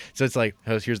me. So it's like,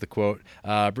 here's the quote.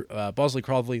 Bosley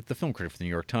Crowther, the film critic for the New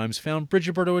York Times, found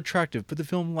Brigitte Bardot attractive, but the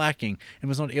film lacking and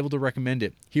was not able to recommend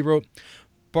it. He wrote,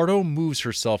 Bardot moves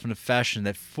herself in a fashion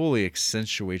that fully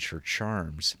accentuates her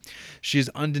charms. She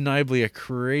is undeniably a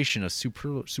creation of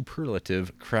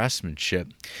superlative craftsmanship.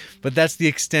 But that's the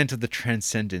extent of the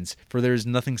transcendence, for there is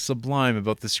nothing sublime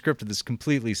about the script of this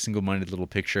completely single-minded little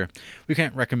picture. We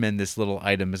can't recommend this little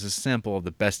item as a sample of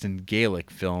the best in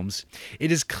Gaelic films.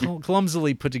 It is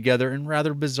clumsily put together and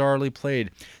rather bizarrely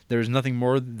played. There is nothing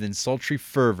more than sultry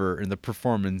fervor in the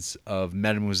performance of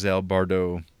Mademoiselle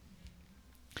Bardot.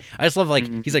 I just love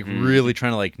like he's like really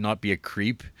trying to like not be a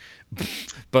creep,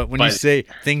 but when you say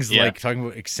things like talking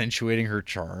about accentuating her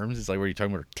charms, it's like, what are you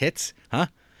talking about, her tits? Huh?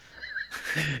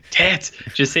 Tits.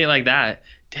 Just say it like that.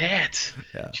 Tits.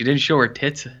 Yeah. She didn't show her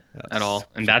tits at all,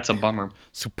 and that's a bummer.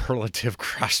 Superlative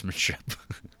craftsmanship.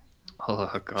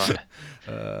 Oh God.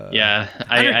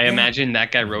 I imagine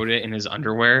that guy wrote it in his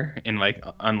underwear in like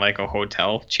on like a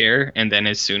hotel chair, and then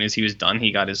as soon as he was done,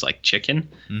 he got his like chicken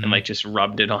and like just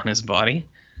rubbed it on his body.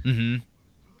 Is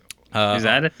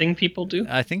that a thing people do?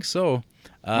 I think so.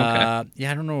 Okay.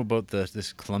 Yeah, I don't know about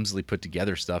this clumsily put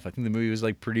together stuff. I think the movie was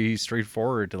like pretty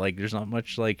straightforward. Like, there's not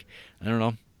much like, I don't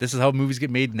know. This is how movies get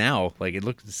made now. Like, it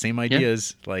looked the same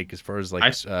ideas, like as far as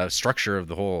like structure of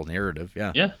the whole narrative.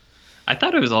 Yeah. Yeah. I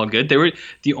thought it was all good. They were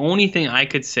the only thing I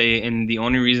could say, and the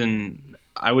only reason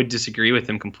I would disagree with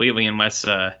him completely, unless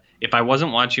if I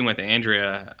wasn't watching with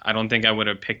Andrea, I don't think I would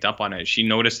have picked up on it. She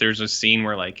noticed there's a scene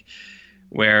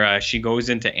where she goes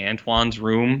into Antoine's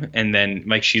room, and then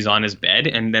like she's on his bed,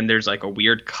 and then there's like a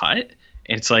weird cut,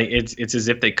 It's like it's as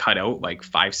if they cut out like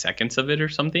 5 seconds of it or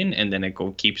something, and then it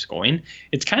keeps going.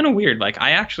 It's kind of weird. Like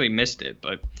I actually missed it,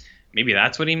 but maybe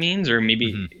that's what he means, or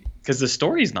maybe because the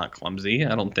story's not clumsy,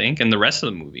 I don't think, and the rest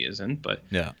of the movie isn't. But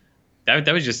Yeah.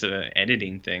 that was just an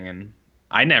editing thing, and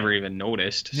I never even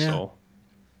noticed. Yeah. So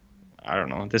I don't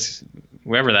know.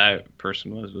 Whoever that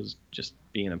person was just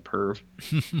being a perv.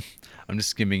 I'm just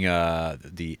skimming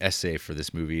the essay for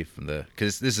this movie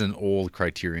because this is an old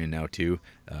Criterion now too.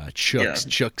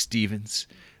 Chuck Stevens.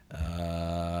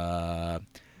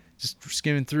 Just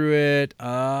skimming through it.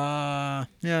 I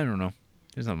don't know.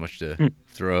 There's not much to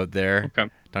throw out there. Okay.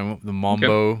 Talking about the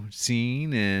Mambo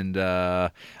scene, and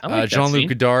like that Jean-Luc scene.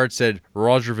 Godard said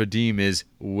Roger Vadim is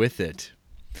with it.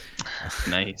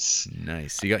 Nice.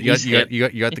 Nice. You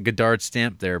got the Godard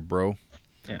stamp there, bro.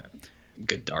 Yeah.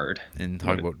 Godard. And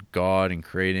talk about God and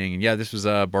creating. And yeah, this was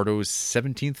Bardot's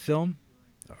 17th film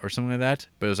or something like that.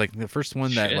 But it was like the first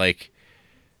one that like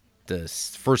the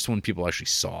first one people actually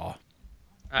saw.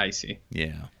 I see.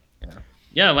 Yeah.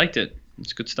 Yeah, I liked it.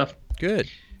 It's good stuff. Good.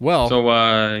 Well, So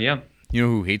yeah, you know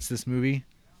who hates this movie?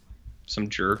 some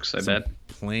jerks, I Some bet.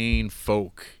 plain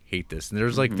folk hate this. And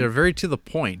there's like they're very to the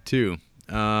point too.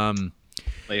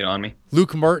 Lay it on me.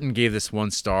 Luke Martin gave this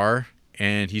 1 star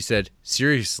and he said,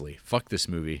 "Seriously, fuck this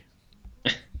movie."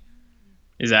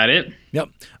 Is that it? Yep.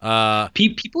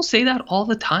 People say that all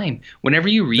the time. Whenever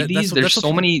you read these, there's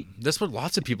so many. That's what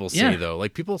lots of people say Yeah. though.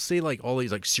 Like people say like all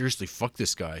these like, seriously, fuck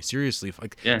this guy. Seriously,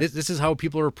 like Yeah. this is how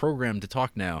people are programmed to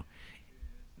talk now.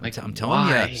 Like, I'm telling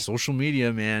why? you, social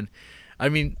media, man. I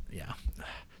mean, yeah.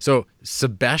 So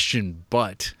Sebastian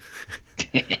Butt,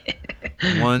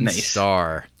 1 Nice.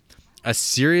 star. A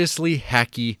seriously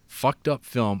hacky, fucked up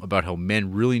film about how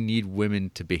men really need women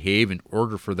to behave in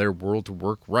order for their world to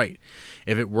work right.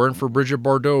 If it weren't for Brigitte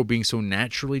Bardot being so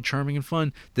naturally charming and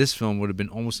fun, this film would have been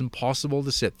almost impossible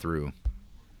to sit through.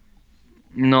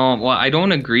 No, well, I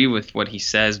don't agree with what he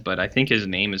says, but I think his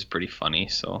name is pretty funny.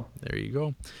 So There you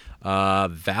go.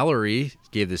 Valerie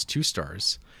gave this 2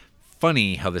 stars.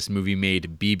 Funny how this movie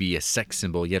made BB a sex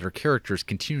symbol, yet her character is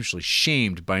continuously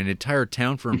shamed by an entire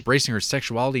town for embracing her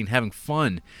sexuality and having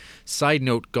fun. Side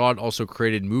note, God also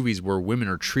created movies where women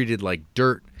are treated like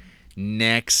dirt.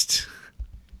 Next.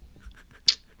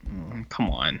 come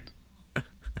on,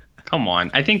 come on.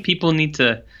 I think people need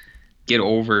to get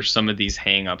over some of these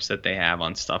hang-ups that they have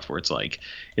on stuff where it's like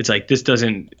this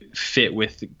doesn't fit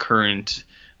with current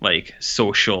like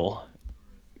social.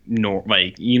 No,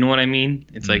 like, you know what I mean?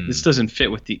 It's like this doesn't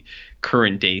fit with the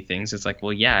current day things. It's like,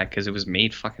 well, yeah, because it was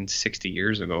made fucking 60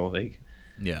 years ago. Like,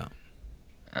 Yeah.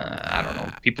 I don't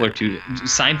know. People are too.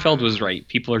 Seinfeld was right.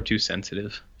 People are too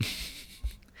sensitive.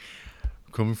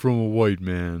 Coming from a white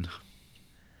man.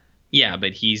 Yeah,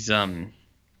 but he's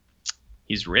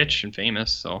rich and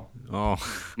famous, so Oh,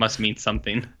 must mean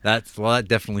something. that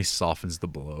definitely softens the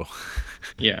blow.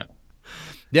 Yeah.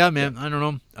 Yeah, man. I don't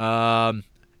know.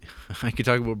 I could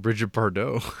talk about Brigitte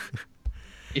Bardot.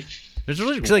 If There's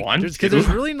really you like want there's to.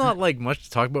 really not like much to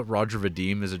talk about Roger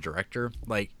Vadim as a director.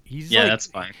 Like he's Yeah, like, that's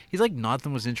fine. He's like not the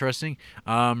most interesting.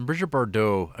 Brigitte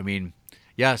Bardot. I mean,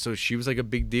 yeah. So she was like a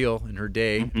big deal in her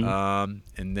day.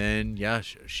 And then yeah,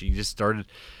 she just started.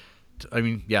 I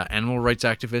mean, yeah, animal rights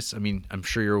activists. I mean, I'm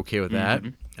sure you're okay with that.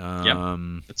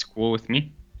 That's cool with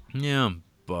me. Yeah,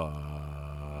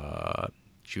 but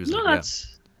she was. No, like, yeah. that's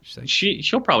She's like,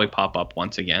 she'll probably pop up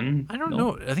once again. I don't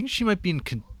know. I think she might be in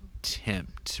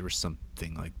contempt or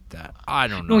something like that. I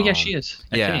don't know. No, yeah, she is.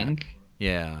 I think.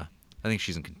 Yeah. I think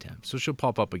she's in contempt. So she'll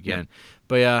pop up again.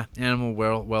 But yeah, animal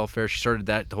welfare. She started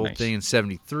the whole thing in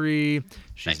 1973.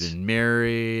 She's been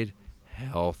married.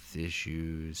 Health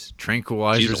issues.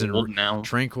 Tranquilizers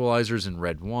and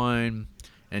red wine.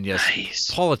 And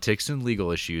yes, politics and legal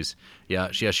issues. Yeah,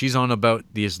 she's on about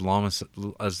the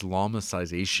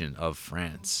Islamicization of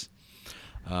France.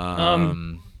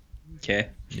 Okay.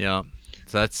 Yeah.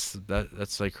 So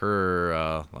that's like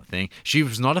her thing. She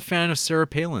was not a fan of Sarah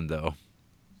Palin though.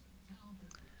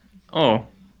 Oh.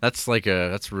 That's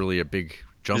really a big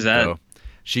jump Is that- though.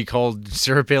 She called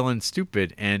Sarah Palin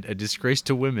stupid and a disgrace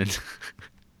to women.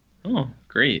 Oh,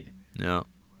 great. Yeah.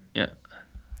 Yeah.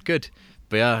 Good.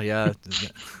 But yeah.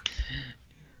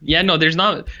 Yeah, no, there's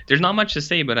not much to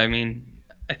say, but I mean,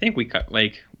 I think we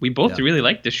both really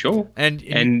like this show, and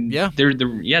yeah,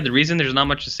 the reason there's not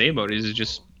much to say about it is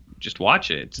just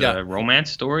watch it. It's a romance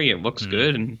story. It looks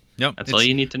good, and that's all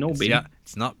you need to know, baby. Yeah,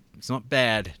 it's not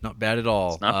bad, not bad at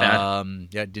all. It's not bad.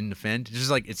 Yeah, it didn't offend. It's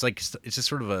just like it's just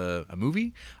sort of a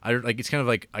movie. It's kind of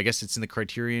like, I guess it's in the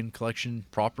Criterion Collection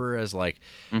proper as like,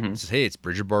 it says, hey, it's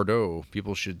Brigitte Bardot.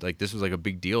 People should like, this was like a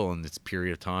big deal in this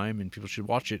period of time, and people should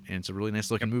watch it. And it's a really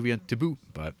nice looking movie to boot.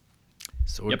 But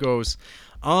So Yep. it goes.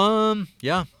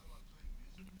 Yeah.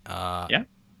 Yeah.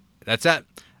 That's it.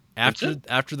 That's it.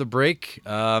 After the break,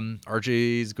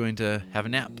 RJ is going to have a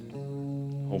nap.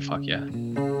 Oh, fuck yeah.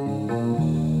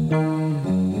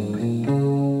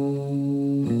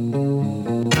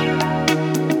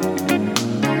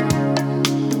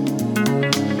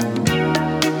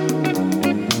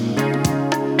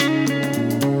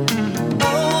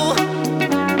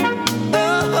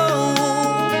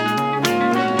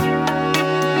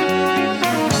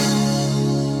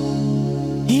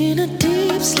 In a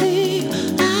deep sleep,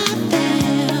 I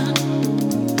fell,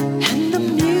 and the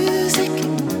music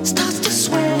starts to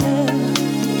swell.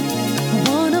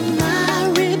 One of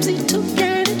my ribs he took,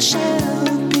 and it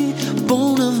shall be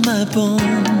bone of my bones.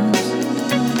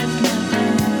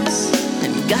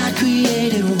 And God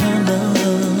created woman,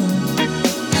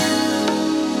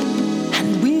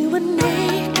 and we were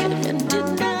naked and did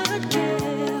not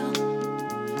care.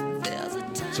 There's a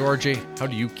time. So RJ, how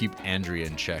do you keep Andrea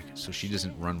in check so she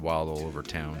doesn't run wild all over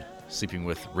town, sleeping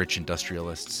with rich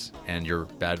industrialists and your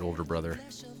bad older brother?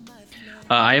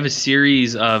 I have a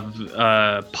series of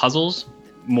puzzles,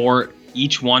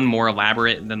 each one more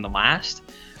elaborate than the last.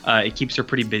 It keeps her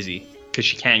pretty busy because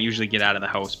she can't usually get out of the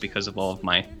house because of all of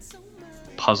my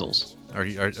puzzles.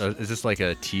 Is this like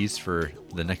a tease for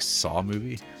the next Saw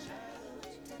movie?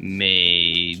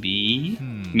 Maybe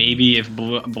if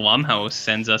Blumhouse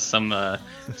sends us some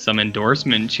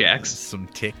endorsement checks. Some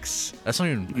ticks. That's not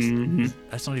even.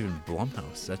 That's not even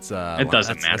Blumhouse. That's It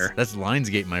doesn't matter. That's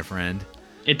Lionsgate, my friend.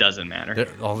 It doesn't matter. They're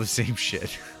all the same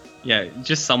shit. Yeah,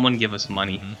 just someone give us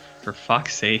money, for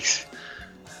fuck's sakes.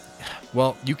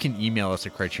 Well, you can email us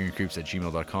at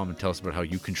criterioncreeps@gmail.com and tell us about how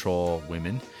you control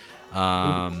women.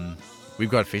 We've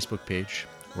got a Facebook page.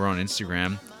 We're on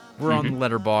Instagram. We're on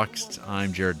Letterboxd.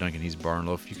 I'm Jared Duncan. He's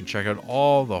Barnloaf. You can check out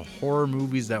all the horror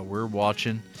movies that we're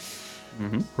watching.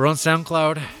 We're on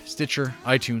SoundCloud, Stitcher,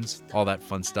 iTunes, all that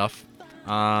fun stuff.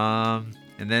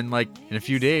 And then, like, in a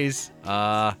few days,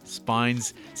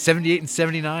 Spines 78 and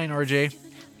 79, RJ.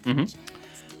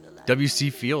 W.C.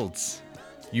 Fields.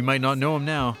 You might not know him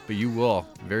now, but you will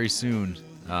very soon,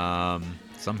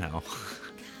 somehow.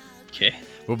 Okay.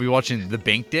 We'll be watching The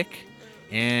Bank Dick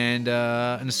and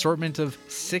an assortment of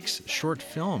 6 short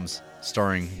films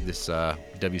starring this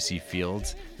W.C.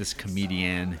 Fields, this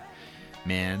comedian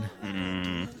man.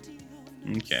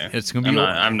 Okay. It's gonna be.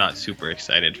 I'm not super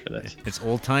excited for this. It's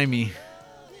old timey.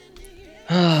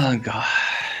 Oh god.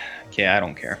 Okay, I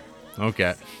don't care.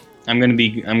 Okay. I'm gonna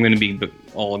be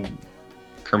all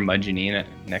curmudgeon-y in it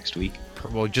next week.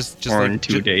 Well, just or like in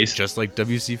 2 days. just like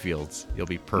W.C. Fields, you'll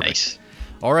be perfect. Nice.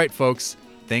 All right, folks.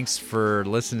 Thanks for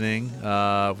listening.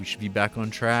 We should be back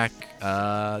on track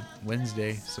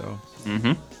Wednesday. So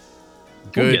We'll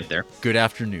good. get there. Good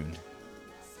afternoon.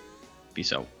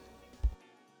 Peace out.